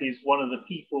Eric is one of the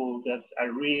people that I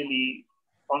really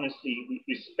honestly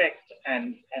respect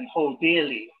and hold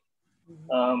dearly.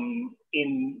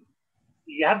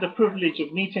 You have the privilege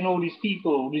of meeting all these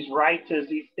people, these writers,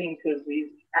 these thinkers, these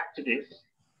activists,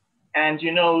 and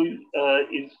you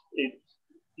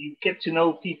get to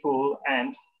know people,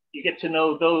 and you get to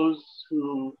know those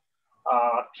who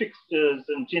are tricksters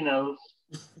and ginnos,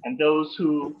 and those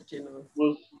who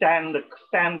will stand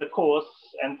the course,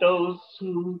 and those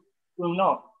who will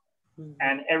not.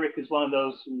 And Eric is one of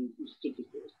those who stood the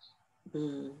course.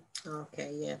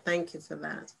 Okay, yeah, thank you for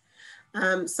that.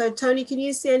 So Tony, can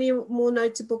you see any more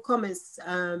notable comments?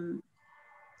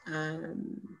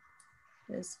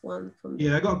 There's one from...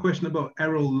 Yeah, I got a question about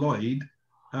Errol Lloyd.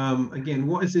 Again,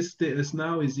 what is his status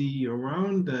now? Is he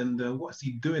around, and what's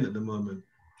he doing at the moment?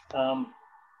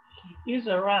 He is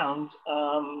around.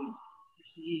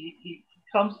 He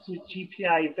comes to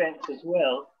GPI events as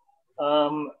well.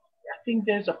 I think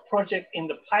there's a project in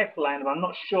the pipeline, but I'm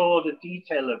not sure the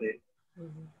detail of it.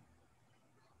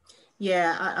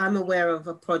 Yeah, I'm aware of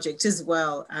a project as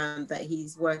well that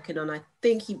he's working on. I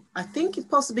think he's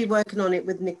possibly working on it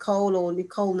with Nicole, or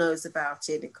Nicole knows about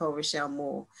it, Nicole Rochelle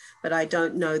Moore, but I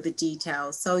don't know the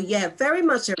details. So yeah, very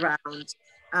much around,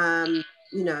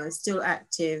 still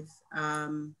active.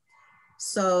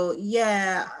 So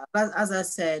yeah, as I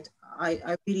said,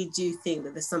 I really do think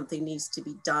that there's something needs to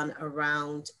be done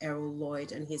around Errol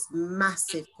Lloyd and his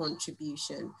massive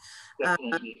contribution.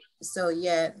 So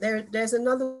yeah, there's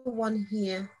another one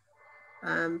here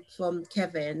from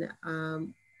Kevin.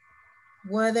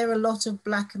 Were there a lot of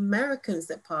Black Americans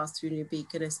that passed through New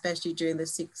Beacon, especially during the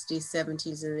 60s,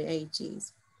 70s, and the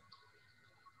 80s?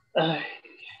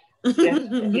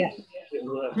 Yes, there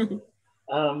were.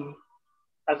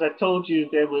 As I told you,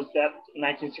 there was that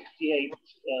 1968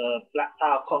 Black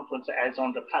Power conference at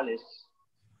Alexandra Palace.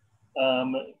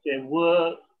 There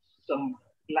were some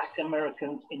Black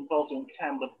Americans involved in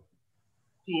camp, but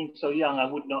being so young, I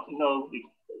would not know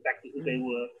exactly who they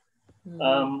were.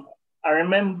 I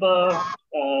remember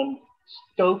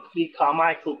Stokely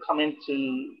Carmichael coming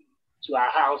to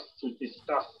our house to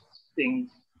discuss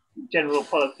things, general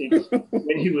politics,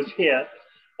 when he was here.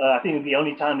 I think the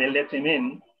only time they let him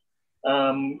in.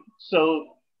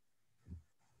 So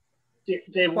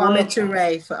there Kwame were...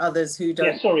 Ture for others who don't...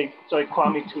 Yeah, sorry,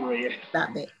 Kwame Ture.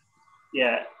 That bit.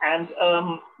 Yeah, and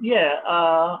I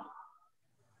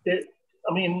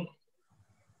mean,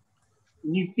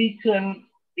 New Beacon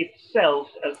itself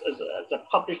as a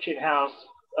publishing house,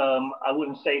 I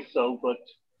wouldn't say so, but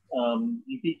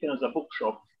New Beacon as a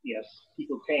bookshop, yes,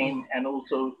 people came, and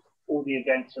also all the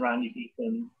events around New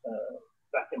Beacon,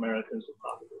 Black Americans were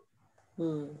part of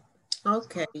it.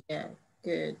 Okay, yeah,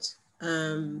 good.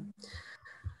 I'm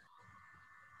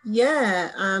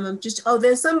just,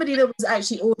 there's somebody that was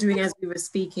actually ordering as we were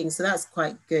speaking, so that's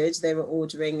quite good. They were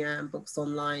ordering books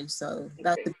online, so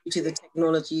that's the beauty of the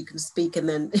technology. You can speak and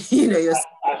then, you know, you're...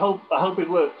 I hope it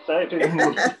works.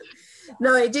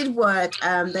 No, it did work.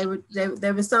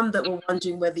 There were some that were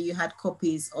wondering whether you had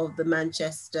copies of the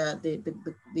Manchester,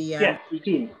 yes, we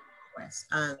do.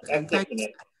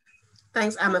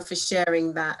 Thanks, Emma, for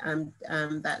sharing that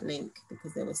that link,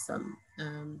 because there was some.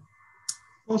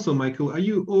 Also, Michael, are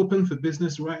you open for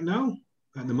business right now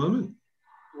at the moment?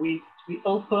 We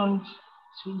opened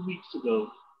 2 weeks ago.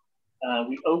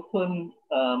 We opened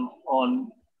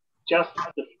on just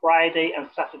the Friday and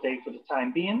Saturday for the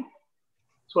time being,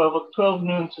 12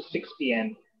 noon to 6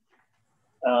 p.m.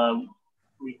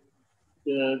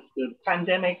 The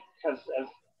pandemic has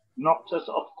knocked us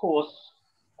off course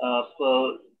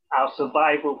for our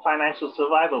financial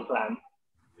survival plan,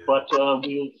 but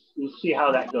we'll see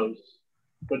how that goes.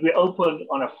 But we're open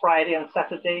on a Friday and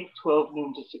Saturday, 12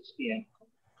 noon to 6 p.m.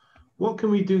 What can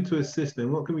we do to assist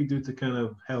them? What can we do to kind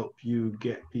of help you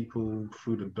get people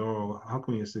through the door? How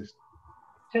can we assist?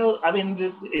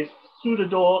 It's through the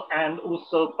door and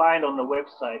also buying on the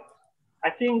website.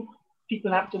 I think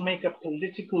people have to make a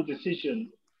political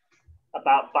decision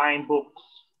about buying books.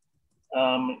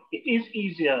 It is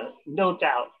easier, no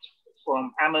doubt,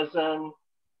 from Amazon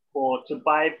or to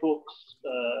buy books,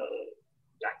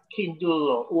 like Kindle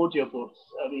or audiobooks.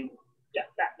 I mean,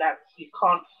 that's you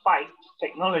can't fight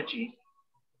technology.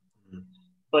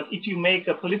 But if you make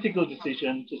a political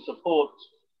decision to support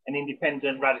an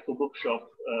independent radical bookshop,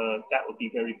 that would be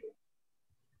very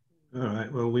good. All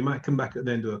right. Well, we might come back and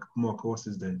then do more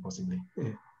courses then, possibly.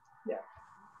 Yeah.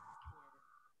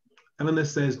 Eleanor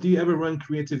says, do you ever run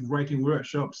creative writing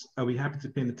workshops? Are we happy to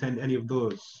pay and attend any of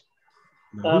those?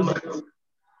 No.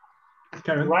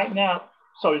 Karen? Right now,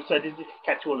 sorry, so I didn't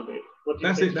catch all of it.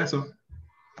 That's all.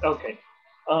 Okay.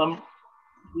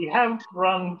 We have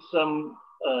run some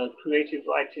creative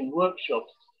writing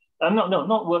workshops.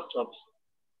 Not workshops.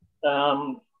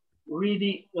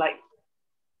 Really like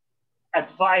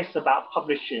advice about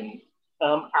publishing.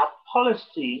 Our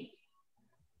policy,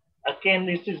 again,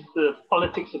 this is the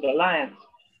politics of alliance,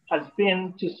 has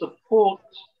been to support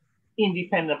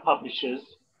independent publishers,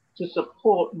 to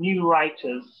support new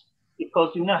writers,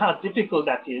 because you know how difficult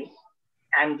that is,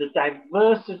 and the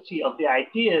diversity of the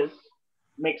ideas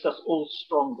makes us all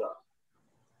stronger.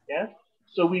 Yeah.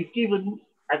 So we've given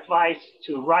advice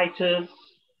to writers,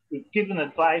 we've given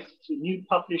advice to new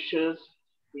publishers.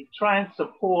 We try and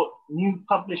support new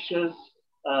publishers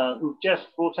who've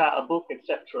just brought out a book,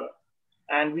 etc.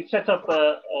 And we set up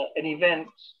an event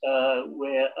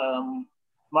where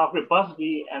Margaret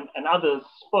Busby and others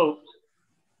spoke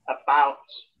about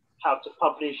how to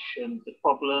publish and the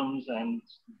problems and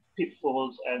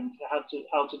pitfalls and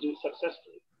how to do it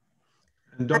successfully.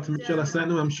 And Dr. Michelle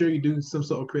Asano, I'm sure you do some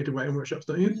sort of creative writing workshops,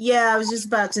 don't you? Yeah, I was just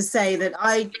about to say that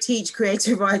I teach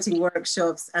creative writing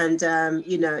workshops, and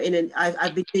you know,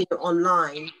 I've been doing it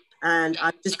online, and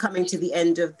I'm just coming to the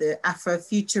end of the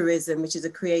Afrofuturism, which is a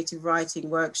creative writing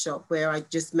workshop where I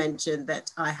just mentioned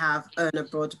that I have Erna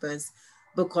Brodber's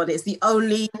book on it. It's the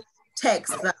only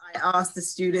text that I asked the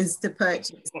students to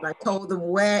purchase, and I told them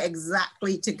where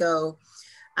exactly to go,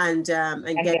 and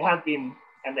they have been.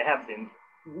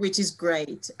 Which is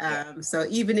great. So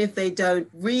even if they don't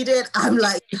read it, I'm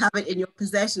like, you have it in your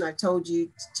possession. I've told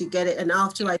you to get it. And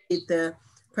after I did the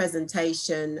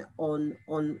presentation on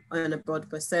Erna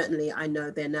Brodber, certainly I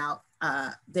know they're now,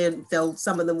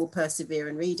 some of them will persevere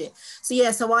and read it. So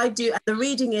yeah, so I do, and the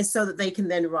reading is so that they can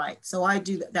then write. So I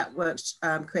do that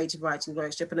creative writing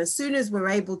workshop. And as soon as we're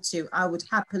able to, I would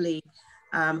happily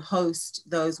host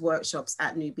those workshops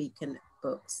at New Beacon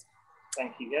Books.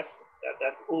 Thank you. Yep,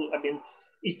 that's all. I mean,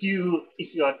 if you're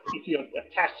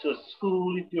attached to a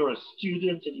school, if you're a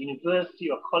student at university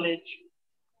or college,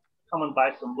 come and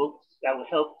buy some books. That will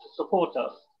help to support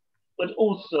us. But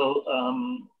also,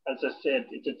 as I said,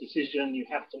 it's a decision you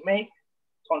have to make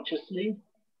consciously.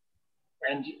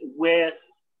 And where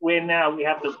now we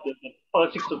have the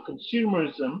politics of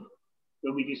consumerism,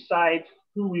 where we decide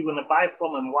who we want to buy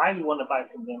from and why we want to buy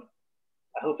from them,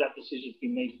 I hope that decision has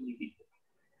been made for you people.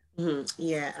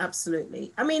 Yeah,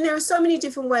 absolutely. I mean, there are so many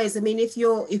different ways. I mean, if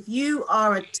you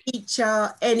are a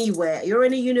teacher anywhere, you're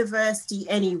in a university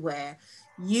anywhere,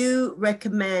 you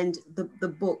recommend the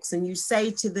books and you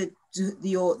say to the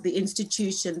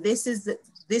institution, this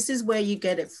is where you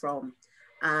get it from.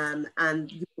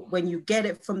 When you get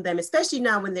it from them, especially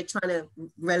now when they're trying to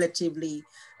relatively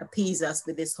appease us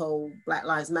with this whole Black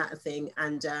Lives Matter thing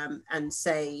and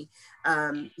say,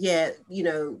 yeah, you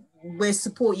know, we'll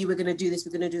support you, we're going to do this,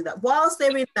 we're going to do that. Whilst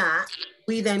they're in that,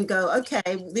 we then go, okay,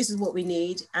 this is what we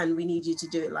need, and we need you to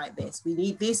do it like this. We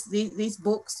need these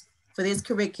books for this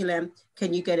curriculum.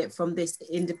 Can you get it from this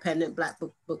independent Black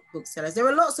booksellers? There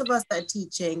are lots of us that are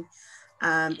teaching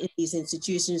in these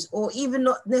institutions, or even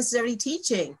not necessarily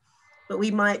teaching, but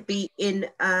we might be in,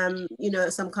 you know,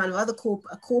 some kind of other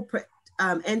corporate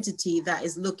entity that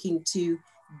is looking to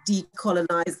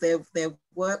decolonize their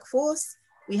workforce.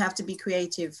 We have to be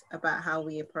creative about how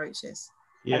we approach this.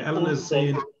 Yeah, Eleanor's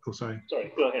saying, oh, sorry.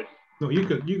 Sorry, go ahead. No, you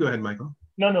go ahead, Michael.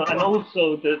 No, and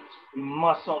also that we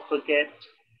must not forget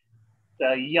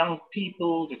the young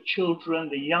people, the children,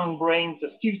 the young brains,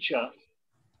 the future,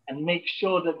 and make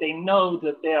sure that they know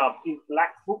that there are these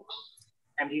Black books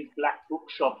and these Black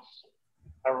bookshops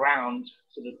around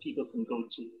so that people can go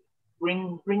to.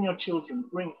 Bring your children,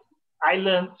 I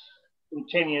learned from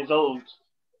 10 years old,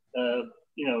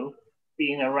 you know,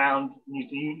 being around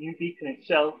New Beacon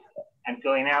itself and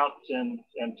going out and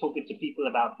talking to people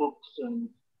about books and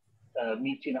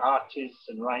meeting artists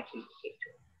and writers,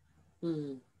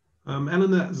 etc.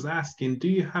 Eleanor is asking, do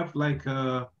you have like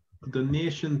a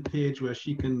donation page where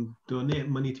she can donate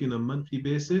money to you on a monthly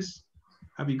basis?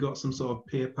 Have you got some sort of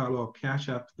PayPal or Cash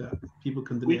App that people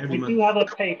can donate every month? We do have a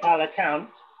PayPal account.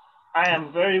 I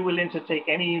am very willing to take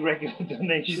any regular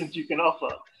donations you can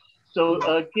offer. So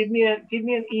send me an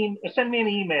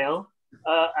email,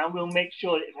 and we'll make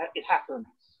sure it happens.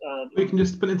 You can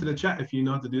just put it into the chat if you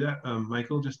know how to do that,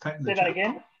 Michael. Just type in the chat. Say that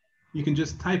again? You can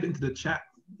just type it into the chat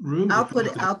room. I'll put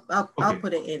it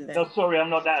in there. No, sorry, I'm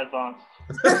not that advanced.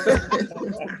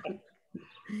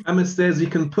 Ahmed says you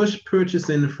can push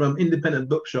purchasing from independent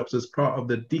bookshops as part of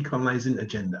the decolonizing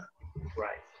agenda.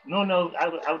 Right. No, I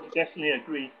would definitely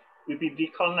agree. We've been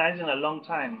decolonizing a long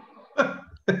time.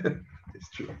 It's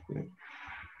true. Yeah.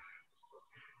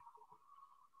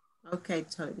 Okay,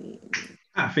 Tony.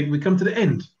 I think we come to the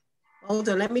end. Hold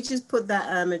on, let me just put that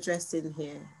address in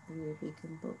here. New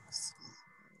Beacon Books.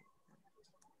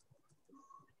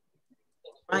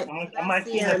 Right, I might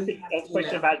see a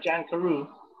question about Jan Carew.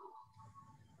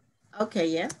 Okay,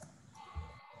 yeah.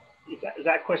 Is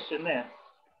that question there?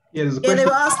 Yeah, they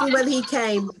were asking whether he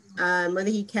came.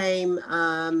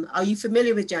 Are you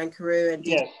familiar with Jan Carew?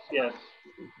 Yes.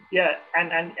 Yeah,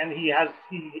 and he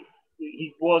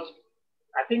was,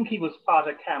 I think he was part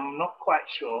of CAM, I'm not quite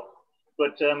sure,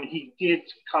 but he did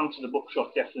come to the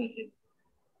bookshop, definitely.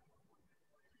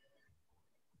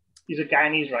 He's a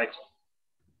Guyanese writer.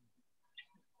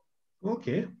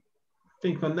 Okay, I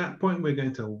think on that point we're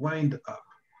going to wind up.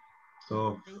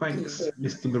 So thanks,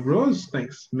 Mr. LaRose.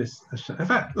 Thanks, Miss. In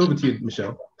fact, over to you,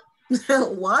 Michelle.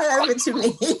 Why over to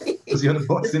me? Because you're the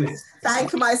boss, isn't it?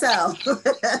 Thank myself.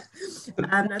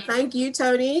 Thank you,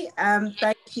 Tony.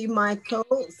 Thank you, Michael.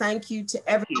 Thank you to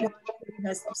everyone who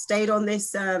has stayed on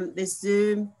this this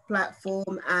Zoom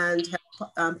platform and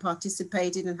have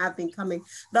participated and have been coming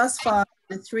thus far.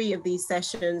 The 3 of these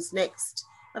sessions. Next,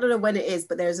 I don't know when it is,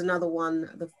 but there's another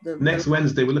one. Next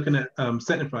Wednesday, we're looking at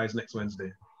Centerprise next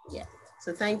Wednesday. Yeah.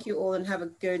 So thank you all and have a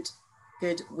good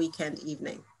weekend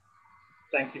evening.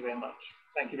 Thank you very much.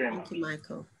 Thank you very much. Thank you,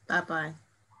 Michael. Bye-bye.